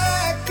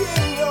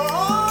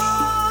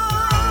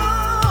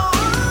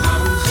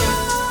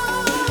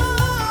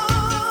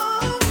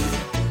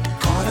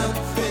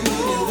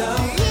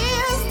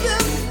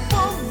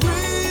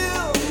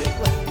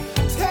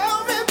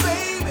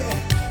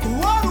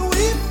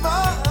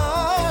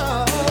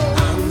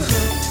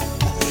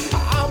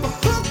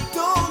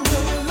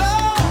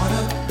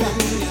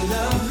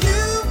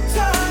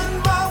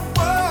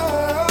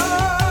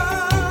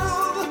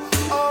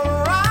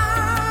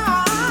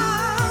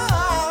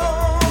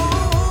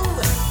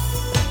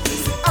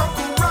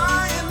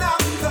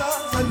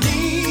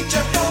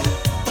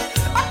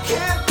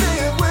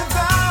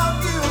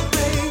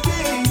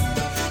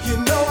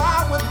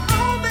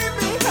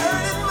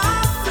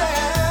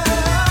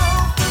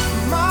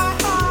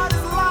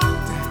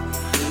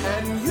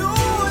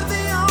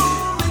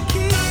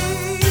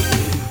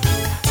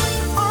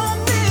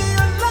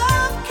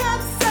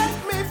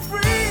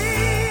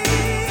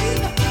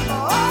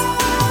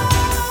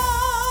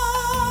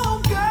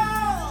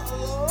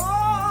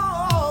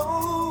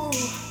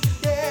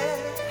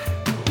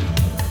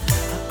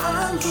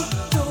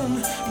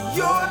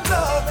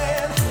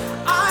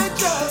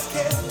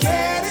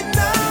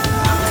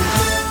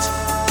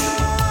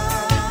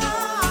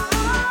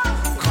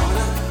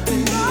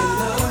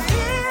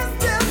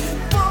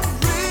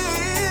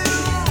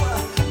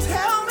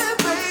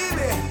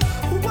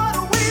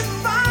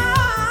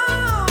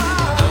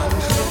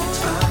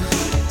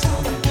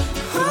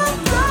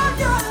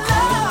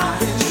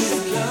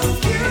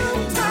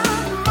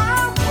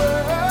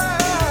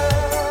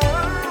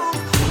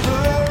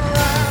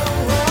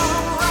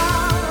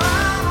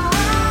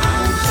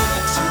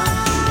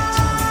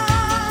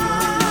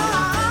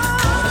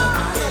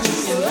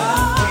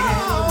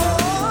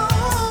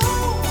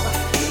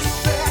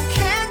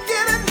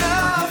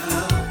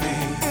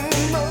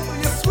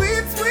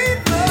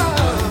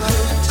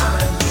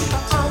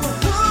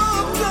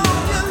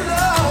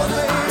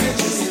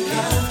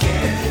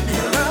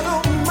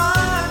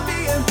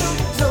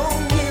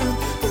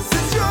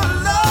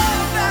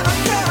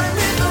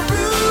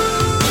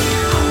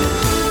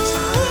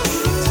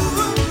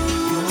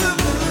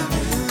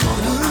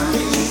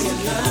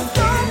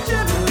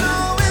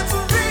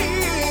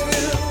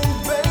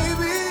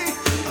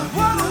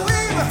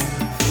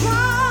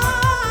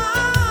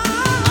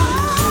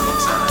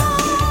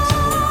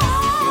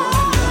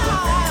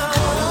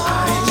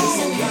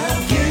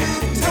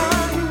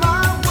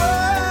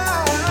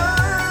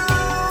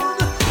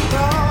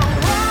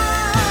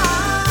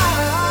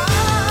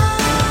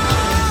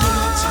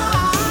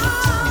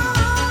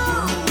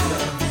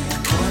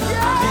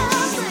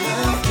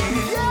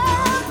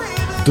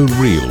 The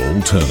real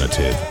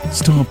alternative.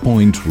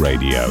 Starpoint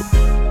Radio.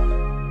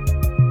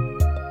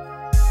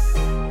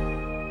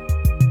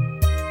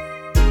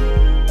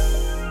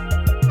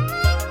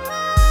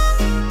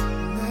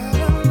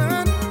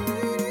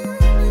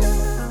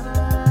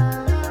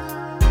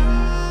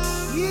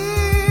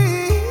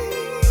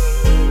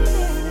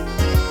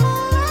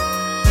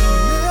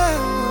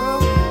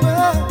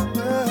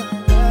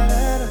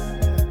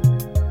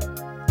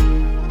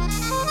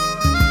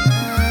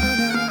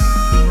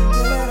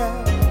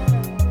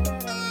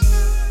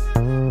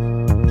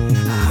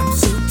 I'm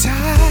so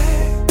tired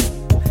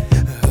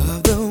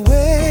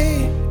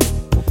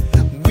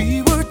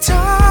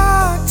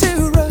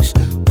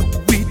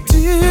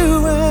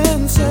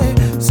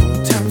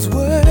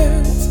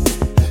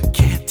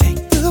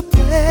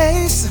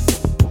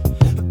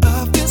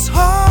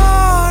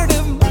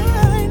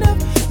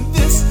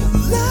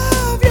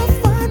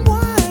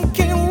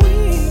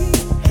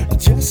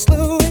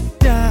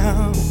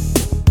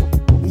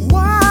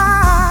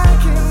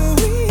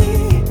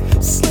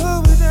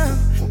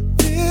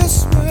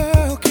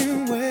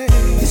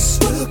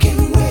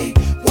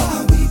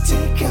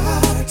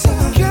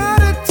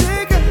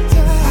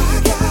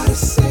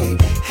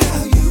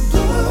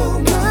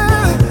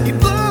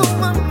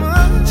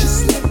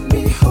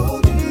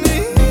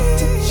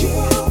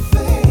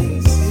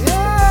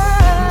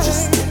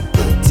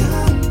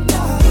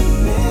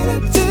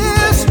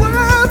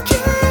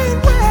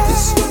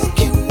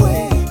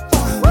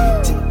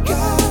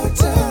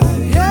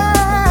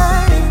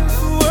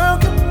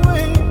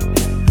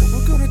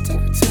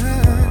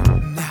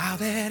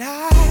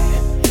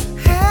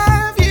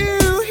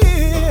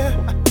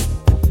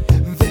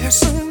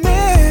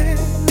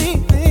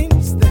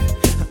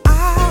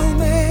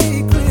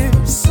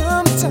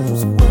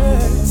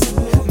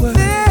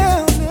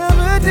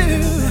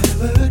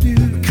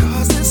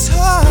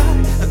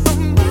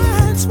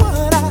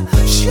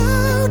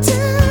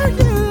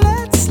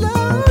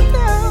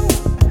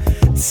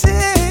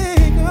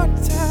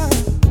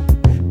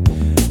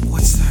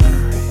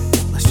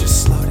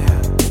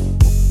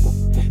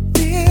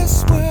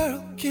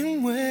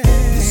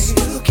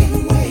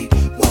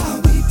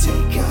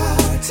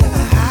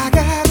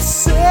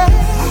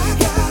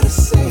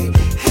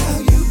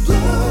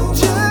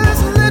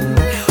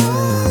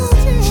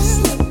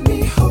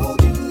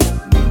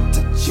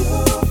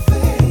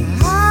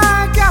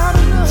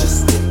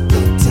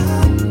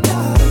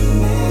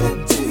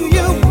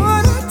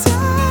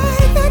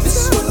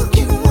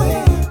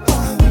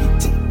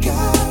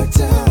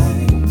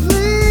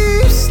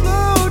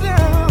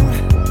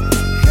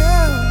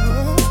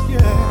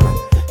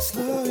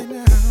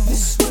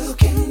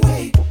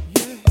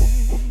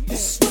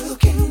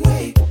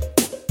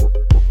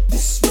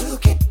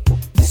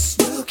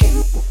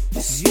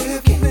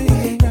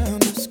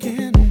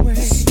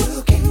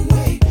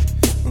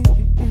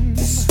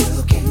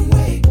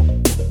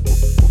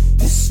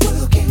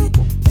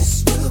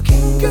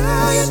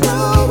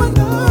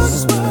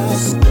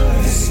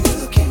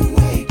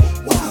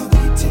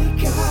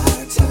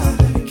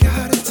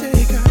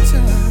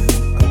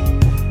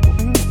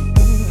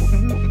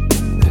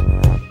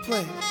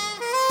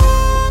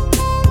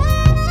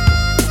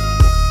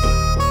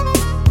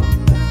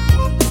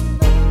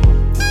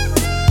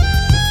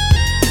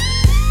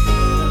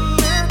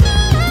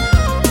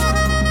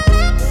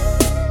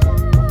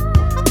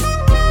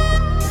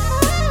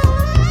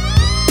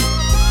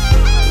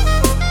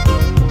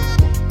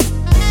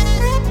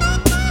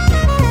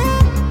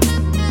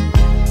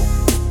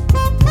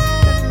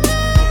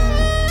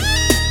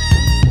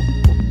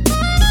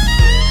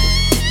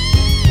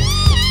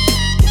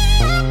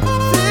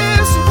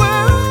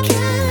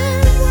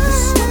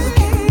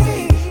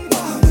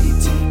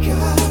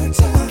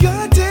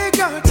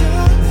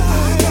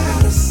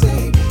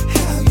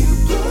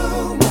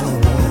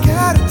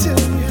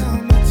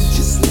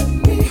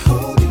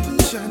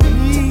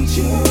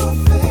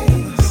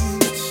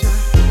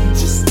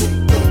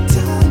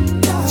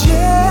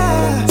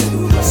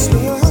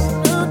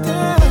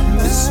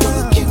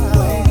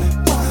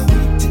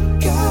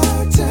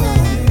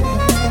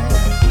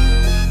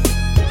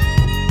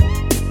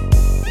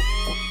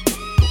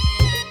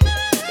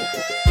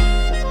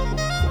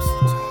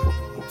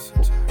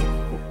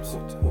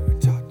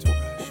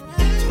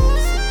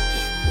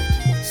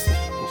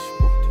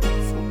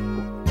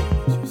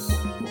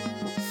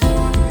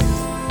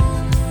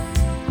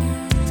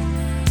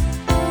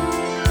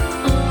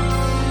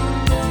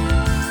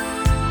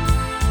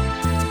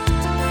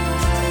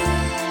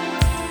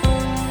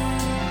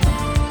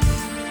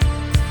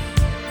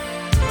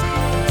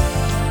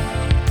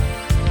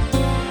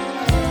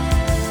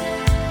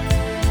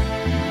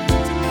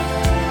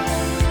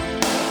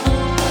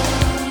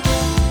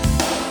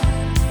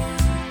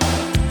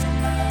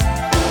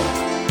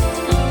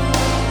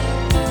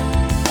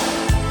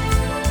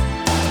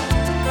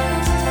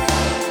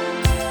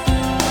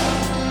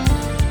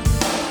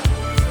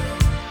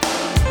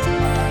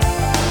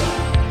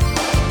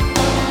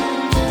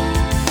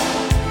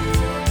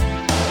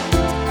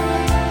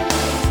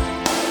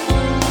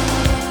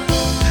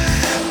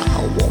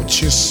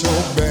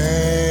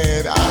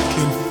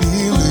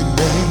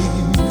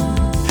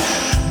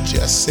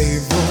Just say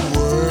the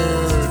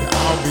word,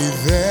 I'll be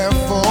there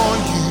for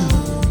you.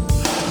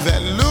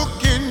 That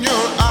look in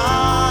your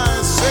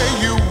eyes, say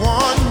you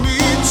want me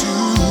to.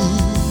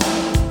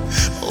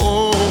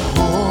 Oh,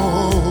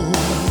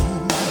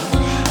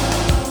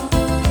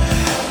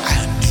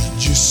 I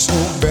need you so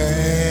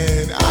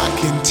bad, I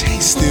can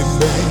taste it,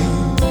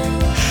 babe.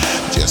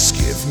 Just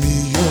give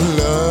me your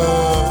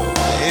love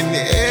in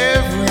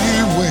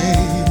every way.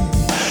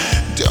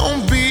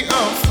 Don't be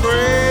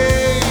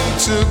afraid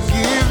to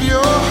give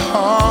your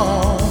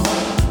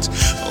heart.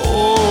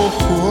 Oh,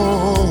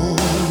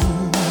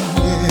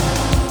 yeah.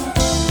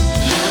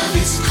 Love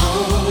is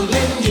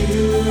calling you,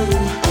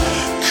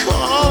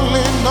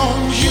 calling on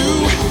you.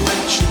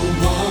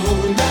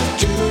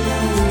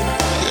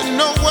 You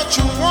know what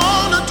you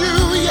wanna do,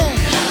 yeah.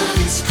 Love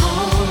is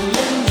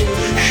calling you.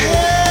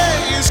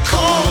 Hey, it's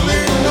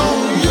calling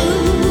on you.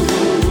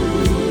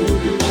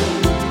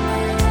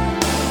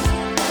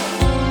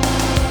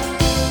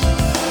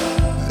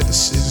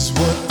 This is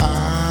what I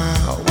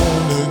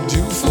wanna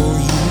do for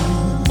you.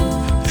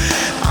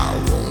 I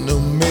wanna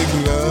make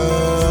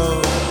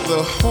love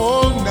the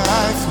whole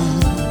night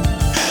through.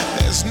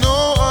 There's no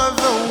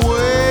other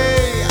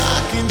way I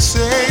can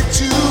say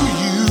to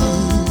you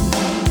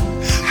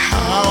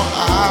how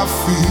I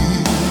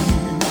feel.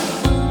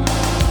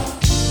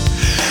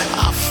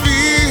 I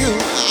feel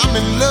I'm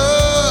in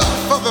love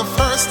for the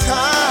first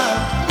time.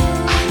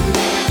 I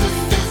never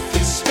felt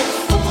this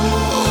before.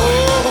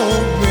 Oh,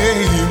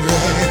 baby.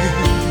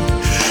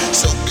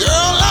 So,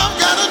 girl, I've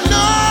gotta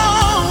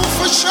know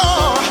for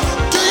sure.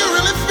 Do you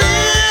really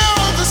feel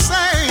the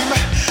same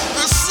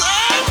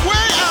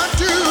way I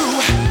do?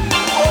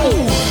 Oh,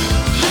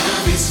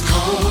 love is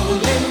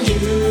calling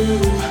you.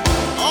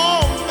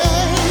 Oh,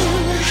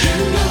 baby, you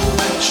know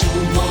what you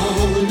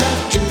wanna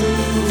do.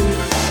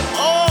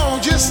 Oh,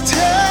 just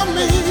tell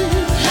me.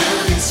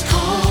 Love is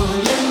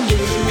calling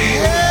you.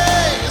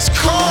 Hey, it's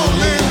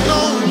calling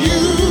on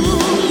you.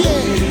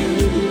 Yeah.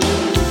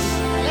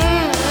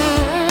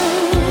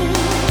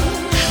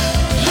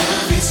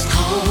 Love is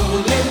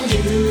calling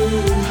you.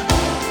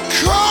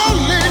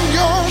 Calling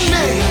your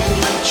name.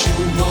 What you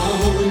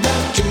wanna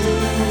do.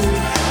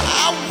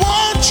 I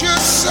want you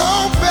so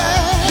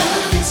bad.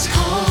 Love is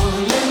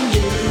calling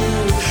you.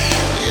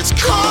 It's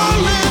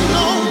calling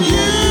on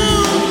you.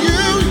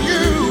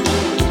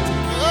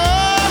 Oh.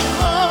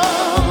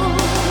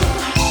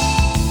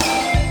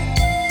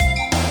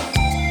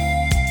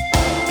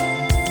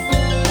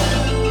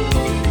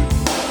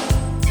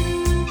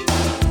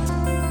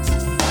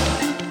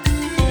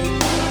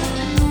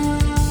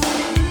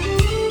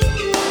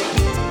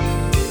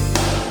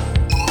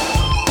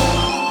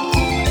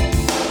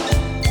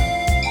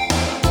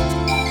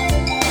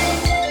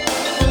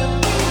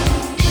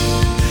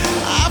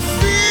 I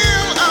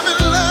feel I'm in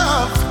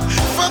love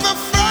for the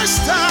first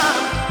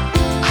time.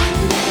 I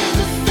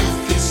never felt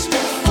this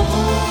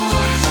before.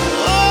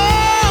 Oh,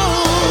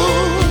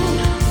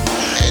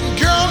 and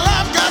girl,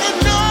 I've gotta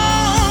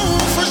know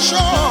for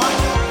sure.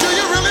 Do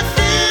you really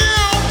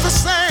feel the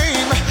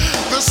same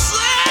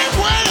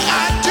way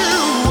I do?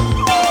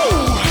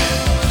 Ooh.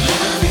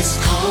 Love is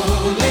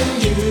calling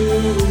you.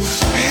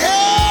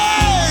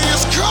 Hey,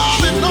 it's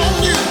calling on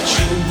you.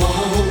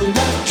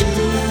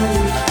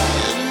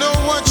 You know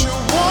what you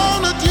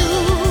wanna do.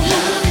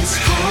 Love is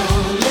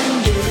calling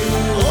you.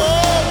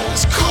 Oh,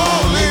 it's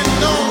calling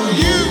on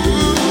you.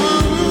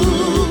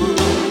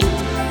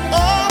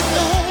 Oh,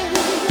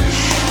 baby.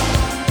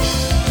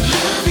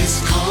 Love is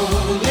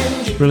calling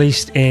you.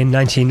 Released in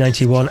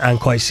 1991 and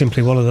quite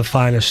simply one of the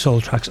finest soul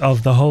tracks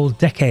of the whole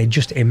decade.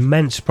 Just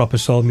immense proper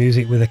soul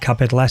music with a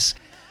capital S.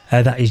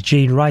 That is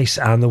Gene Rice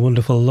and the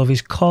wonderful Love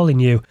Is Calling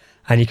You,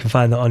 and you can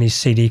find that on his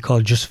CD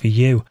called Just For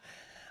You.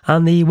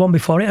 And the one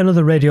before it,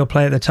 another radio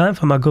play at the time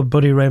from my good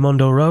buddy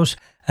Raymondo Rose,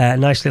 a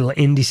nice little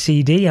indie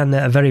CD and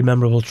a very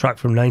memorable track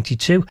from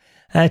 92.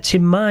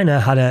 Tim Miner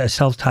had a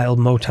self-titled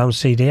Motown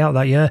CD out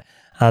that year,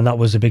 and that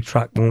was a big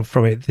track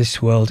from it,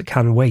 This World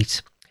Can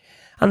Wait.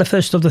 And the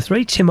first of the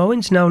three, Tim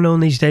Owens, now known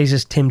these days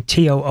as Tim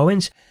T.O.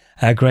 Owens,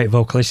 a great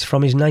vocalist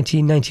from his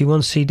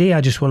 1991 CD,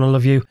 I Just Wanna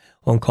Love You,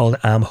 one called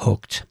I'm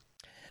Hooked.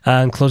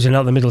 And closing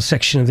out the middle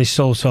section of this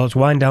Soulsorts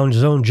wind-down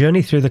zone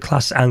journey through the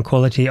class and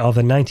quality of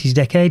the 90s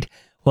decade,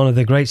 one of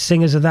the great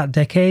singers of that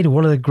decade,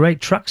 one of the great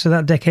tracks of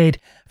that decade,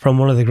 from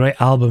one of the great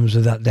albums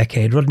of that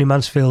decade, Rodney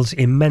Mansfield's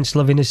Immense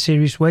Love in a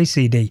Serious Way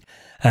CD,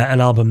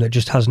 an album that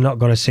just has not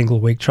got a single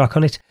weak track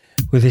on it,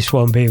 with this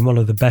one being one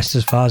of the best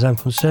as far as I'm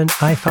concerned,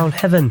 I Found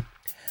Heaven.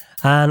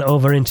 And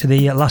over into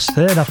the last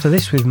third after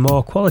this with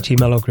more quality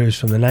mellow grooves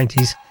from the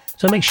 90s,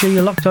 so make sure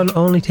you're locked on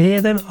only to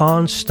hear them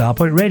on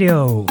Starpoint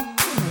Radio.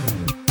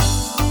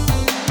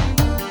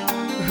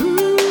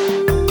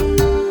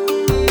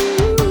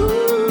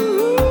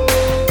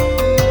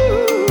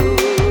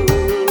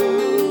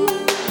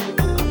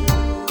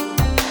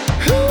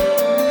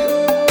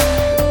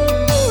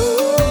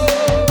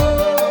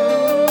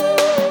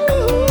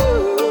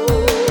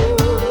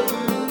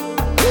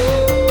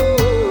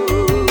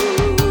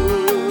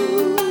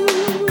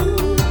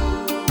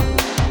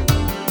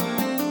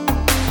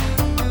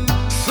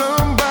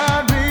 Some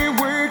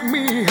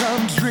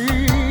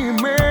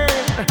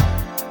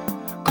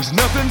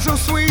Nothing so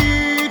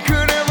sweet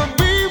could ever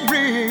be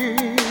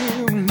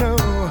real, no.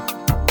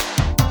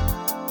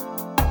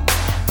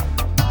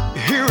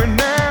 Here and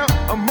now,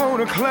 I'm on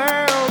a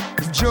cloud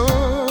of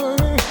joy,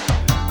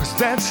 'cause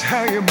that's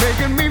how you're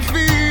making me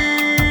feel.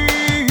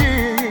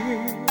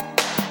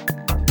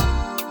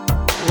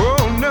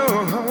 Oh no,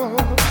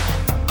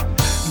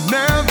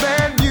 now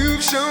that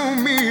you've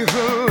shown me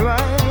the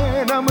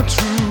light, I'm a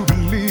true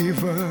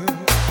believer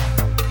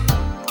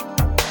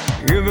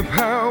in the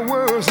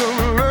powers of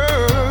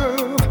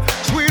love,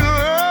 sweet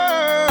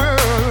love.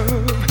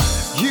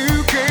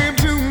 You came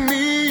to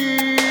me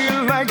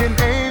like an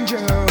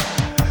angel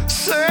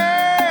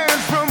sent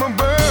from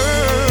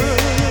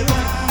above,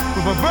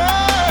 from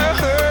above.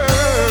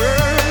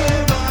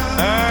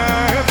 I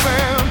have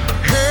found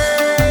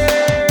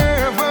heaven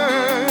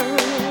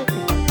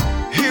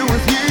here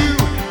with you,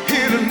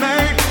 here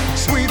tonight.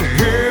 Sweet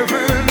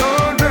heaven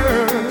on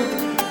earth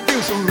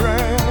feels so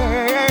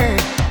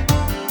right.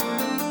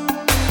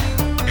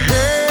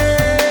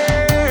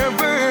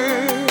 Heaven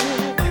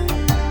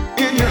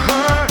in your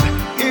heart,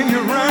 in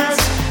your eyes.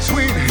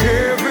 Sweet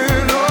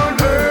heaven on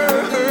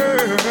earth.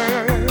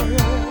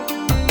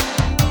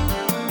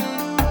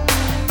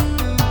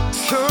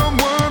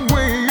 Someone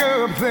way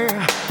up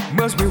there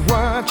must be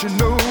watching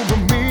over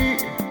me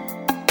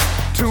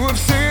to have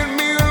sent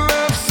me a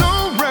love so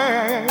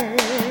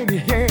right,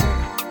 yeah.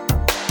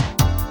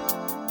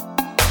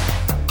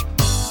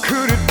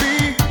 Could it be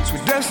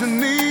sweet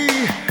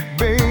destiny,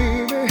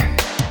 baby,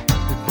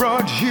 that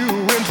brought you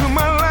into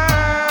my life?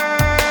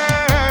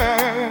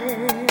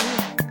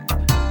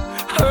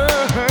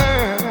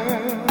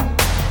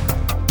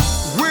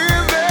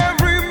 With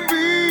every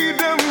beat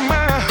of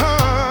my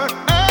heart,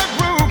 I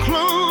grow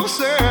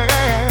closer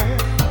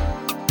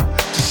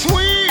to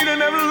sweet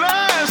and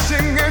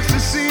everlasting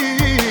ecstasy.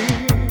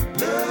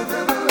 Love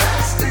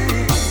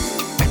everlasting.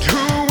 And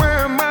who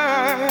am I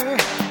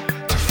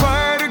to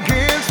fight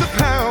against the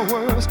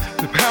powers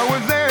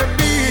that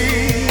be?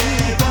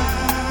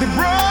 They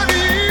brought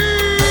you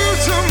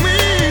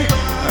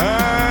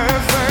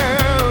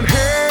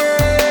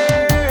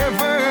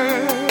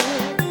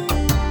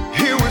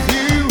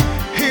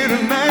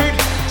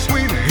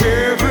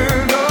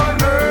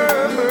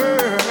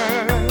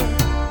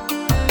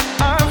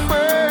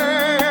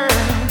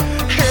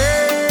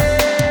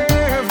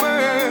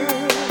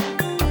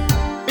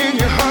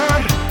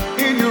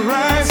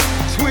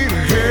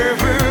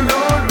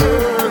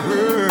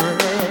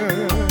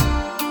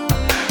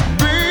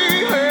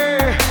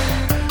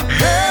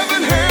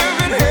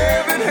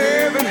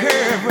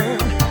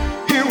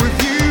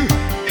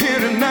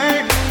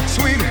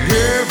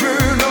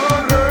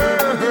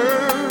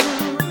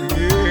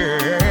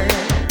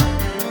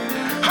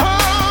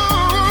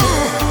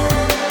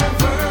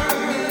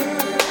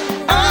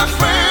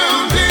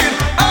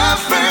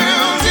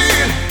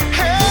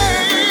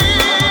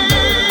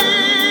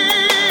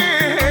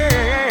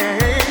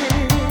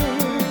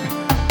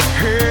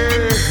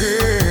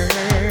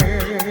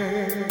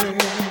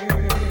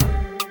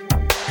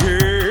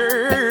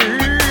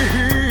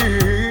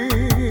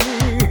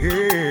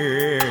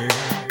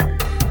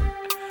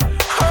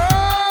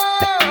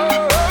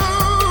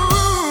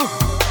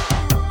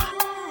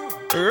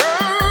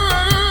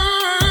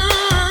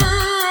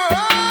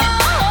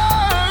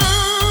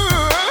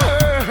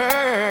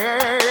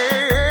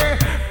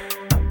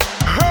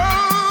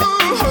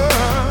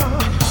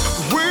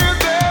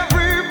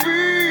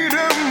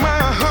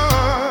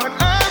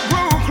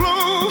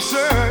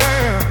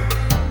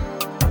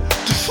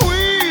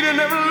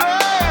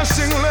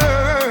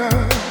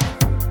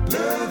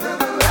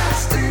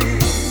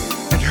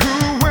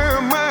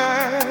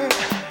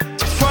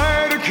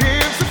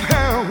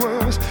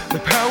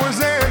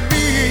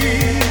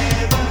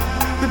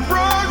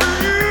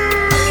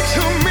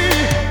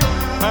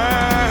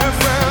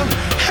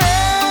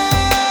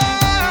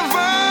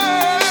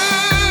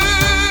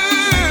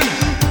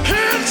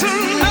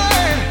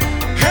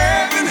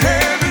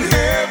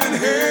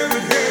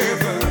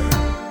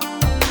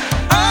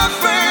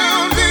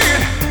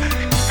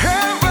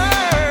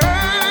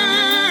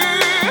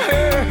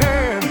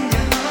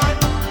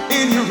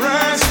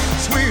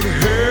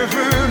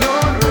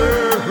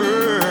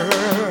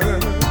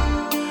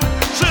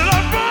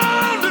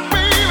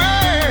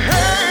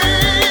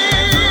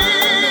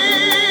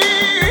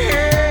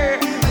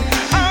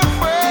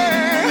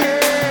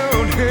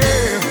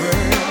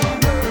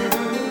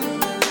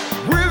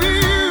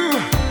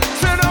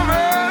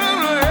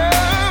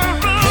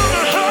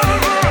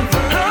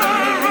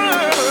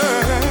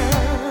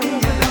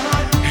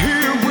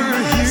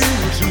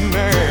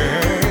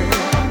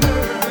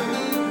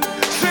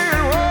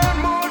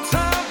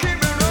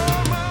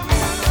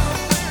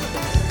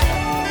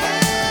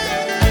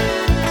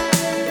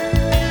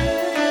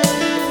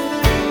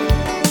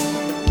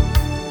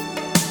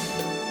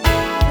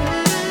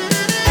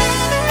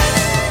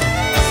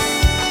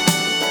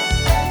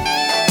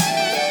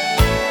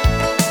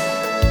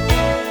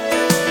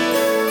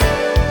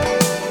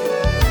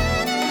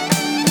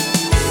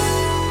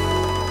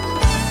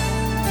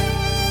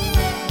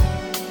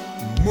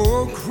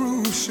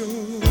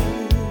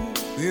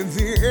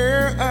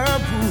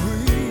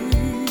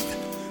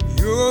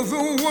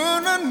the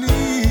one I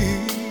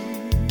need.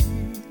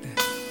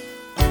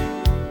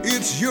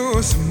 It's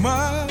your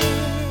smile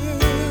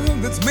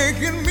that's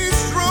making me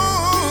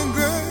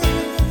stronger.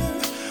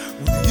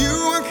 With you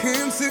I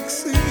can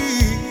succeed.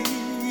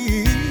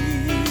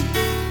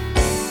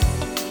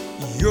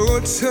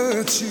 Your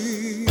touch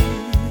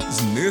is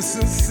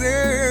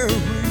necessary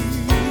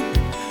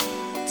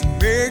to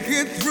make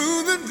it through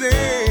the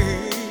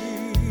day.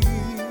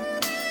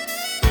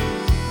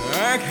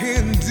 I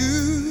can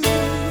do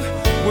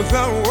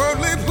without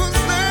worldly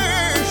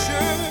possessions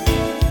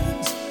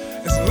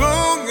as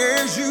long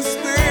as you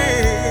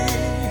stay.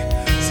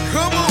 So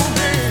come on,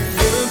 man,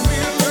 love me,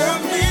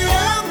 love me,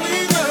 love me,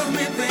 love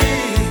me,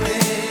 baby.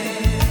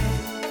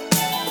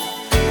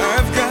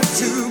 I've got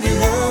to be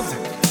loved.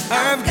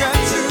 I've got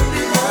to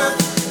be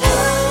loved.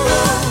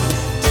 Oh,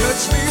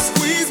 touch me,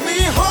 squeeze me,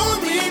 hold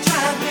me,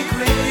 drive me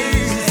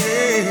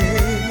crazy.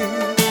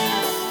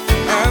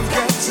 I've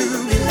got to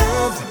be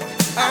loved.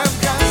 I've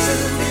got to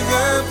be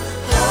loved.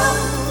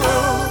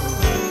 Oh,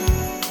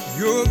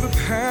 you're the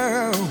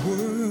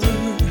power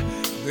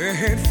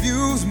that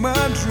fuels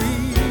my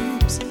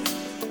dreams.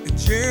 It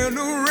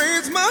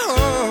generates my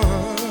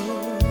heart.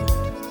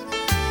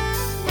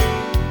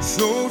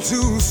 Soul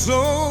to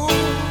soul, we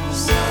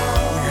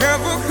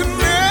have a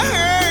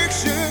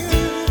connection.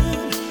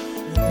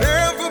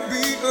 Never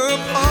be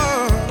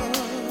apart.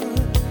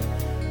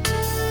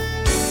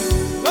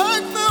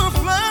 Like the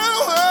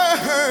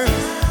flowers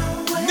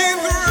need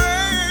the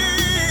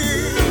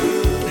rain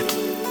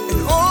in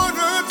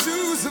order to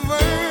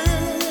survive.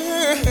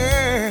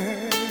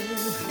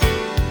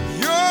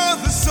 You're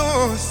the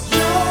source,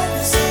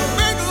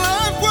 make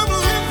life worth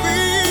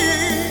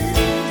living,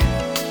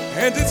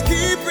 and it's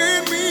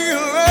keeping me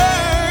alive.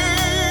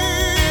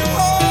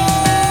 Oh,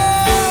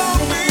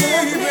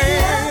 baby,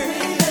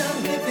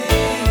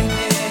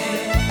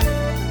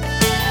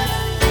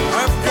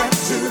 I've got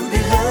to be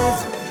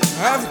loved.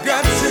 I've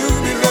got to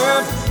be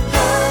loved. Oh,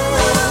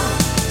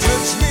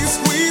 touch me,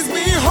 squeeze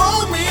me,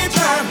 hold me,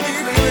 drive me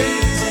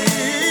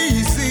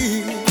crazy.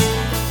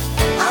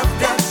 I've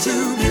got to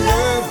be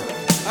loved.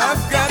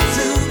 I've got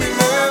to be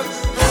loved.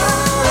 Oh,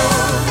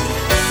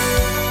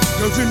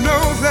 don't you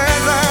know that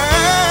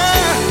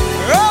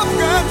I've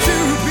got to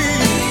be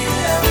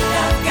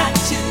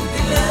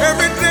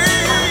every day,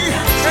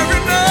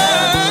 every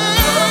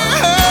night,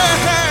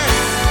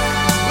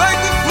 like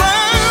the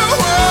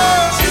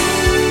flowers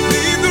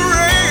need the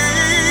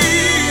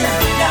rain.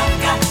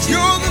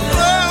 You're the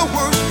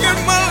flowers in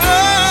my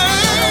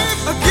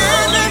life,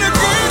 again and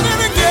again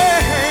and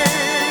again.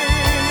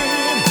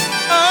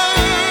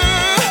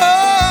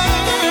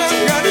 I've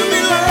got to be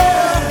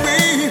loved,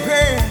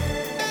 baby.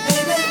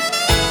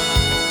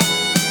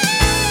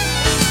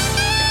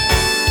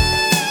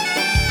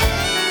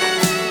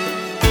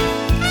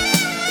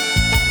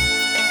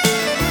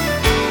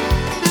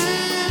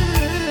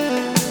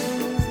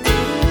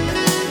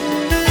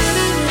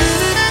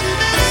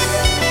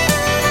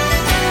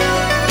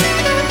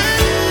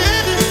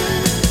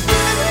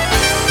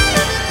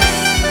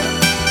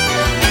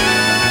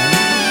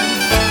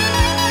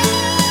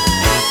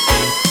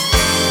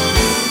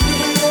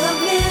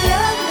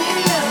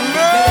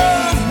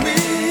 Love me,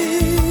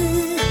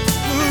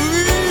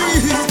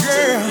 please,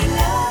 girl.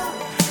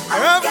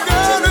 I've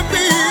gotta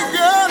be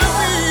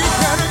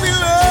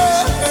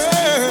loved.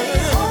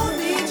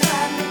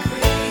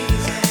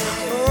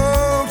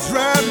 Oh,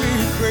 drive me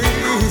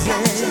crazy.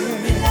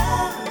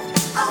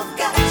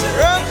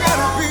 I've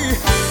gotta be,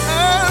 I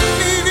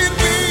need it,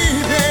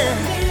 baby.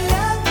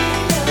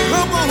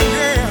 Come on,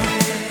 girl.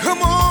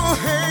 Come on,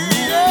 hey,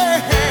 yeah.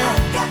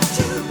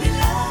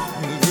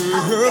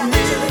 Love me.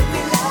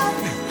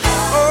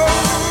 Oh,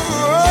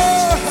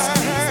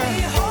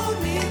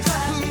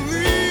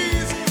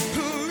 please,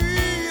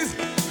 please,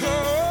 oh,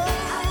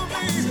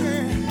 baby.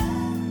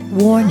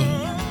 Warning.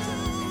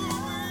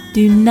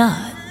 Do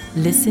not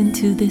listen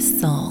to this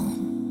song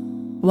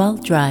while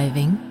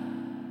driving,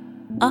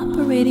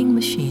 operating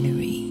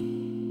machinery,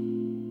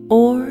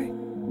 or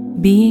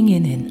being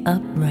in an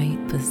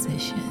upright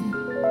position.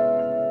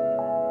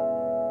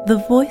 The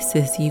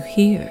voices you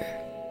hear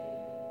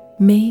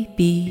may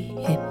be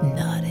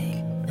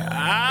hypnotic.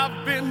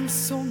 I've been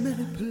so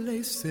many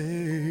places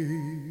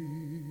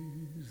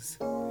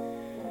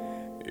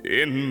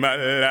in my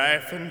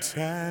life and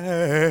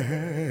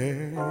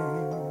times.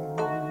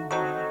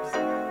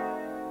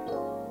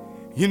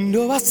 You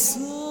know I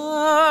sung a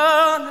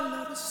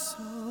lot of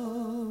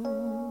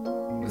songs.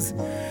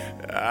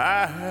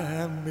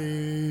 I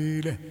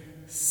made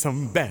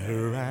some bad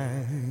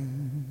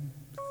rhymes.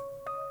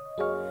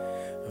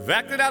 I've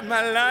acted out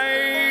my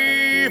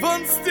life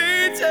on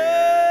stages.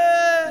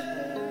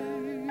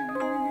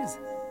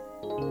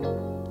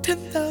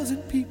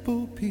 10,000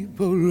 people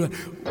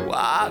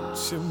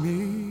watching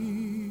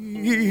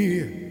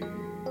me.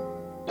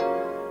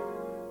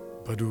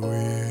 But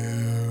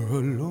we're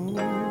alone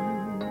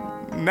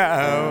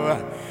now,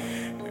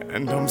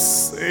 and I'm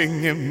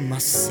singing my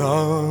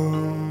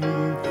song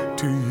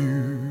to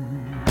you.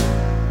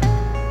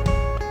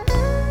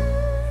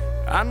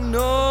 I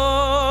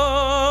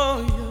know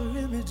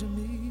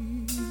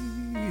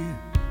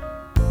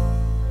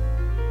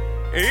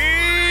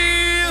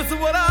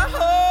what I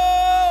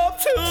hope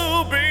to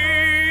be.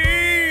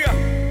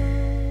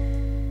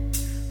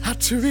 I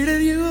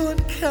treated you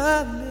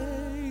unkindly,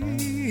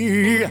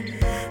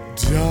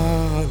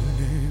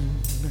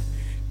 darling.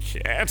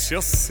 Can't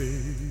you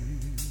see?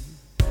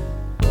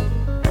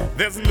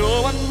 There's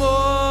no one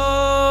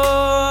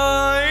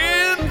more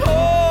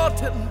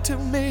important to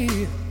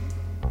me.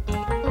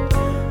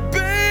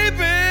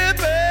 Baby,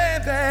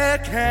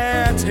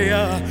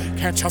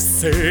 can't you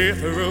see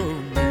through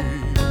me?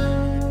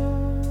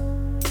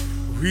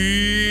 We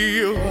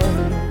were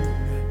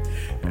alone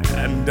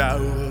and I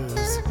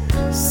was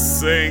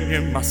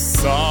singing my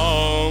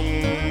song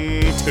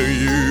to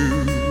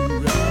you.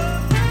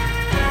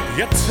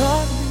 You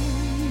taught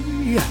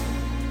me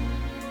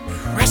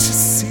precious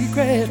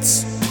secrets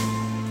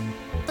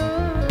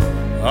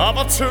of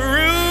a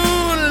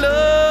true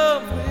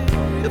love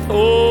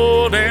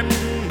withholding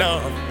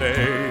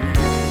nothing.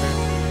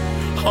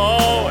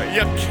 Oh,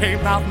 you came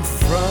out in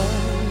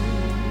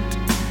front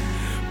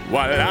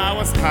while I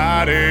was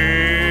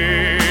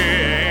hiding.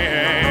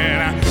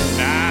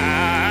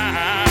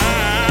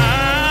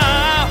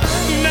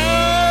 Now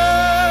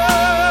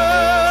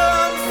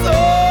I'm so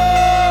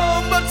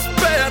much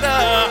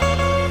better,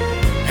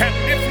 and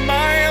if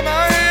my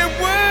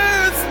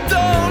words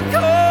don't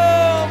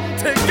come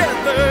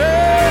together,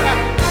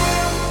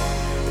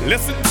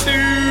 listen to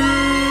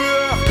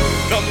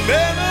the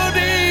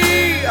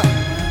melody,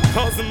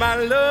 'cause my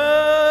love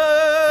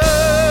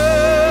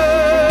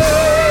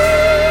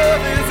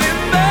is in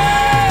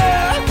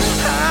there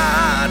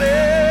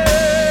hiding.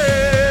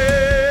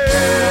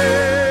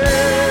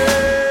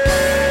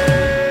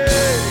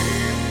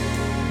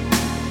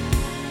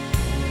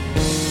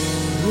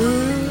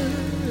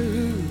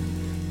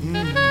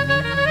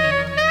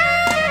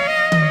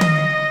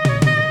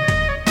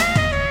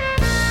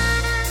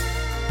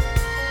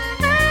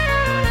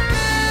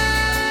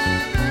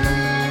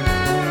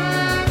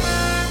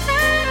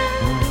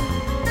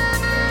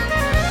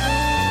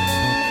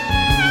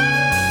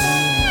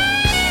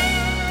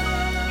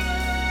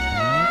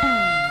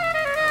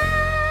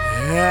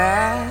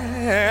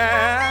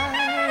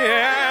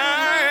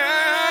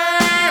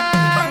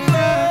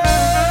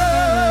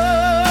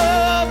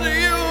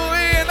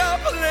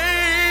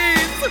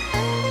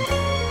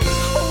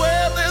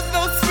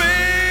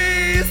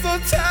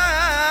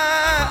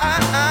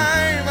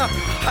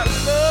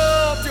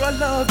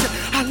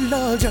 I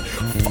loved you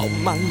for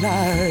my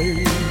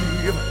life.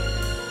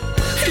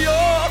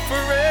 You're a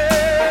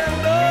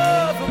friend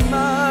of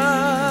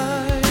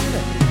mine.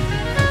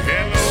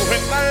 And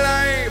when my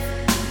life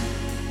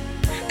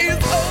is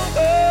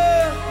over,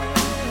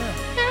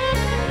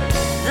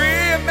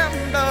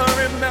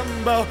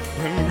 remember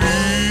when we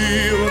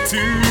were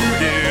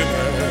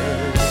together.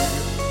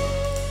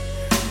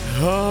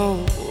 Oh,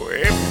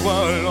 it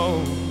was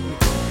alone,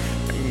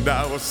 and I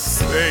was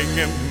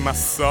singing my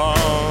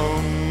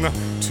song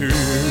to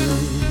you.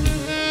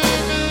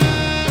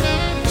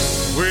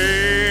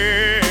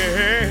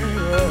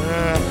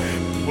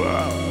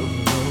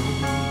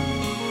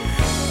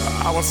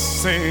 I was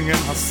singing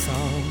a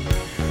song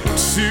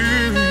to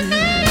you.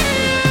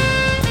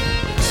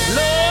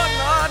 Lord,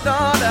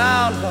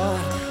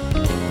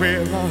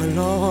 we're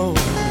alone.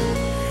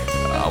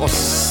 I was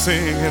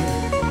singing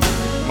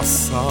my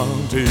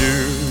song to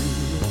you.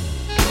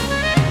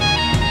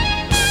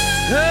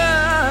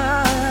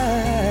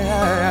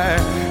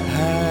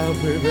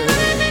 Baby,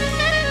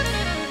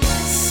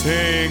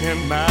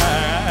 singing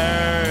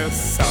my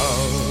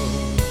song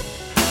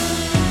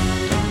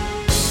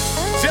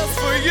just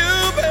for you,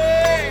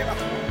 babe.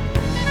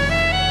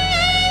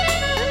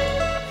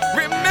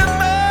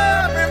 Remember.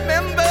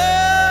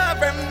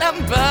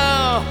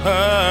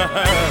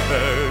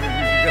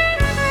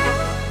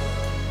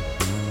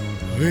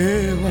 We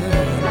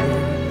were,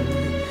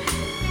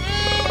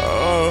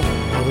 oh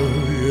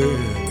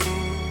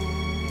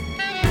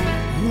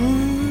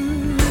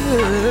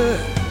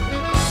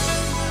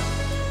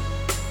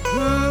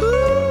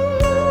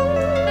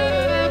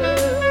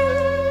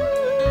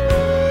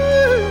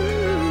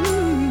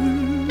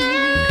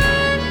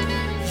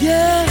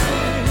yeah.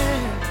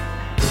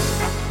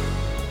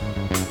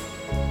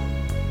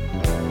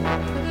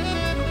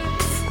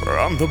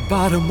 From the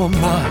bottom of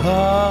my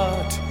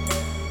heart,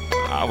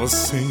 I was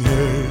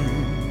singing.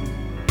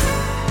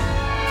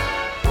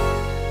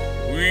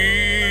 We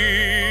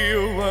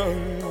were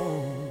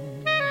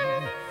alone,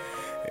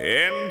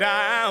 and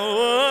I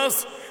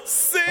was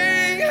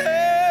singing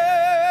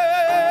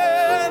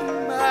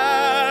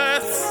my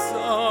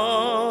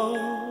song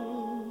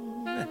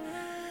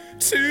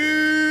to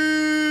you.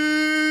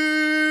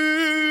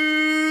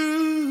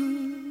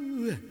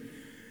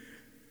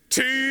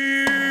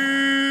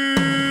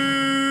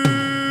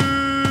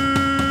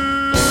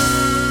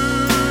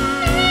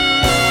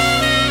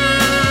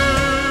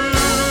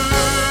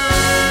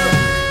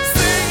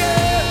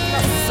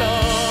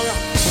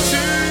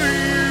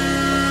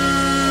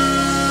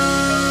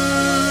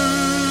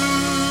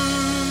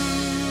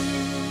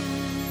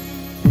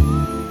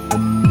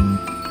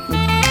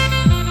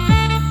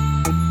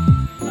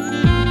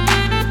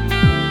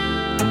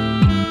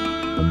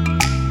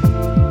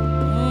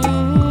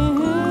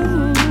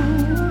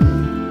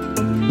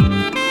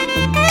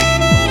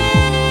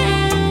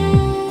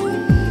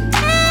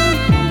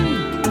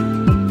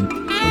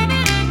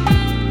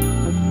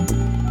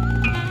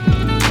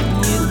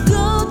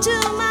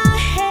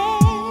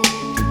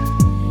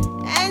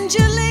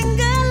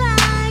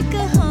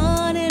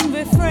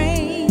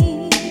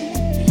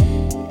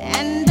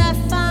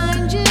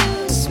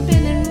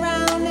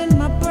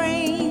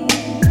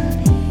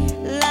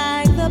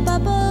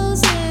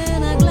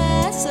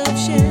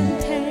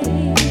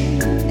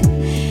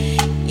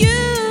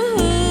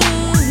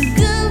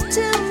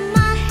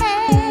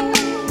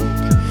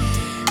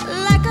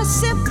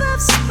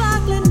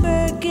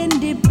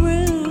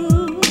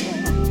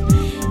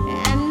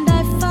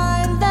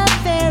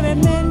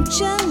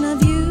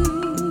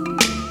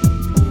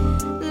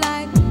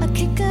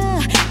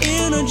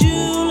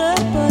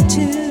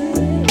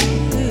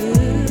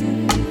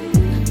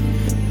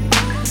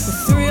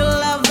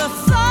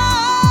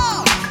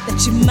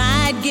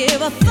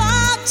 never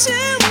thought to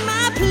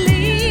my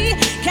plea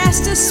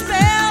cast a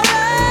spell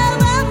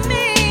over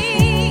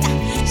me.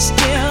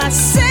 Still I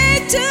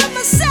say to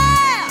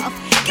myself,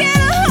 get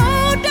a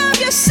hold of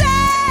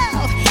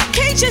yourself.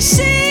 Can't you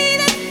see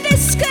that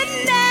this could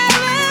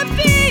never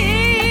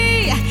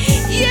be?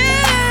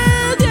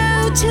 You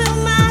go to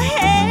my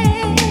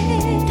head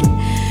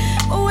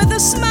with a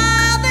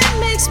smile that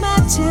makes my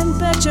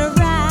temperature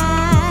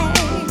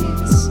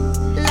rise,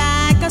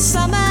 like a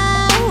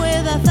summer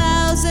with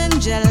 1,000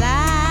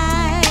 Julys.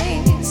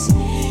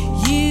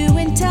 You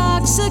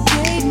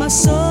intoxicate my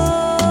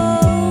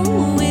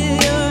soul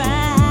with your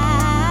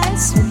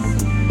eyes.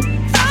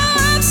 Oh,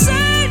 I'm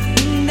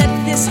certain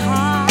that this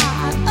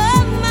heart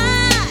of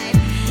mine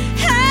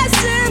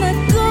hasn't a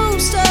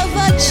ghost of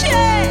a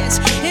chance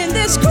in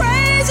this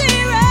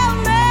crazy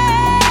romance.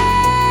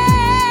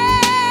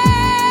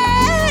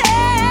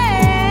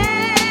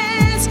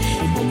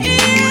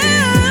 You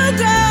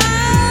go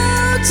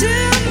to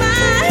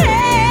my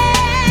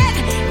head.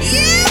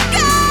 You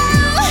go,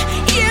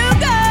 you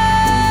go.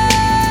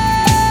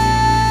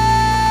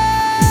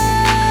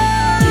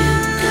 You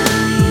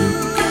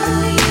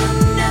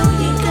know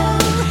you go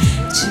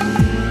to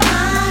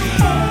my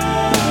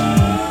head.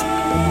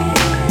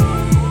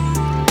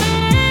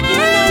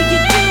 You know you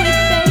do it,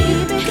 baby.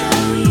 You know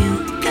you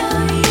go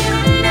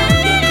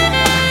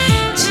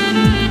to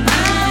my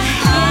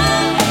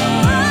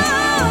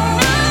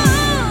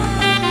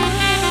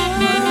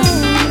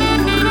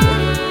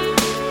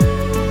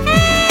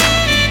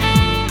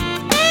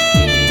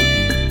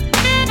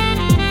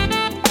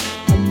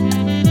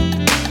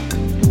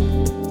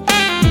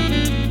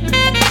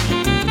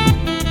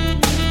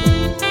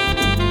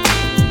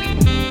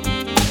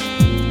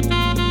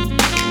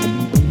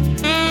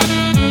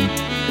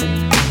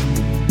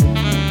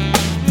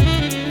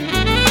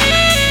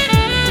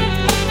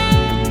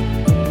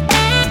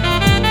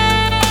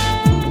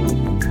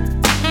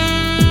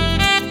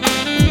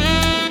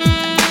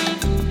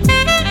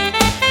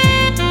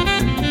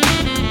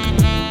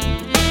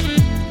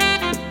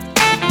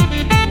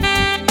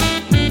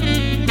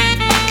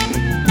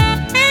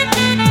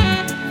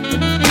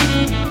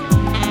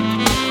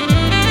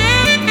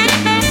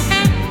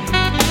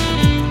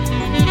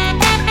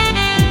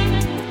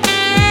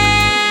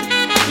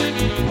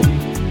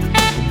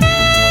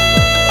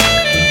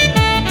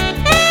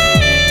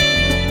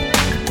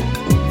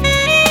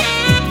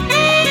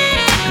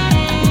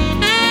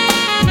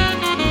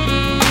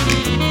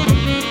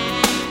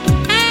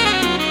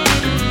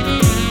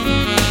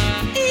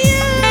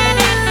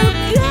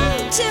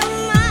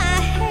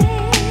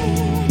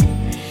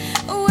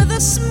with a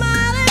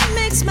smile that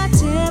makes my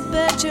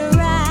temperature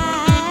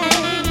rise,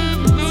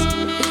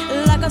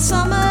 like a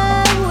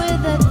summer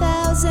with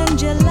 1,000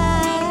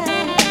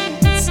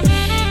 Julys.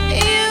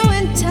 You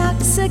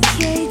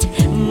intoxicate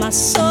my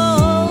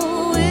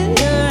soul with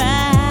your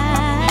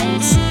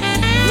eyes.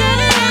 But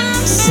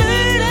I'm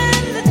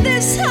certain that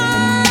this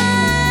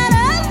heart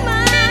of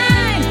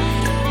mine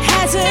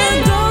has a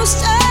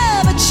ghost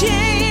of a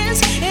chance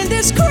in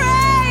this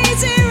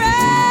crazy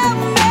romance.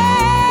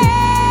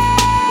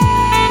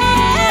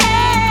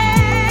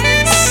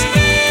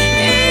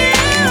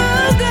 You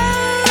go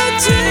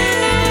to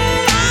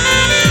my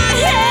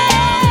head.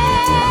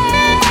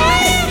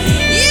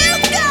 You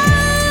go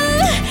to my head.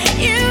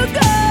 You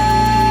go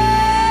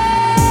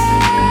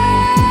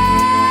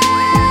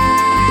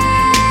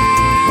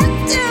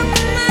to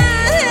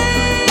my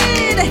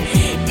head.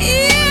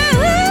 You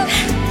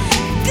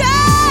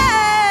go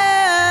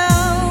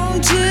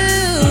to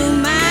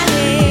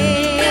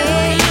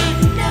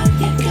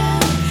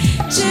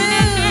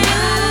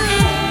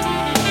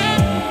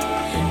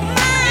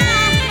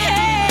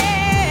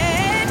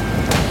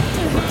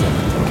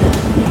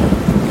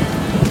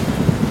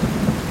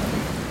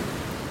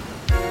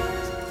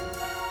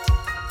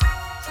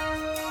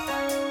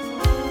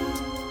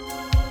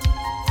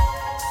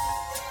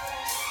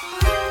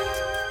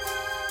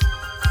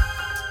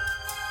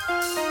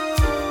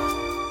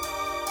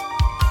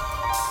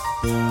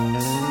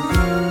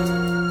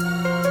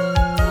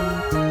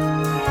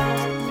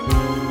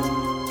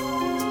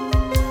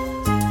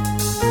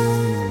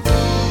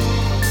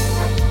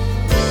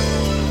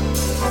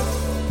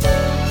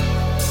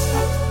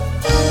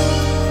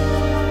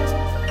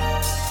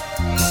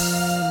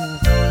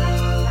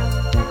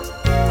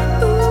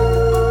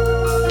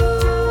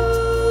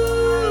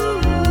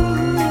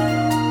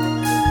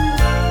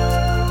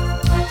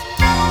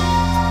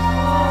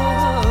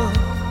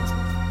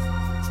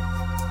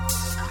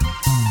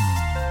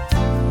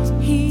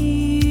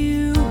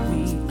here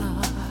we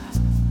are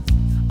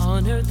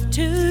on earth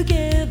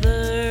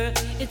together.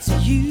 It's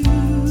you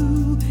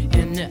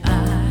and I.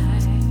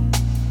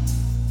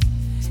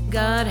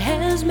 God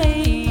has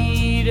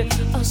made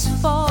us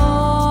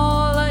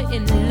fall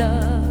in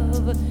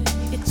love.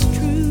 It's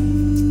true.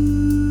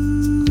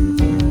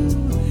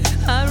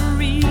 I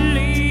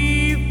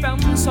really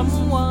found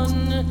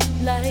someone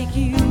like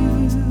you.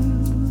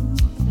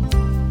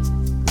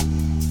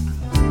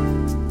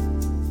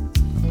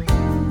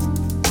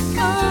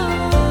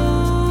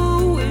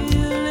 Oh,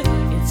 will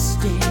it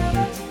stay?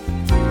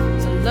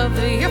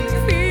 love you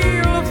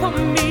feel for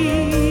me,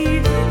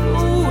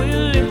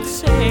 will it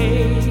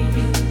say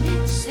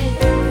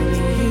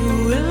you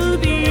will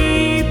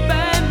be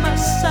by my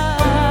side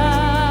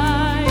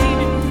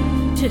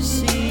to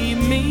see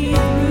me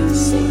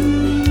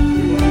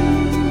through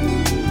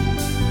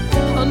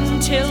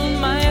until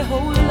my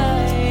whole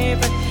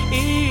life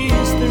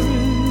is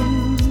through?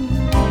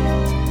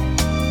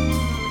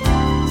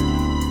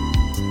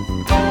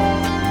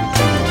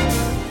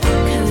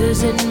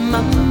 'Cause in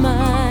my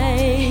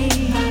mind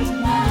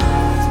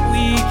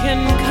we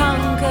can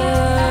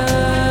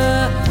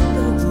conquer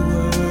the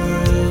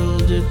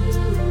world.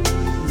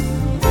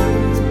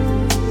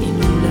 In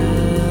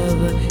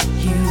love,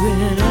 you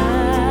and I,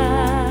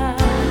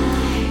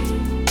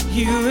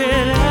 you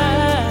and I,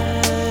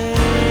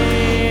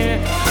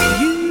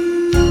 you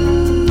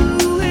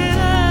and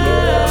I,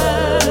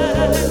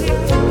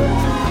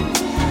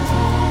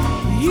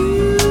 you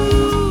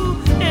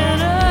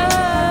and I.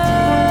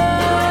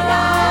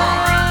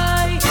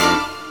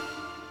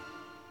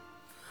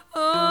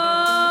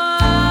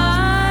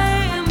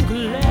 I'm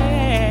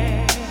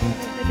glad,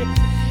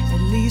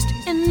 at least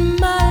in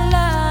my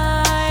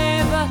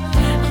life, I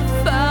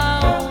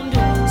found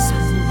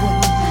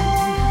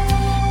someone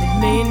that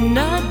may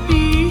not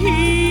be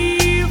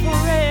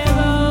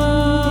forever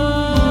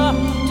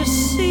to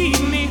see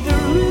me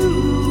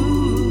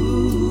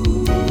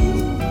through,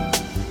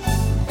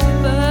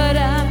 but I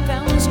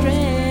found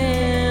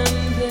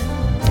strength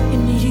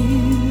in you.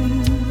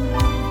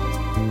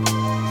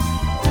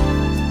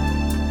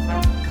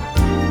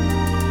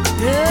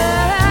 I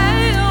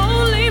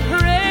only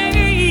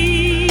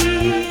pray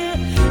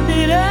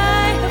that I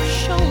have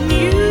shown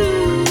you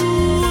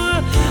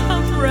a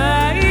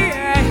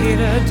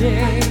brighter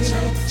day,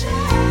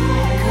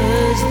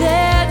 'cause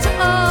that's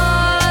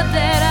all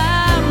that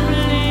I'm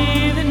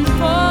living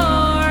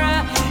for,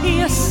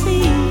 you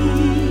see.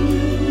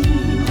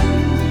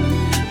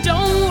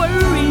 Don't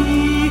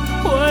worry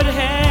what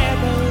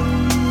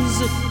happens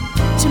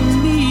to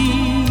me.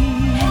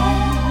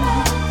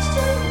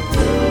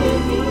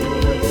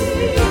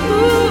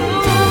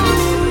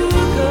 Ooh,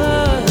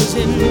 'cause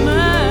in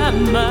my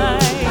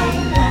mind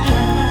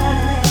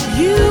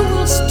you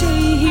will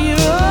stay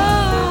here always.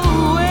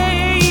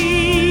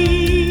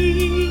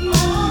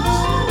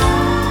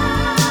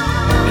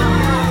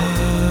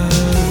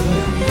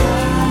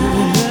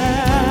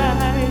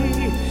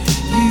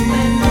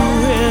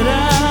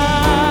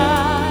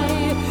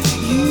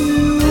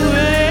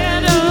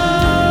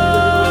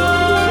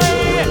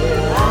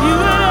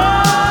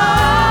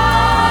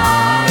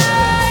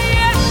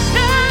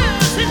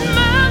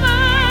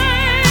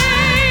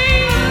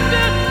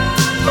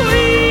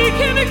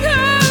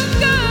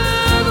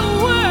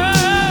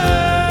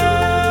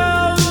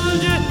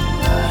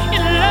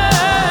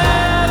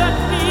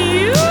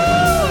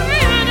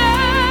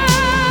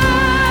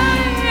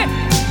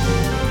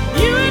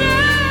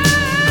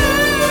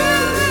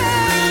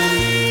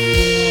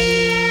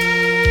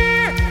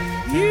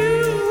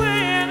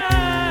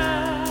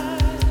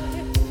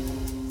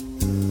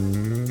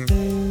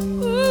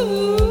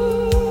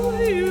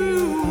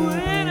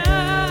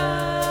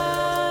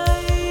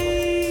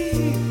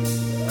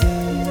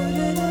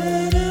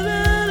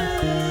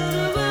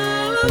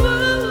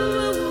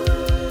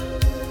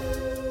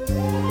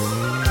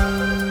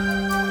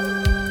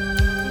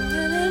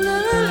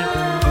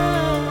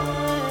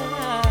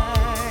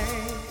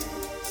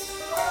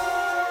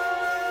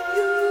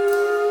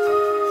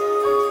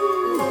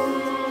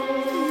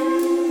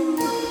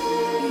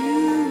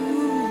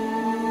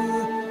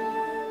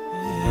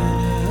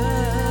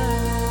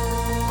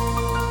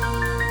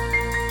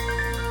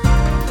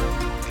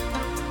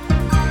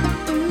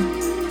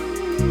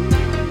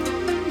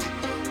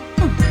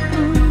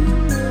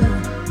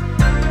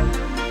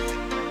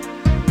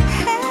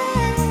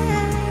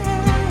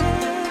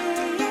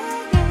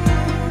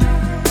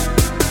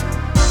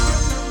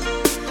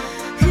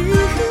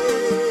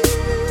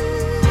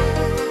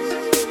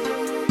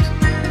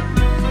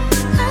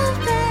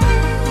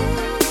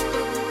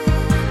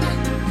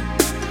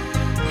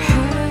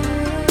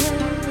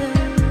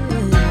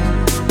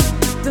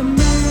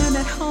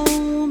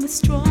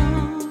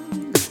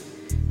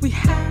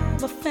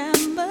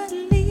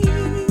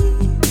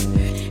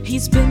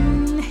 He's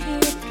been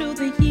here through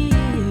the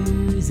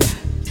years.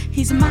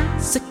 He's my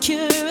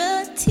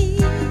security.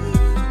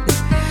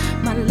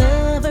 My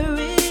lover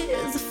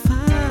is a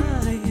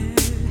fire.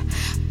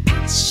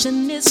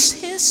 Passion is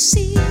his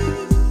seed.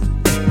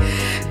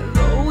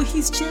 Though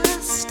he's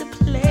just a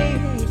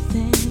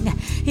plaything,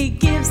 he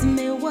gives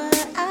me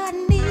what I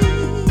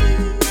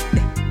need.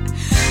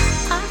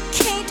 I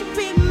can't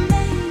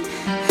remain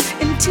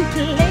in two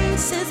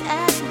places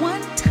at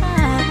one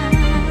time.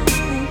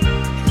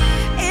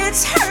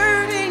 It's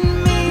hurting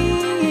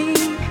me.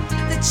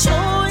 The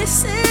choice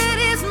it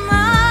is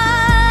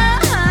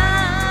mine.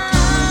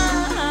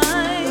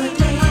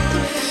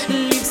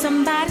 Leave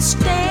somebody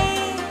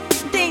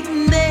standing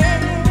there.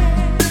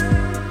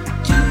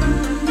 Do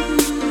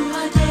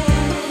I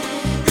dare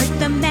hurt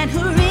the man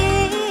who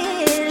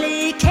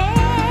really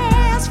cares?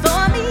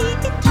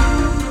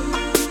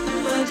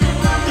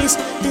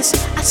 this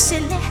a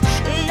silly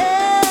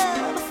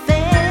love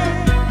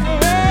affair?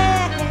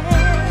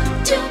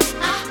 Do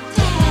I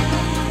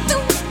dare? Do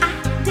I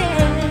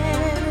dare?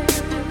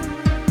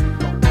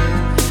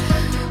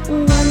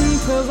 One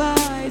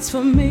provides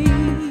for me.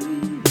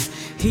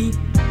 He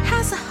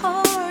has a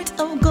heart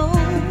of gold.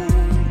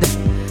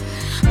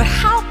 But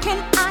how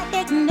can I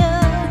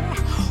ignore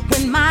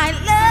when my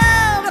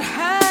love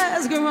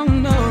has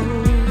grown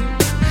old?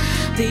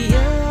 The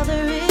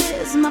other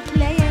is my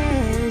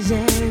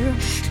pleasure,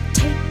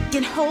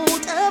 taking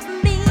hold of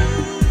me.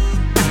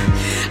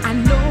 I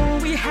know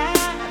we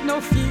have no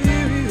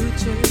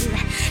future.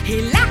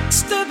 He lacks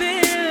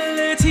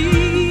stability.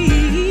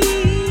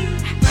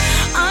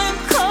 I'm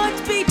caught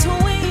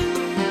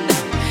between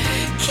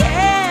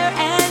care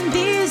and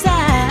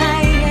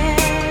desire.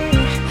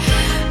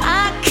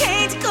 I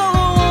can't go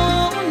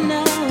on,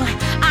 no.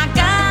 I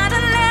gotta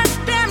let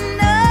them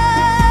know.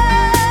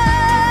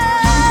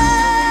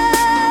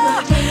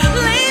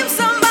 Leave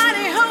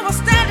somebody who was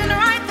standing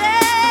right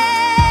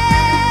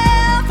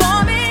there for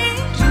me.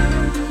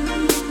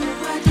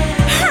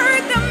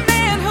 Hurt the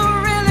man who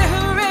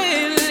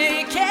really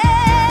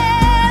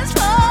cares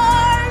for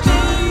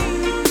me.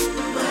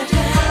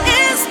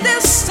 Is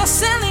this a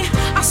silly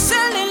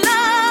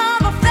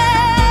love affair?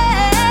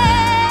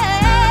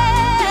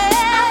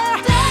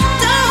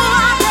 Do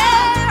I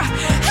dare?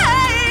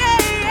 Hey,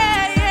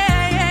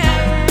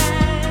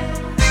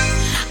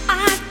 I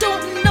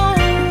don't know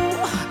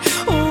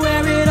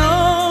where it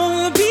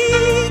all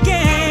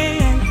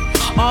began.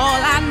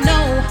 All I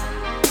know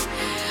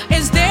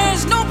is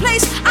there's no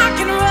place I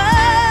can run.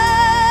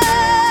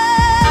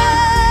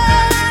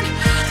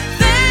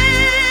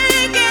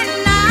 Thinking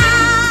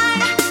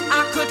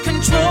I could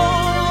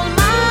control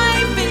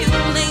my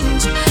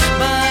feelings,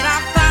 but I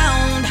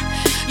found,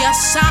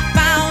 yes, I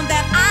found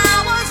that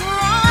I was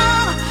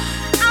wrong.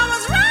 I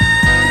was wrong.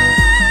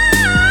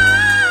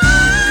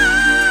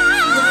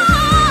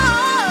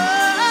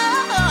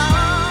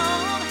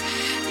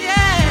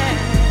 Yeah.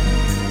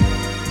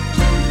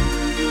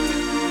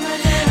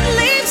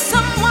 Leave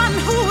someone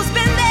who's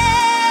been there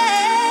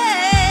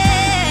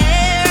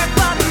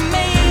for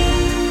me.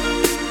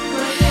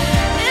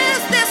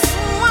 Is this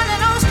one of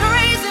those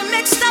crazy,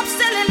 mixed up,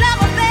 silly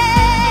love affairs?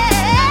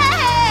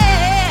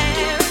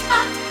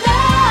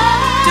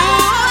 Do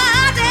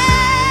I dare?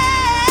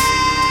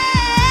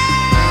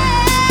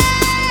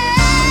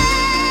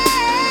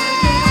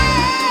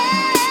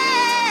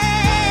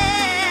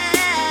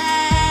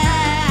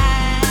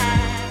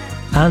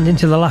 And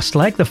into the last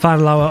leg, the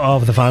final hour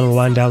of the final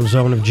wind down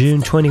zone of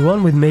June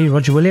 21 with me,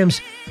 Roger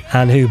Williams.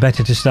 And who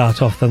better to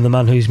start off than the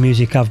man whose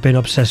music I've been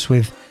obsessed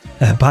with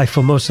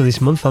for most of this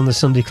month on the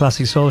Sunday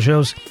Classic Soul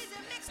shows,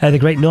 the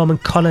great Norman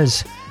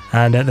Connors.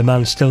 And the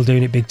man still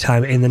doing it big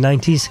time in the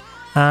 90s.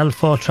 And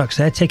 4 tracks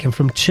there taken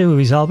from 2 of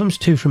his albums,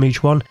 2 from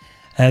each one.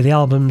 The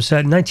album's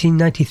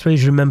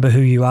 1993's Remember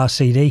Who You Are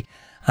CD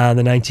and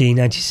the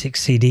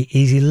 1996 CD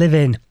Easy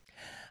Living.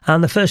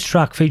 And the first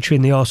track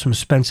featuring the awesome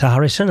Spencer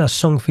Harrison, A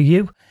Song For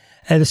You.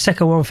 The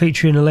second one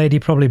featuring a lady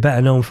probably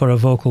better known for her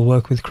vocal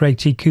work with Craig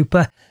T.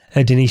 Cooper,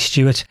 Denise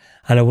Stewart,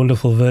 and a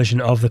wonderful version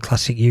of the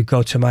classic You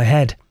Go To My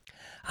Head.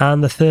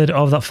 And the third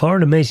of that 4,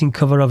 an amazing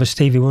cover of a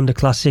Stevie Wonder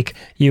classic,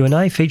 You and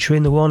I,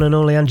 featuring the one and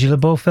only Angela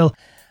Bofill.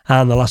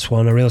 And the last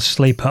one, a real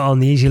sleeper on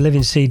the Easy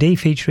Living CD,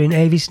 featuring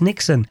Avis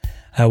Nixon,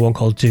 one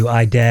called Do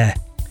I Dare.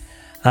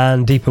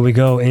 And deeper we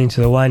go into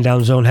the wind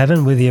down zone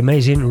heaven with the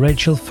amazing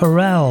Rachelle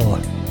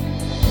Ferrell.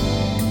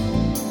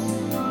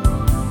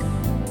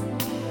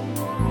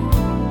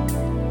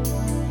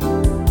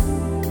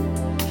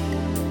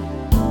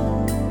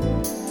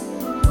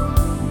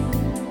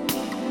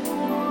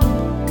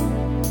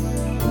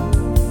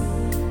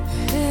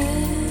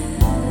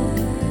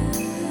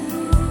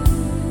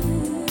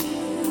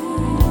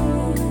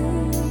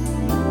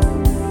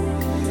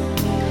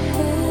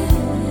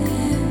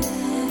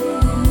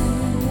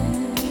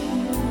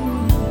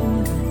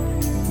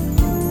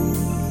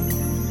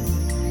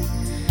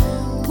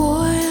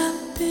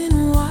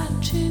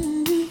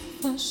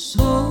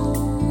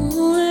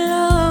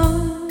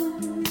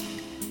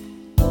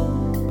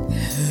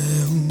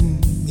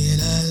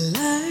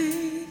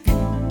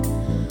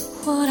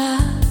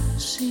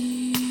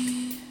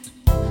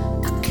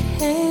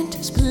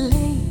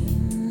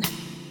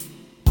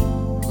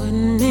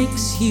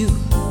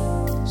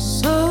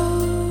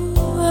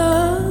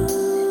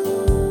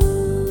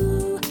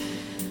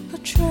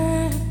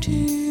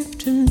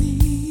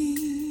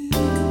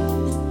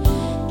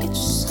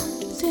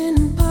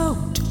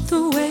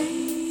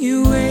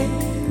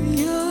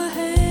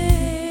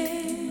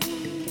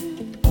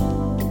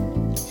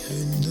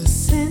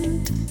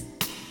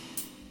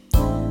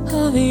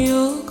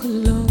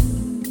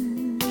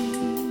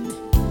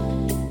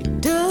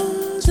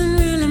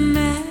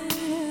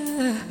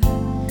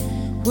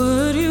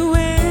 What you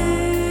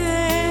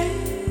wear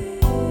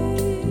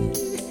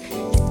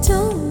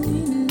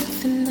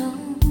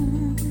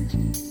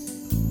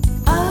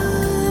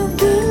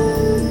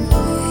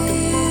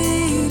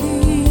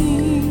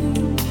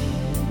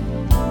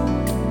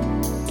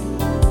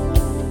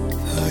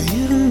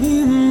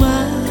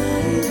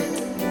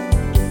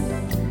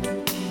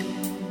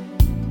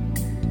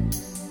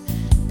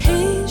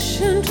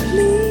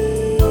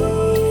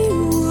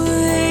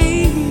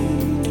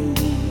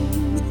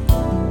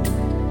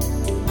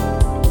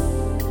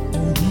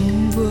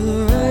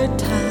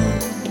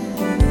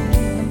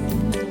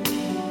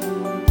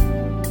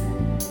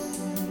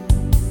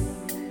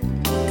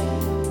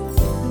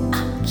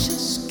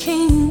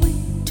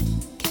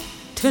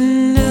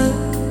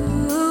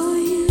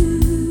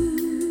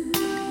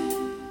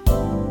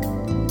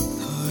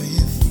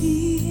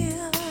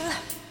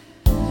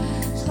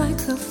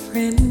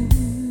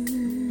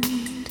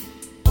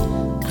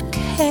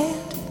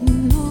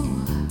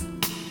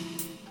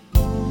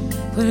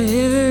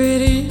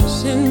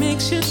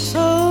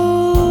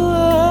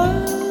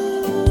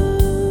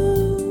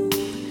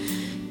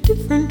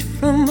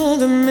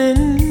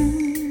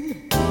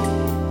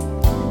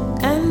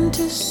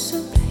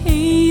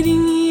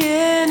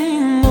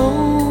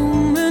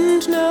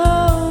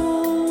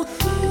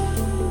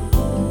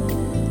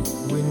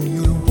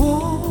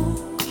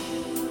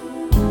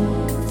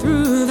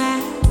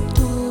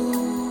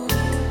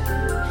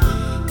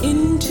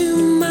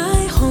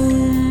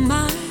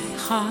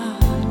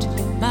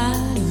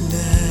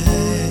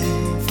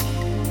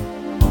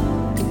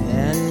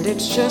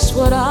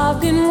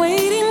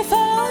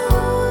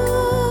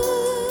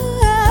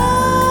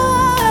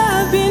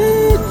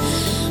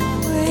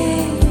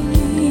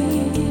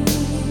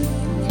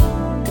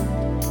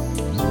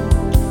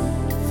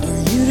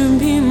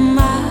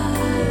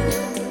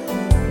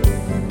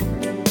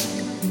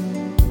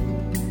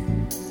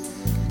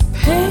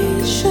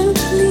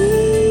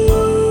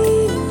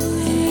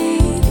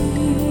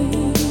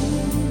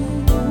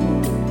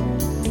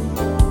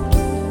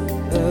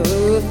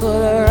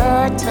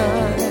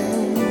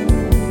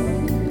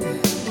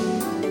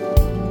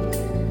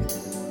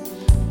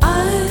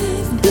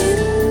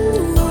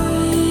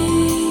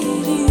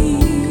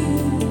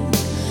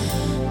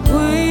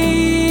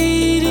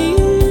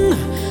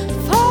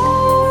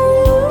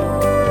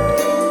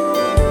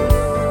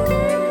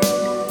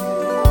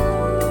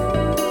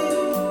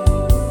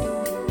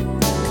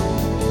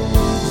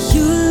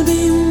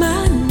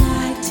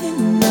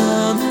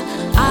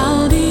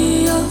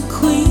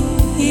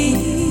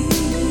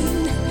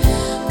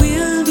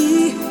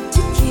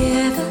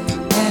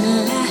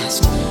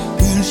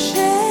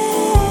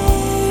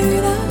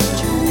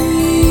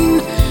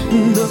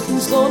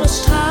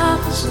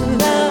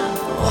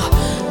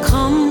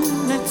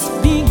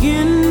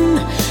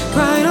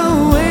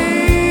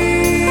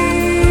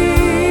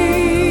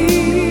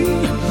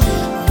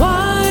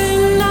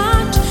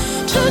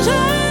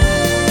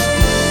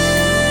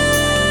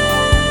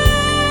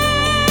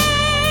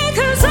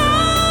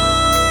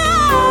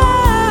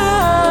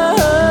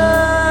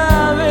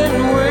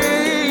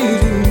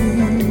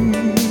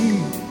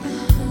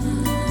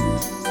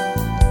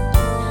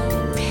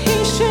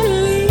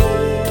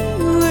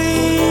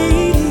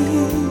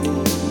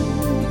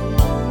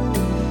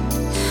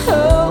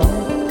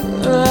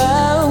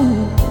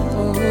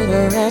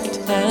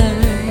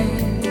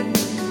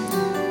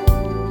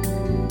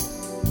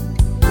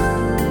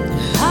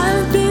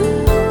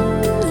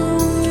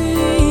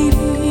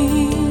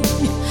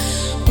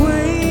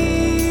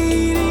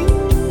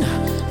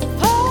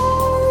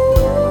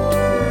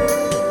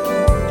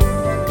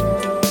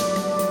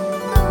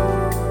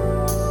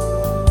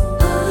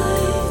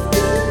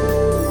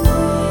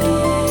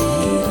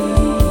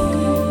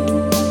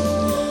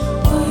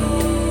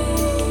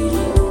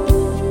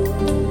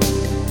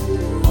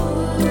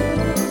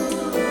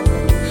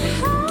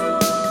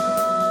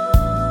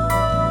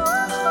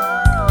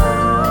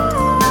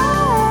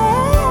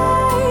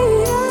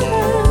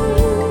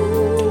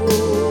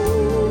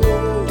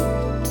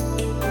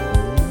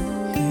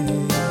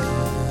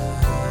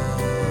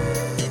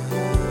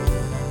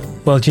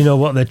Well, do you know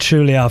what? There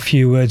truly are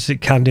few words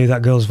that can do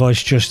that girl's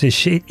voice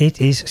justice.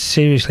 It is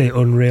seriously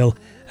unreal.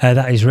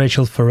 That is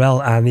Rachelle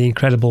Ferrell and The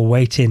Incredible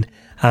Waiting.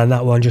 And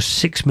that one, just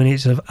 6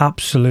 minutes of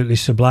absolutely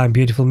sublime,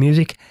 beautiful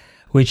music,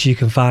 which you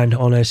can find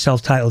on her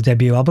self-titled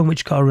debut album,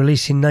 which got a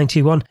release in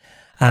 91.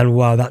 And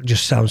wow, that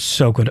just sounds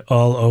so good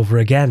all over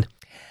again.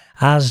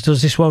 As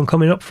does this one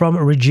coming up from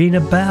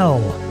Regina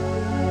Belle.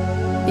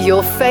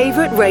 Your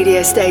favourite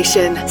radio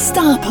station,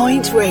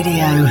 Starpoint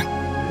Radio.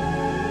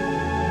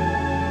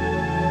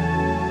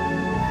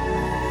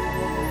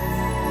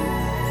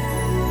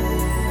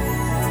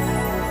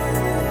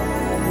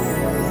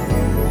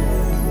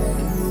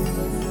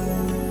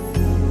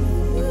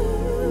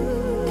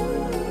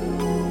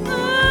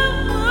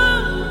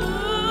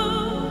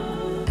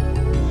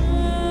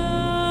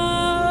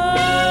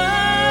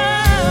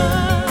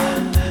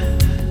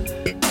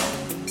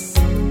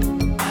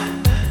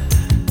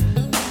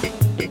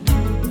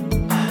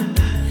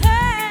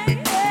 Hey,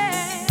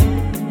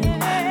 hey.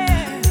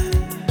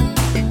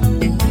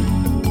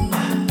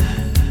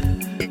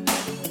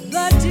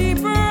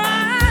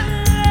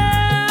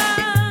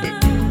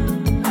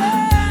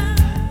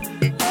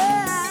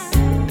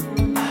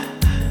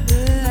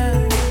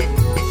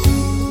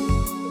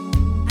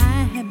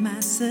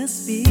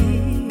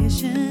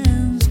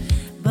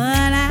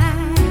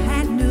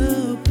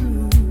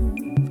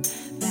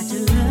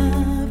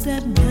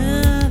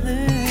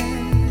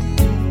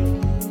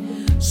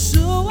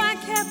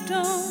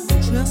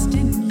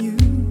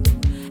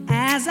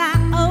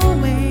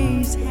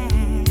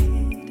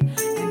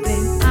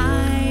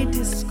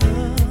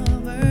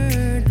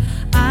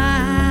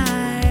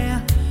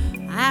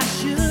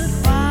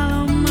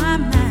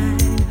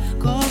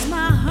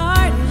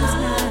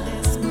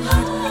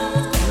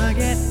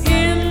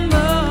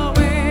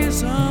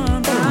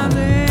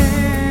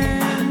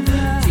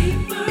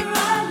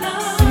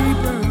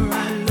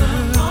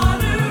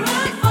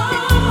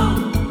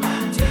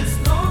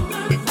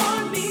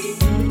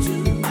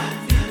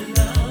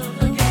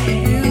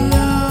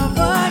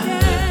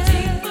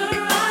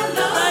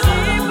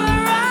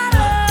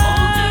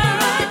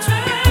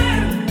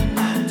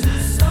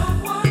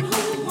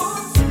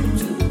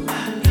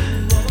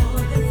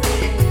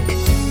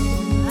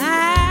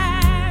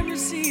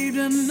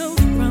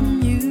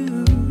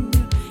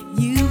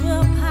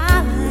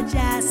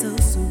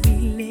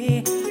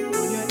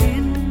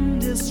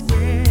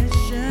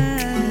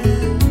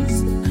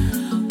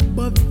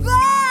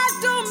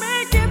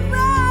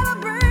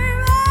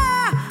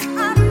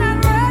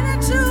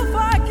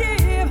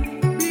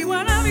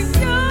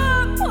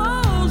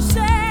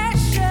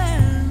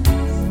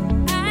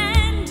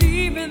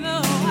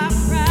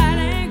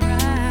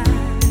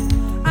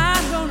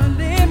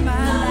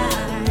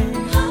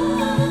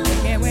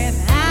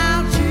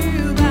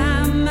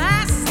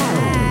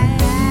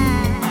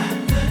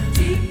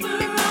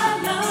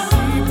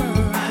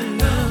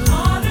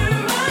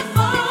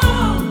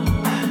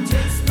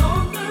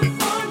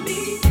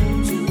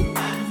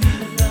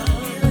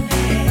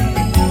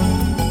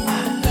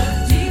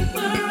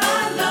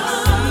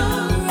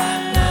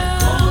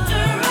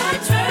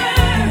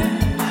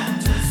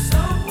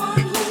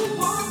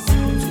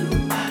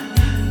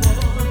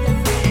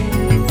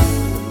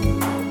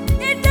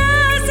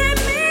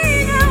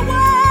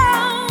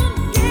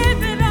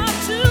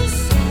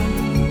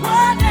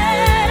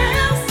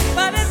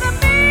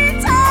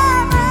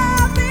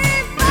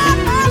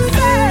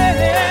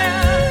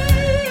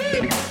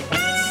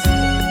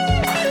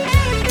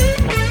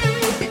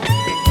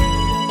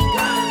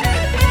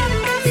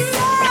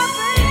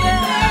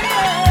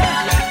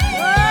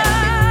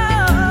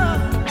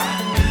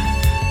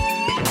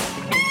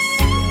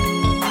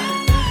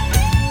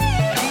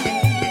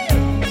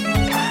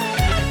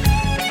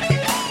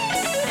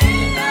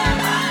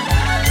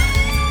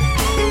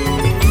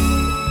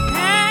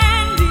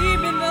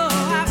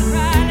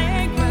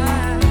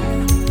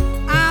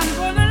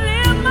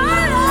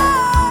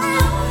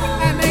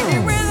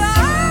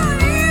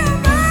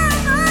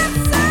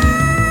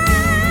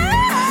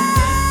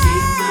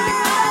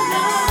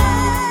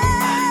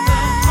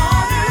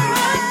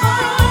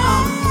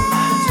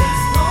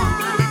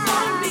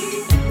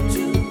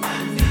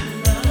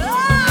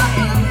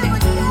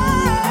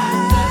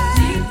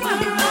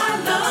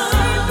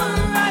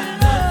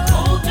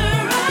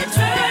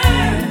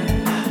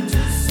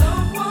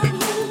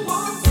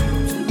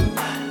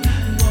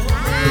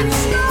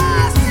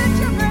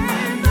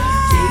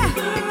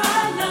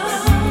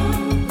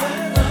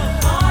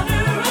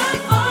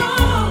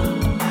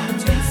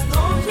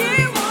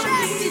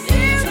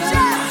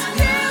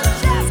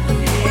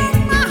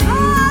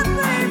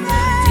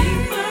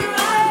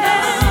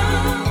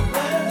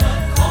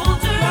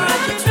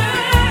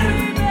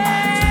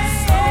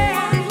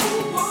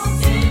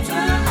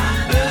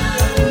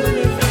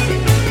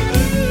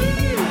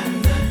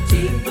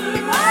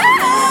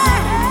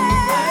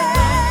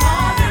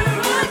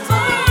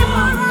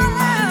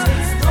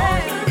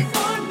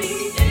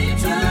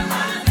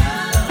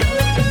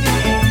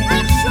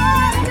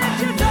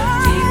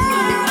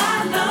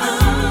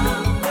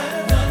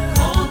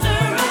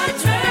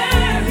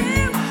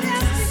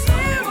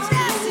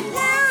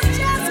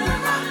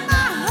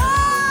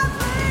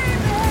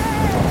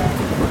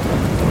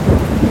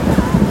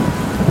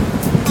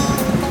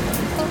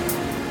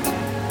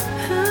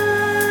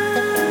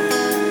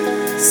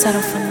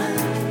 settle for my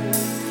love.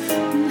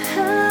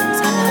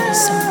 'Cause I love you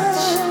so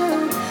much.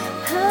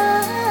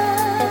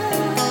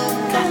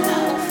 Got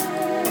love.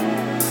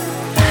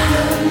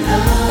 Your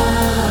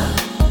love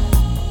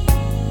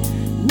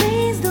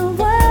means the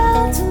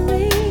world to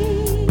me,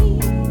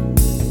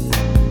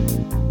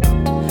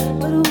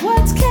 but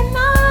words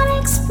cannot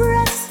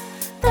express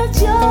the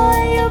joy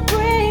you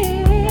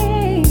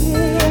bring.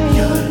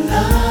 Your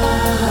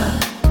love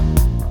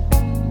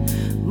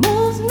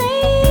moves me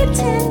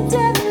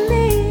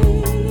tenderly,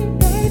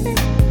 baby.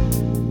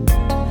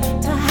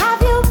 To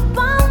have you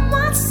by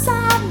my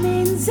side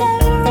means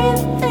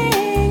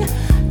everything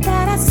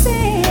that I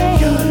see.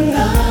 Your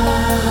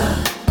love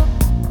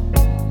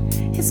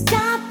has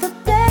got the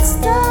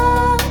best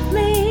of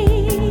me.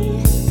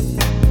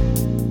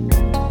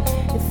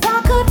 If I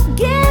could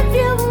give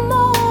you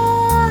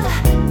more,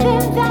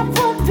 then that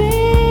would be.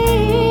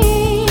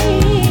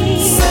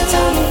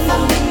 Settle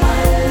for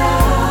my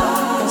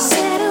love.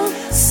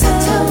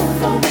 Settle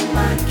for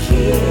my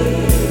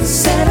kiss.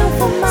 Settle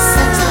for my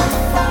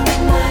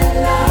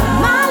love.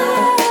 My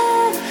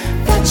love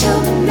that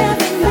you'll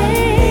never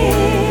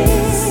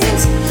miss.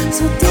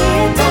 So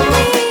dear to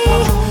me,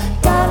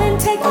 darling,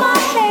 take my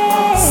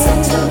hand.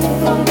 Settle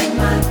for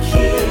my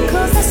kiss.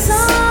 'Cause that's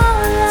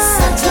all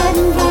I can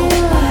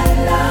give.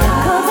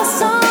 'Cause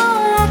that's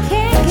all I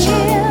can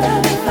give.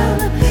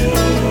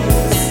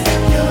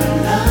 Your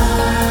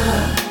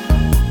love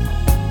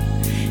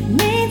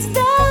means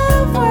the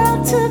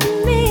world to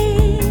me.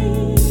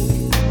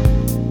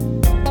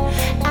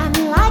 And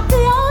like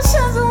the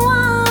oceans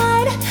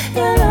wide,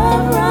 your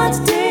love runs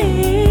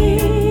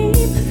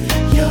deep.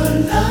 Your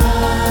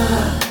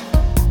love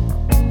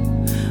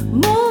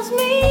moves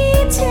me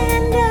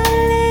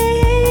tenderly,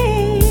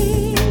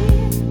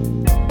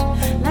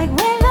 like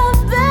when the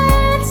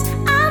birds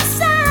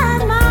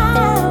outside my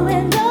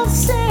window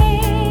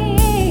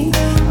sing.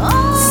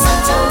 Oh,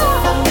 settle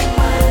for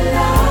my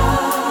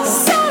love.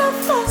 Settle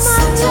for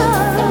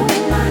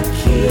my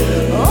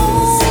kiss.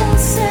 Oh,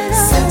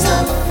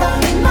 settle for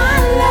my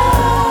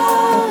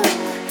love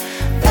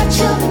that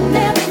you'll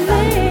never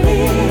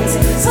miss.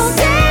 So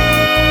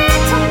dear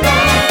to me,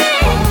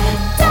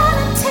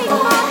 darling, take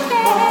my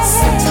hand.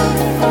 Settle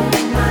for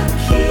my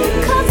kiss.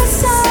 'Cause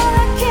it's all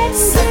I can give.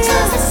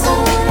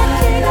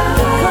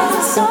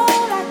 It's all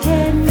I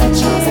can give.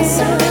 'Cause it's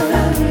all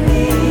I can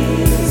give.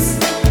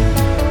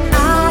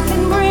 I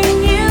can bring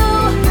you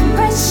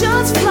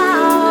precious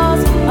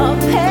flowers of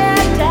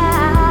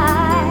paradise.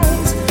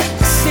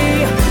 See,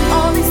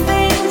 all these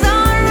things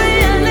are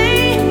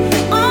really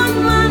on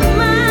my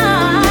mind.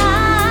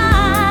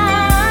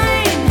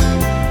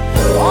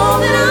 All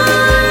that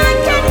I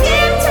can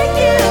give to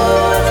you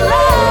is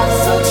love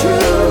so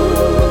true.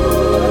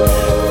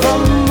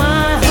 From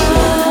my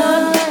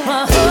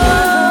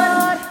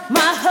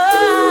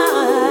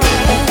heart,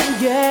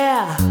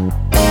 yeah.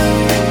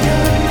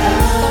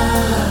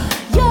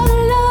 Your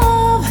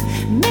love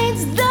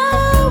means the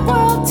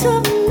world to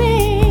me.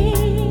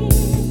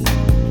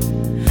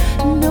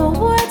 No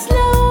words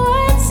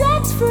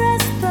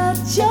express the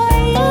joy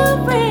you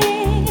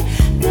bring,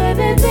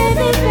 baby,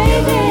 baby,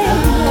 baby.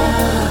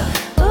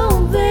 Oh,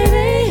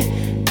 baby,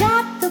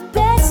 got the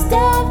best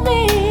of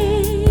me.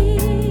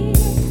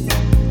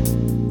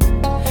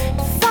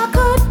 If I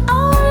could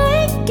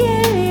only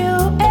give you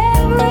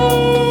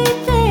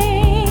everything,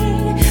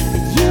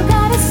 but you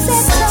gotta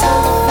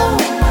settle for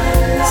my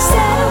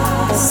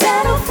love.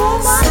 Settle for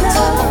my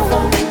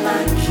love.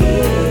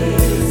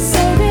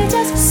 Baby,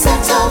 just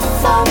settle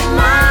for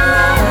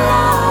my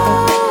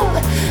love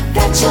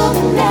that you'll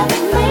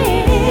never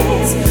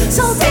miss.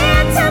 So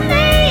dear to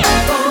me,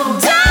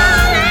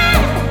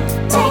 darling,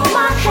 take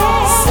my hand.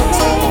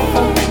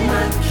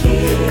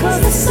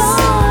 'Cause it's all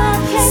I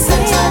can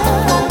give.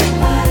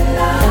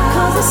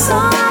 'Cause it's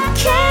all I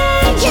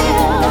can give.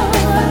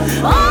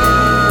 Oh,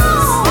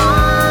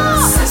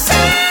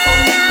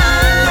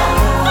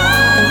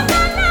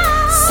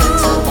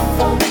 settle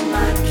for my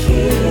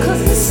love.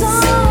 'Cause it's all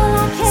I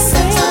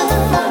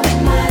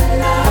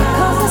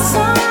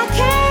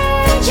can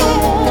give. 'Cause it's all I can give.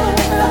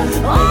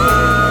 Oh,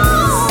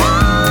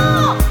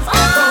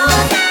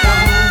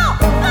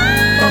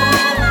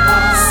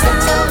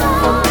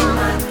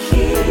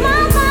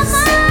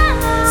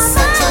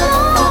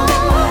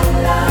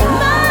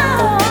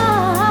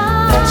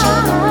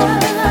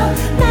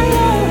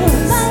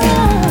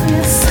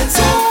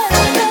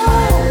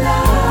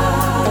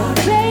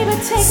 baby,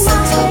 take my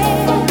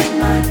hand.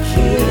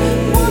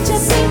 Won't you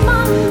be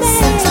my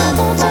man?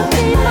 Won't you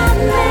be my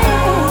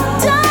man?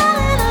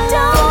 Darling,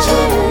 don't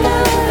you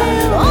love me?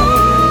 Oh,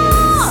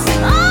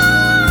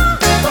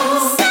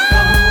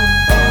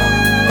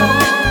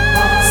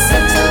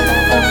 settle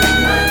for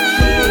my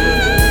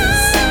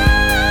kiss.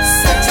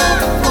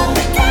 Settle for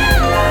my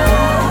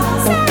love.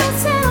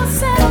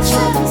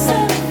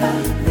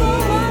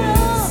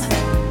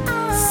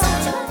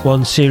 Settle.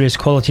 One serious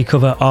quality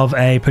cover of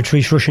a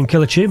Patrice Russian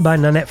killer tune by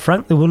Nanette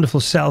Frank, the wonderful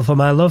Settle for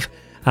My Love,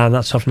 and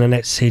that's off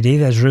Nanette's CD.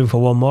 There's room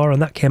for one more,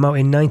 and that came out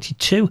in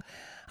 '92.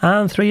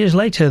 And 3 years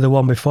later, the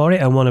one before it,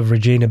 and one of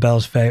Regina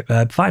Belle's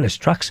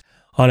finest tracks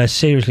on a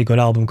seriously good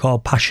album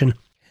called Passion.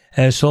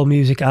 Soul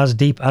music as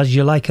deep as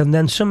you like, and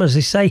then some, as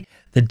they say,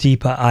 the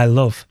deeper I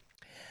love.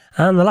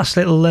 And the last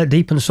little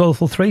deep and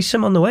soulful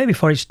threesome on the way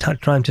before it's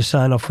time to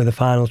sign off with the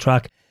final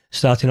track,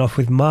 starting off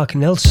with Marc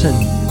Nelson.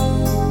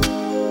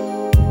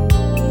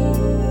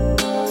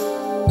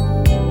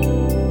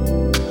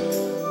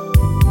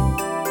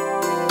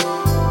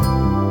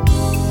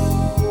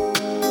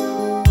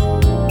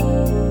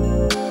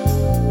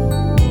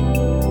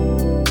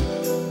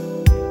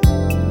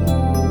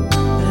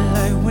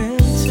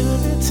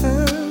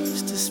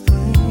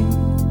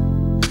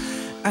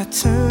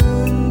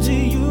 Turned to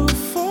you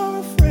for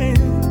a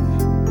friend.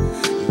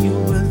 You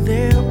were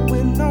there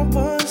when I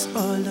was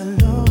all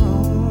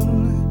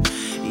alone.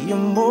 You're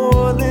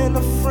more than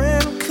a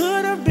friend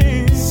could have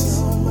been.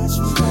 So much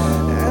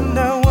more. And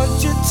I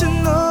want you to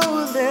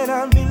know that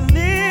I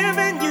believe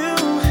in you.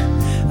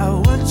 I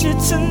want you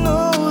to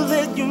know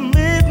that you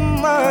make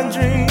my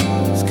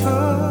dreams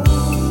come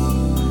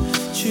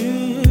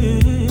true.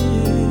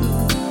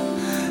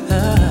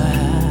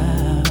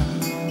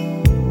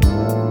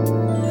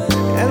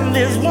 And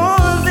there's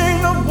one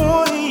thing I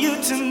want you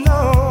to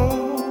know.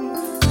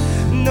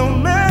 No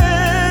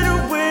matter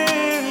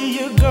where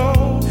you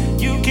go,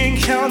 you can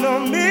count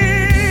on me,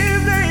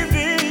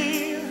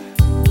 baby.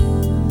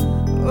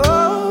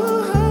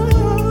 Oh,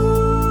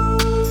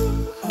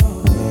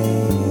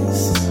 always.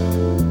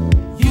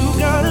 You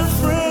got a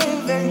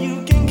friend that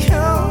you can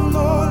count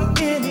on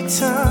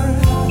anytime.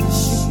 You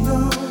should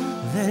know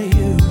that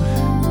you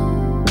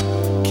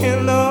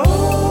can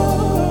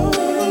always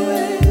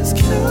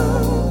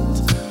count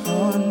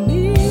on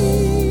me.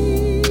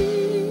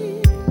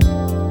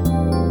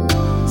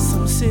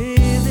 Some say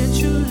that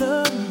your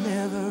love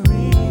never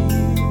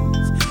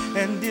ends,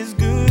 and it's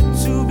good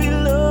to be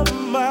loved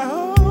by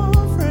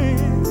all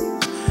friends.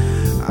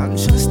 I'm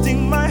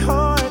trusting my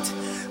heart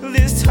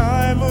this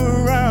time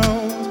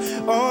around.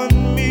 On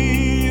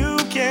me you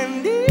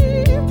can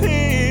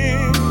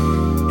depend,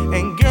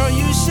 and girl,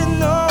 you should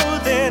know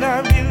that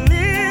I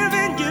believe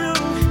in you.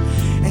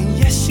 And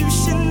yes, you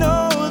should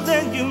know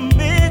that you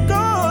make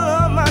all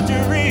of my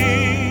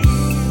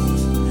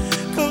dreams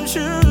come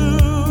true.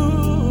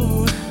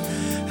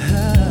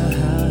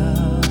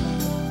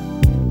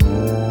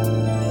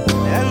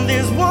 And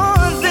there's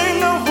one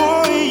thing I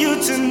want you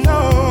to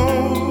know.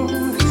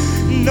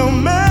 No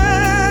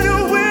matter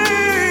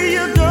where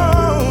you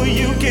go,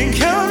 you can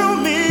count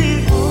on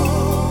me.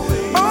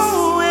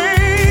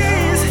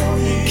 Always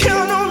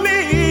count on me.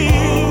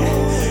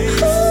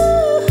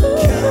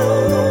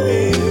 Count on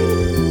me.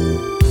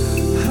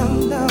 I'm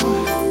down.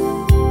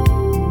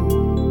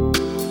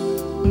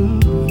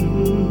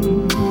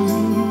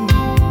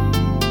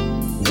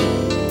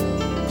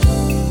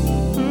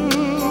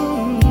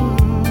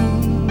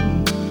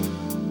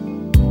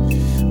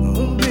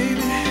 Oh,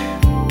 baby.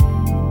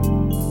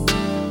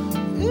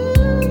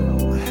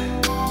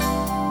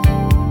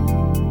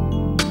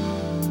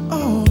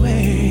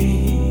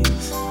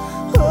 Always.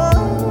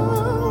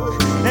 Oh,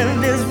 and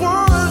there's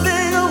one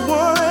thing I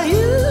want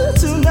you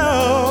to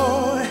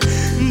know.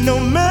 No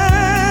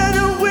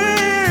matter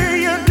where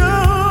you go,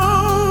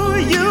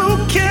 you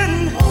can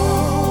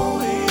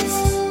always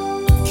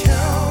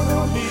count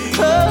on me.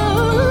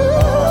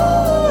 Always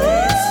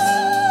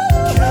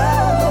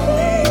count on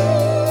me.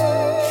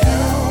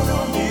 Count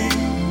on me.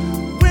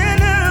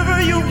 Whenever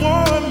you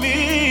want me.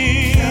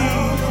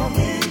 Count on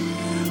me.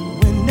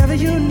 Whenever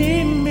you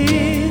need me.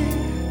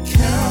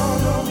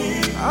 Count on me.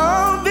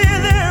 I'll be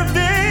there,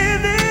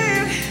 baby.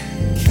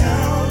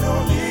 Count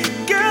on me.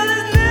 Girl,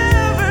 it's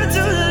never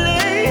too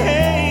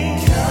late.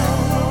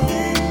 Count on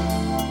me.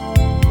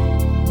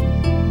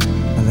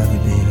 I love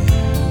you, baby.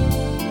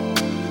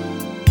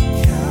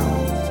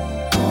 Count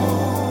on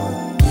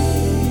me.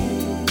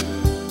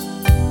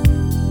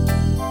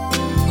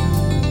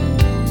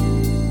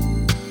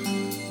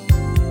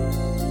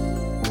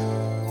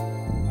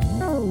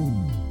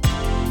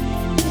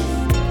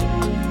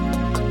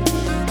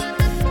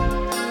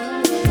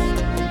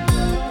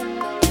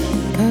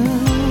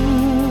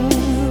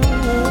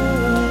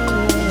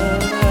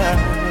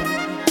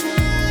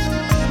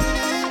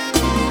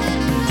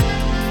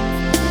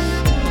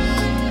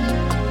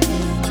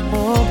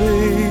 Oh,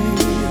 baby.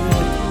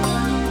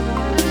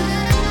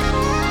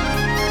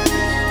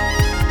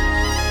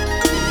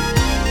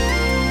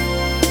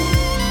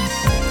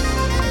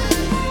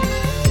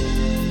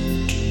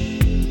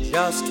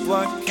 Just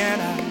what can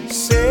I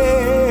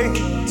say,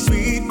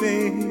 sweet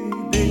baby,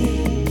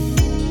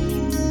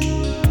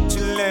 to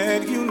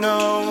let you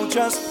know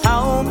just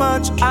how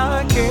much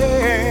I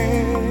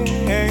care.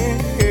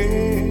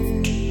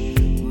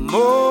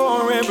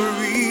 More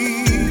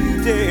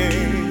every day.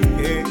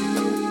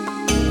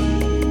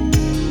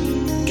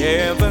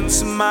 Heaven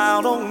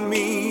smiled on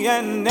me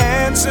and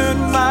answered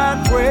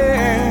my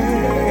prayer.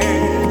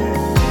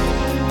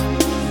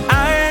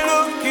 I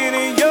look in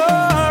your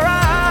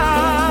eyes,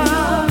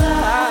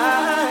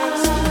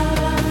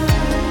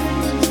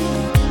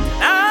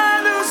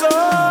 I lose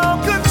all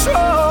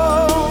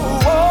control.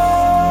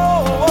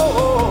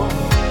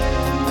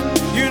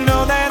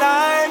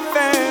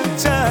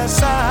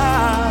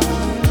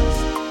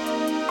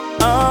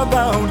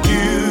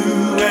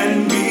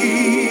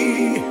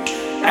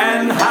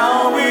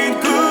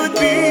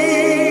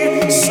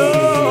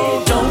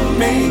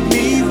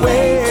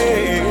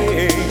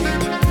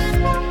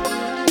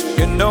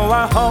 know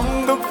I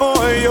hunger for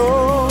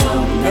your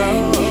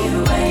love.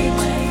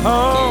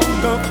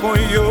 Hunger for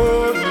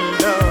your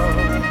love.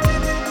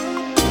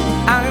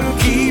 I'm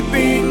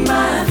keeping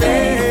my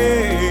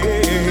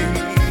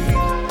faith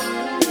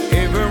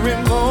every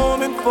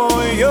moment for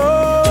your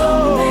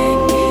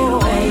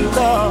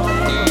love.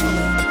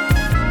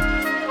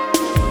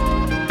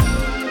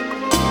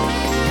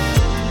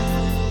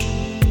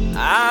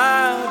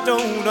 I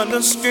don't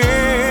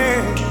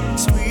understand,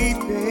 sweet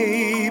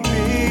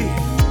baby,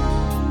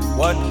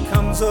 what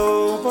comes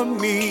over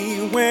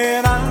me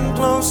when I'm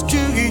close to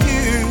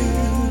you.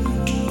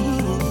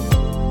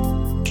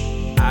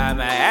 I'm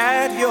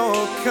at your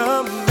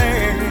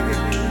command.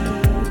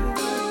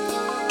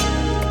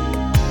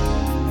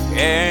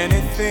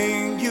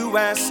 Anything you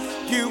ask,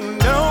 you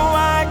know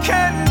I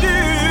can do.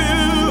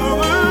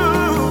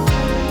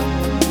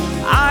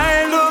 I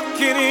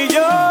look in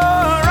your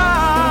eyes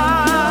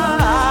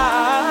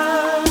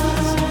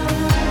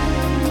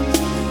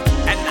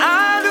and I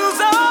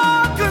lose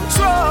all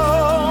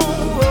control.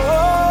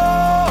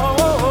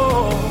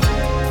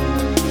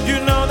 You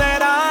know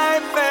that I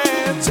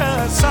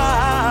fantasize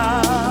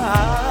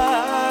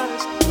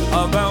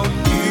about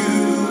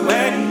you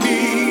and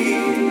me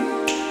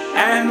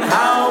and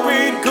how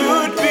it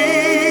could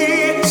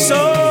be. So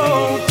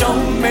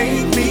don't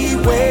make me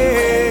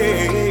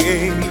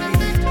wait.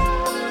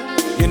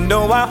 You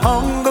know I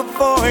hunger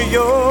for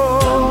your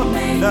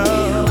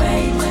love.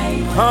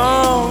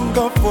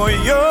 Hunger for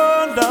your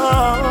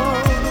love.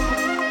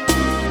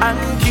 I'm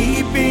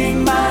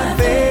keeping my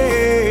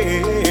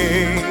faith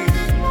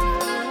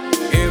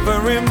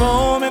every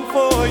moment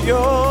for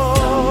your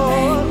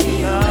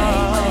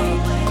love.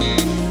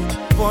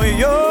 For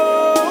your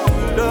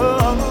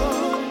love.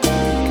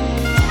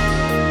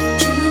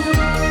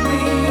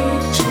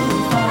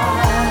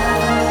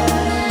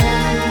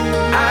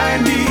 I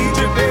need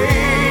you,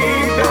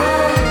 baby.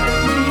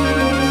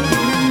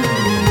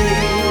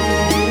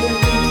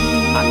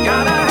 I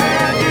gotta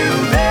have you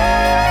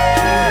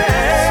there.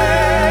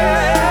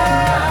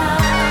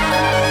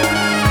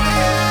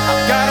 I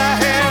gotta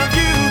have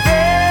you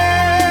there.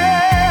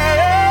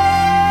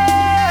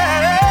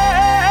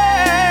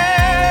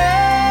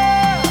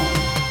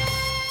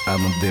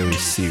 I'm a very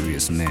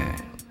serious man,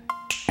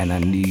 and I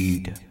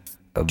need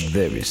a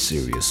very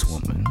serious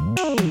woman.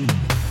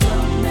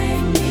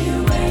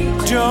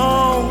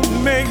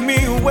 Don't make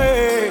me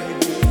wait.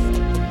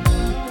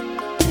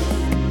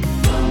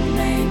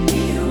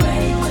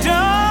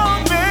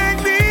 Don't make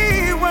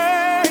me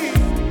wait.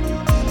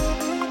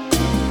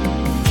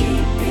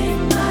 Keeping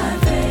my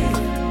faith.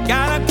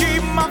 Gotta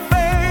keep my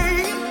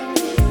faith.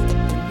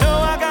 No,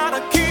 I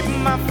gotta keep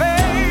my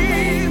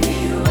faith.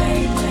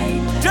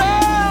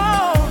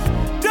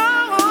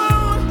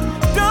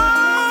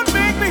 Don't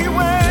make me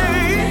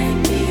wait.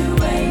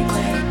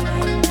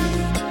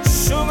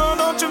 Sugar,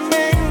 don't you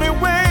make me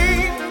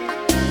wait.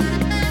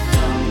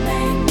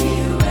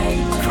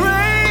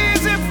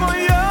 Crazy for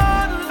your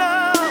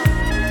love.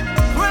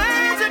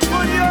 Crazy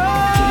for your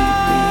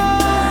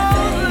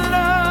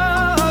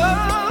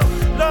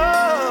love.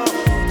 Love.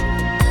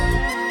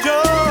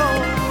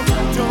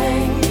 Don't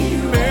make me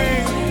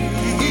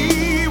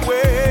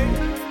wait.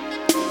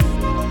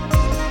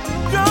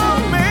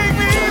 Don't make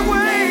me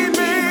wait,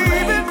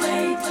 baby.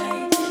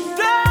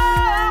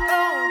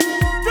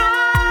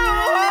 Don't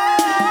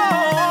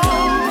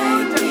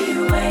make me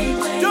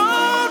wait.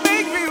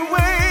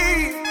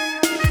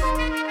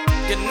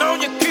 You know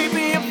you keep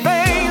me in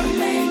pain.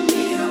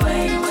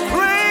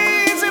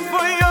 Crazy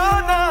for your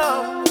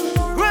love.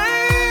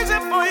 Crazy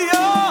for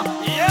your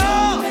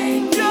love.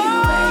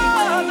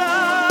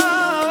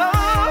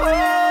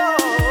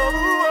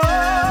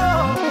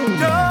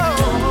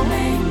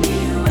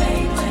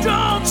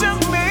 Don't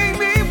just make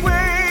me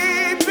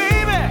wait,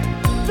 baby.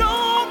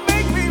 Don't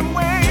make me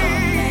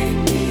wait.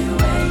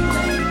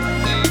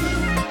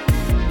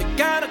 You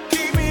gotta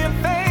keep me in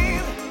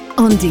pain.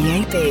 On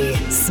DAB,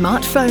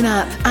 smartphone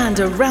app, and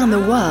around the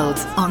world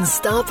on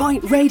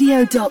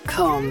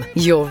starpointradio.com.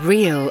 Your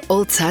real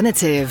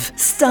alternative.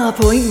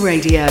 Starpoint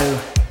Radio.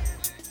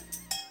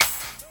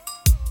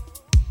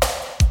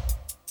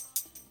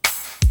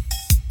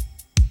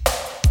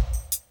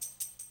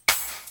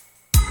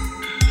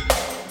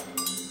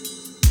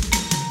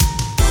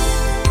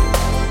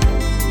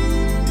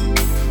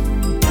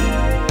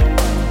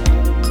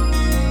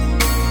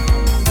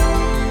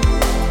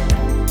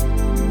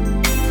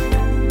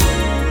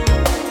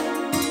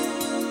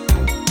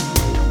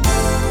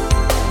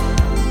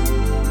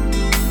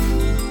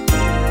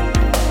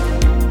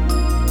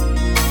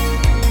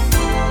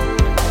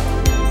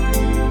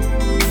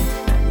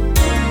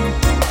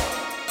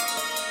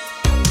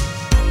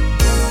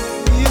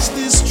 Is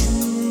this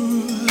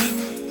true?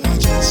 I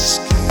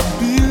just can't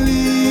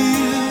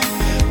believe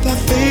that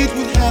fate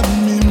would have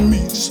me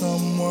meet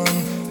someone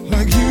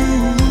like you.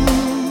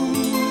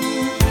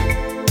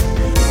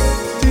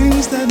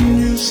 Things that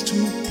used to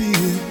be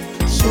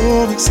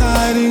so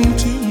exciting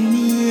to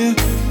me,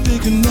 they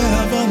can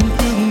never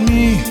thrill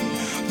me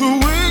the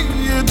way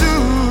you do.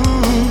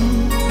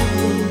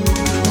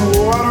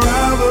 Oh, I'd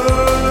rather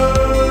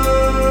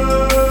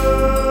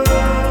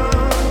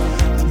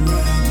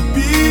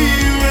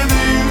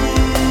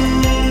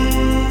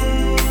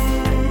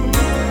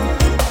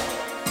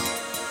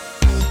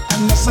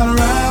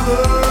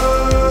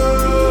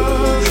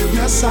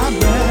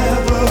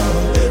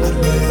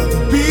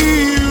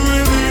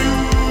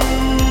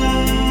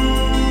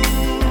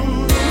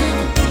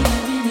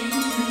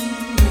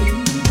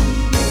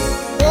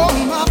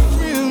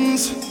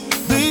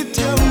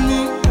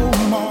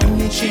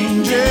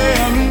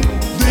changing.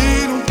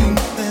 They don't think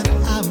that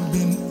I've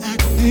been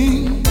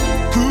acting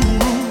cool.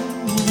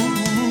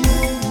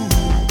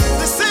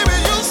 They say we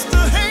used to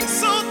hang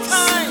so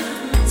tight.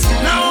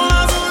 Now all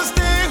I do is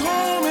stay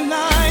home at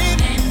night.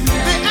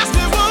 They ask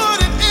me what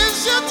it is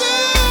you do.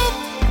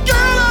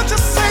 Girl, I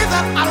just say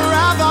that I'd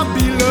rather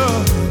be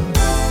loving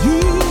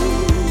you.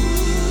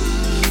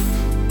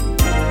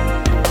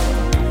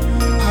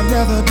 I'd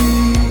rather be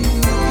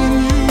in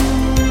you.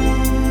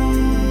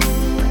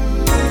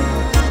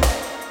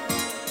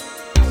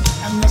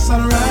 And yes,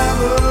 I'd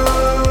rather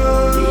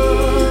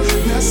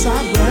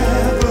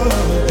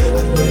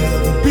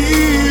be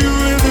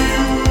with you.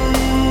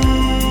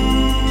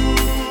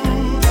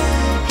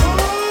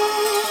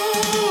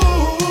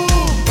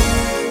 Oh,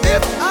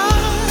 if I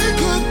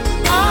could,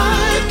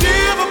 I'd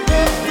give up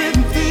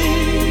everything to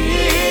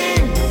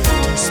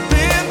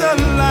spend a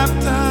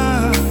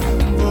lifetime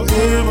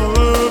forever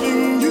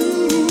loving you.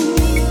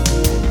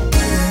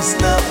 There's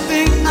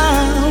nothing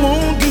I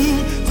won't do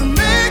to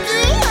make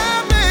you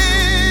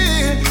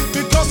happy,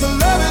 because the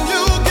loving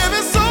you give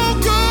is so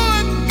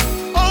good.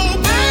 Oh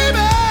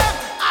baby,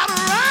 I'd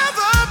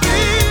rather be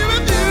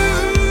with you.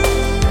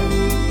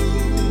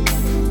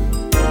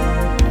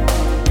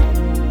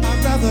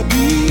 I'd rather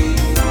be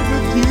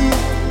with you,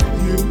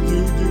 you.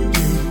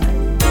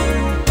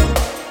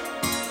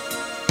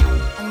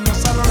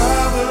 Unless I'd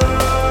rather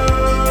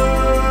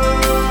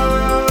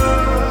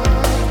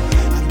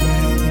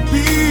be with you.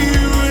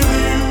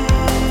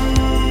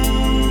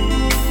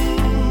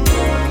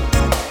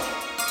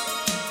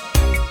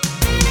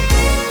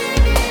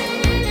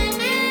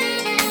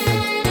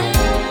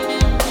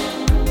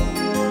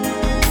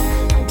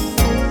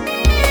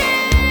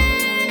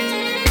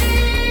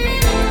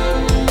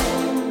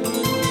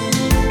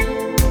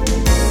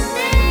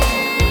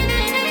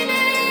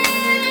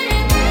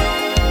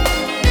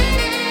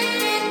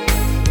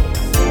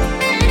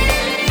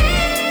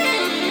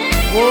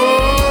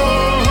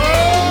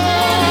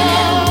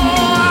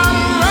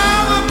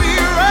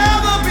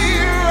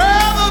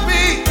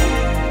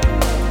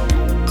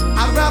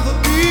 I'd rather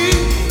be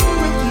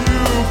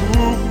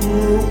with you.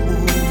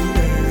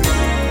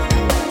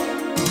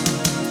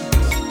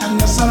 And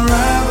yes, I'd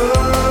rather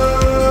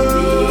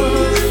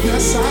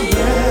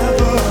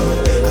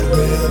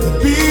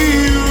be with you.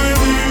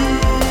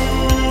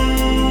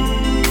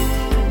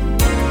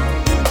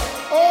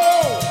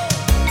 Oh,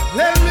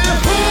 let me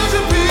hold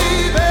you,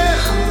 baby.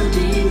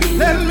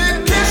 Let me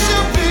kiss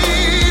you,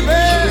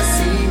 baby.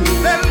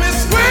 Let me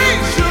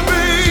squeeze you,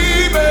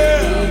 baby.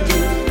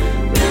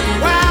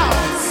 Wow,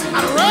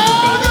 I'd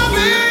rather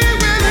be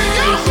with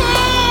you.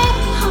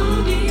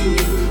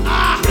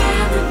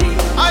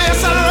 Oh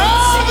yes, I'd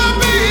rather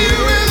be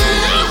with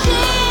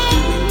you.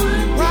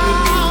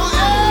 Wow,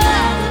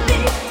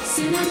 yeah.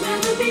 Sweet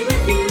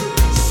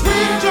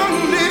young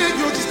lady,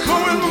 you're just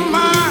blowing my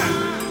mind.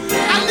 I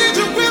need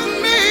you with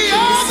me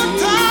all the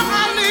time. I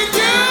need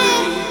you.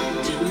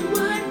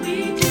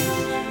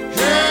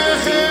 Hey,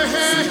 hey,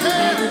 hey, hey.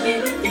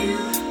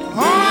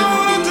 All I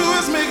wanna do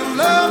is make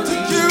love to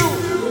you.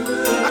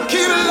 I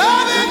keep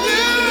loving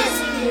you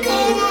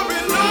over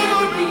and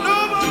over and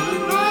over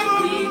and over.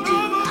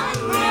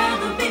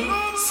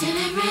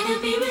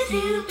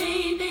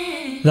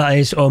 That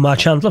is Omar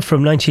Chandler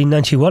from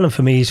 1991, and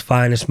for me his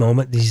finest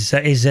moment. This is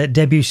his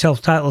debut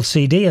self-titled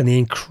CD and the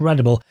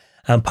incredible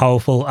and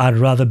powerful I'd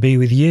Rather Be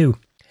With You.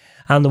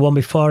 And the one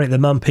before it, the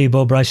man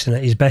Peabo Bryson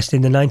at his best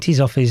in the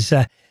 90s off his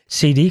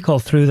CD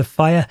called Through the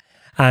Fire,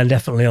 and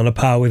definitely on a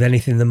par with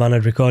anything the man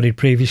had recorded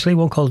previously,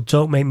 one called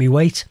Don't Make Me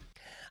Wait,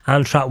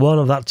 and track one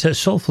of that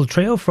soulful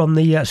trio from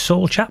the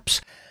Soul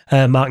Chaps,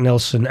 Marc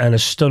Nelson, and a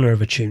stunner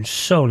of a tune.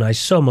 So nice,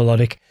 so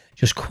melodic,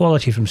 just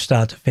quality from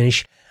start to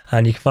finish,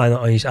 and you can find that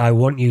on his I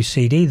Want You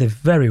CD, the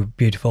very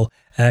beautiful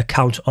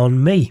Count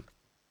On Me.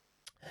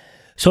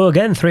 So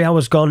again, 3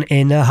 hours gone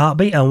in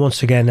Heartbeat, and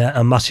once again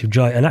a massive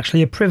joy and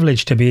actually a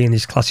privilege to be in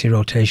this classy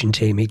rotation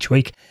team each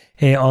week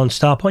here on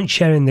Starpoint,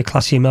 sharing the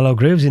classy mellow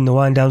grooves in the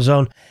wind down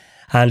zone.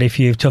 And if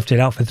you've toughed it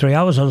out for 3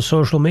 hours on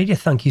social media,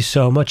 thank you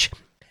so much.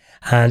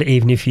 And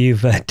even if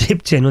you've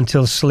dipped in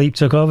until sleep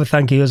took over,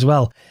 thank you as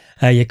well.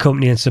 Your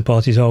company and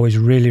support is always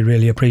really,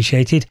 really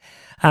appreciated.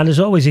 And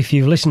as always, if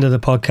you've listened to the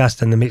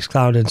podcast and the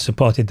Mixcloud and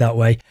supported that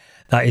way,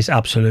 that is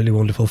absolutely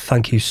wonderful.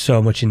 Thank you so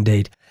much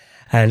indeed.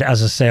 And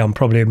as I say on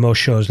probably most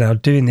shows now,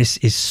 doing this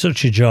is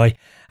such a joy,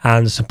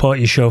 and the support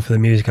you show for the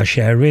music I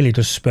share really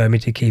does spur me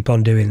to keep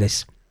on doing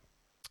this.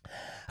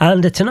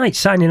 And tonight,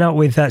 signing out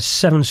with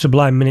 7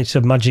 sublime minutes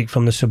of magic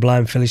from the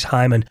sublime Phyllis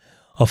Hyman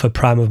off a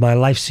Prime of My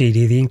Life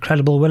CD, the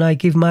incredible When I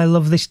Give My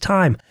Love This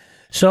Time.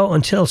 So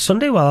until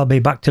Sunday, well, I'll be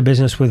back to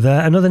business with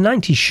another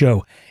 90s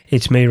show.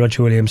 It's me,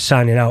 Roger Williams,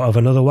 signing out of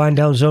another wind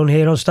down zone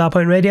here on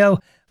Starpoint Radio.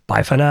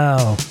 Bye for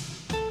now.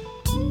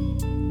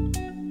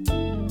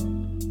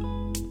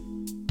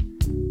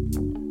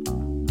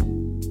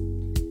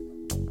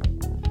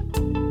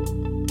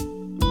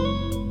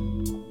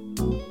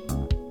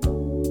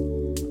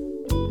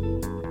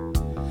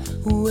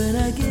 When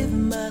I give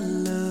my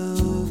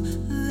love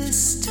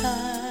this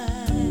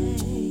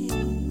time,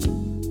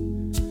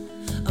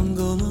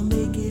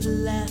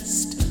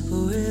 last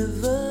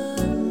forevermore.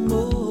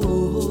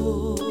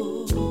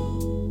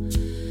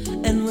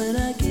 And when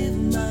I give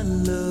my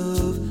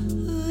love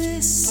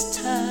this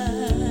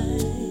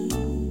time,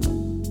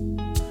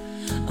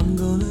 I'm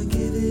gonna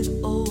give it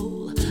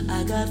all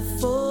I got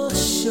for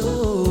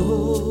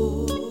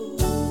sure.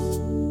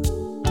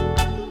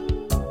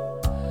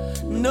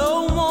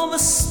 No more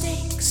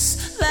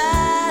mistakes,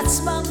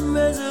 that's my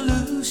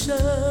resolution.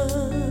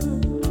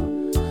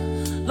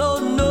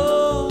 Lord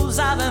knows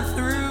I've been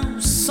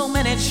through so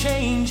many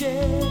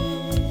changes.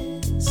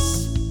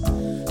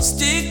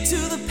 Stick to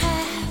the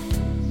path,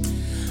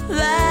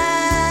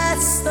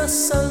 that's the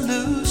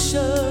solution.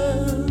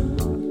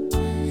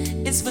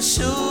 It's for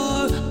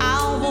sure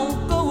I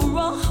won't go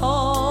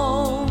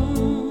wrong.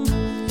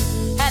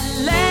 At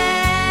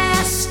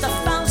last I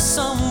found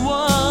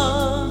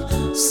someone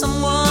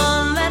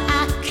that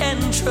I can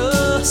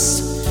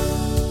trust.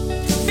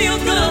 Feel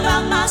good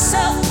about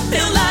myself,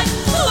 feel like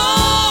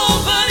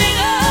opening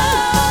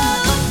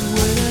up.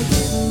 When I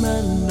give my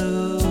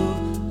love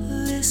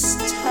this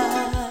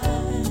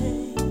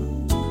time,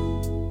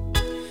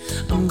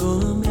 I'm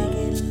gonna make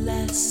it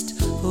last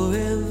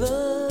forevermore.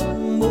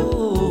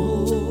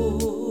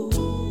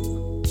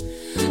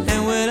 And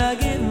when I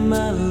give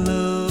my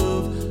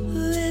love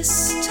this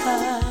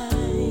time,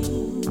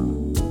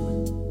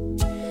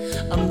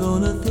 I'm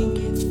gonna think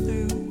it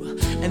through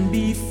and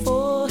be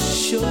for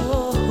sure.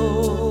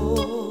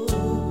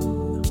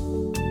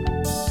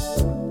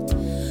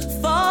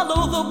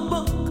 Follow the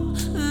book,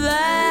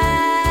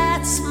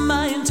 that's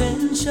my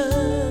intention.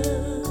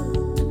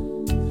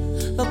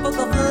 The book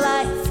of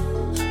life,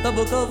 the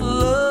book of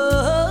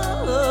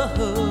love.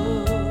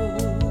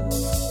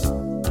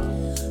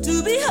 To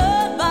be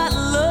hurt by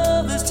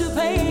love is too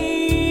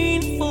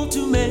painful to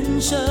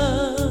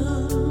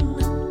mention.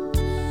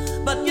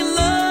 But you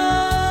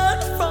learn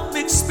from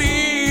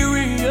experience.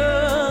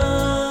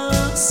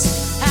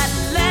 At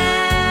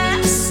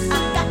last I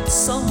got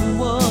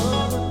someone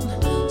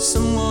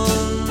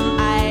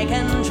I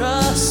can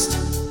trust.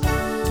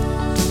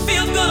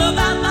 Feel good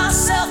about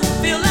myself,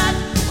 feel like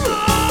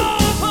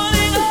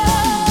opening up.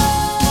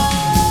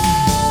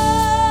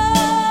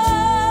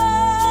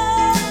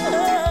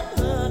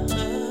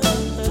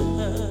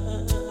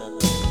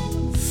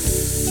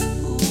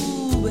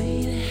 Ooh,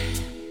 baby.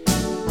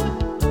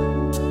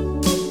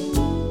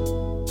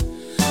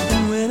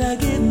 And when I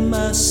give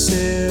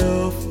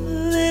myself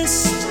this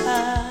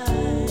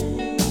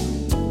time,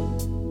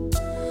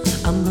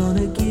 I'm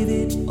gonna give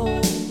it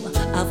all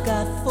I've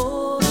got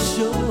for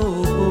sure.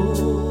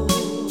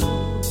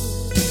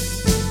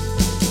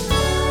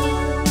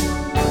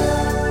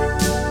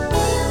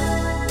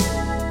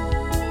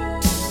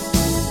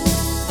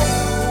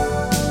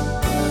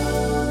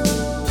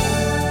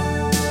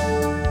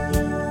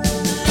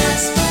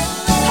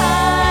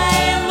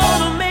 I'm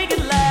gonna make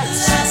it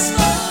last.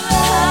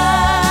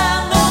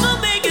 I'm gonna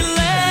make it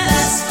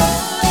last.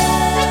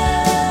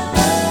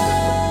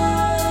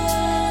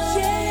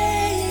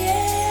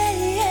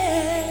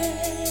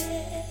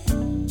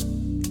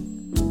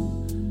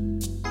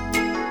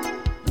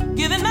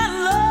 Giving my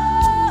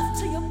love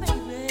to you,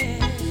 baby.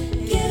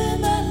 Giving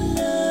my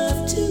love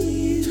to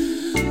you.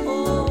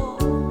 Oh,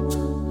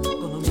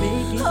 gonna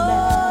make it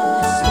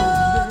last.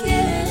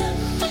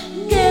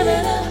 Give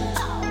it up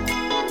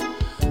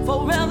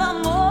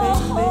forevermore.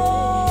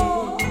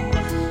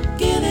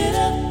 Give it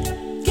up,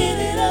 give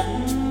it up.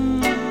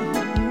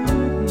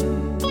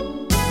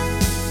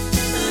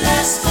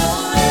 Last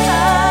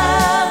forever.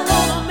 I'm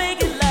gonna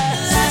make it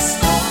last.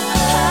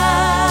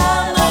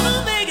 I'm gonna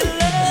make it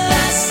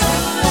last.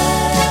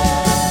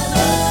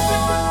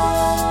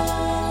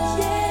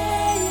 Yeah.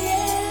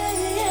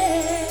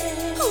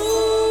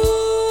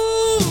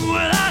 Ooh,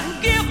 when I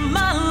give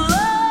my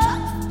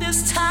love this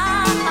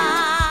time,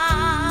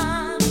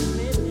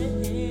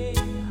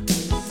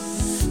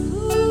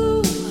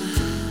 ooh,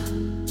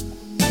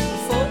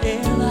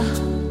 forever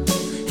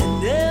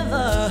and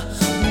ever.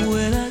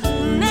 When I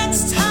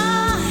next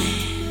time,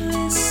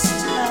 this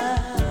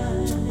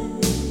time,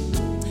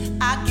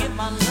 I give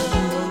my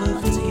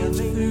love to you,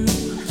 baby,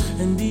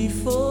 and be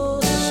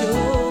for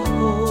sure.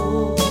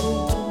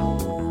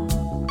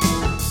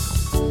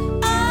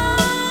 I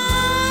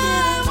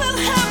will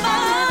have my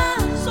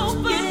eyes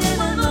open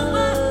when I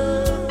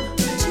love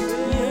to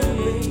you,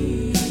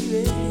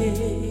 baby.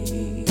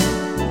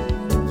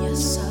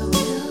 Yes, I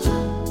will.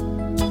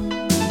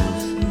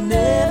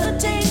 Never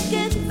take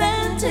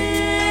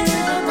advantage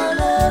of my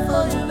love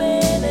for you,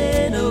 baby.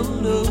 No,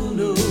 no,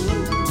 no.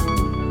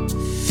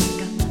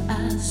 Got my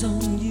eyes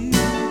on you.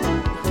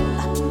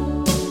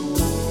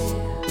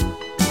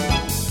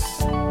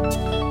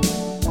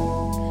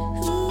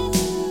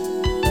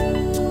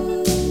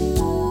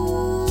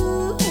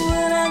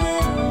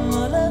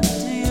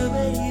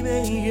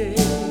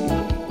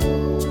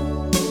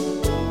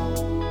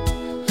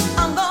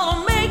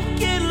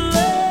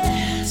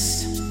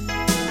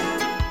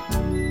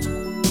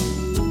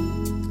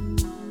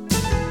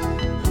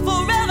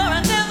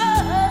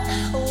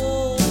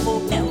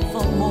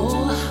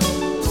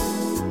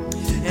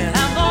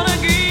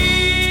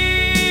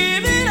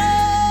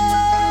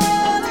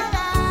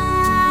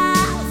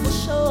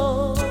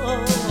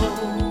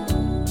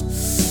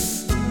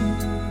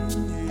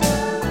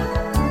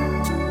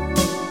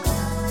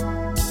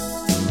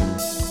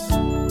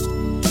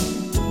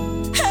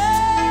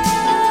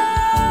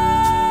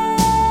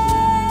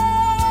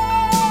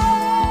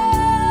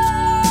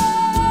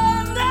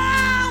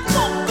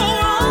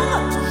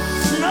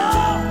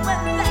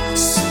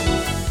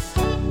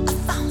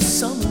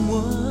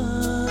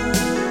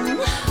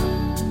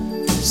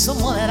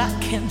 someone that I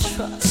can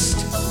trust.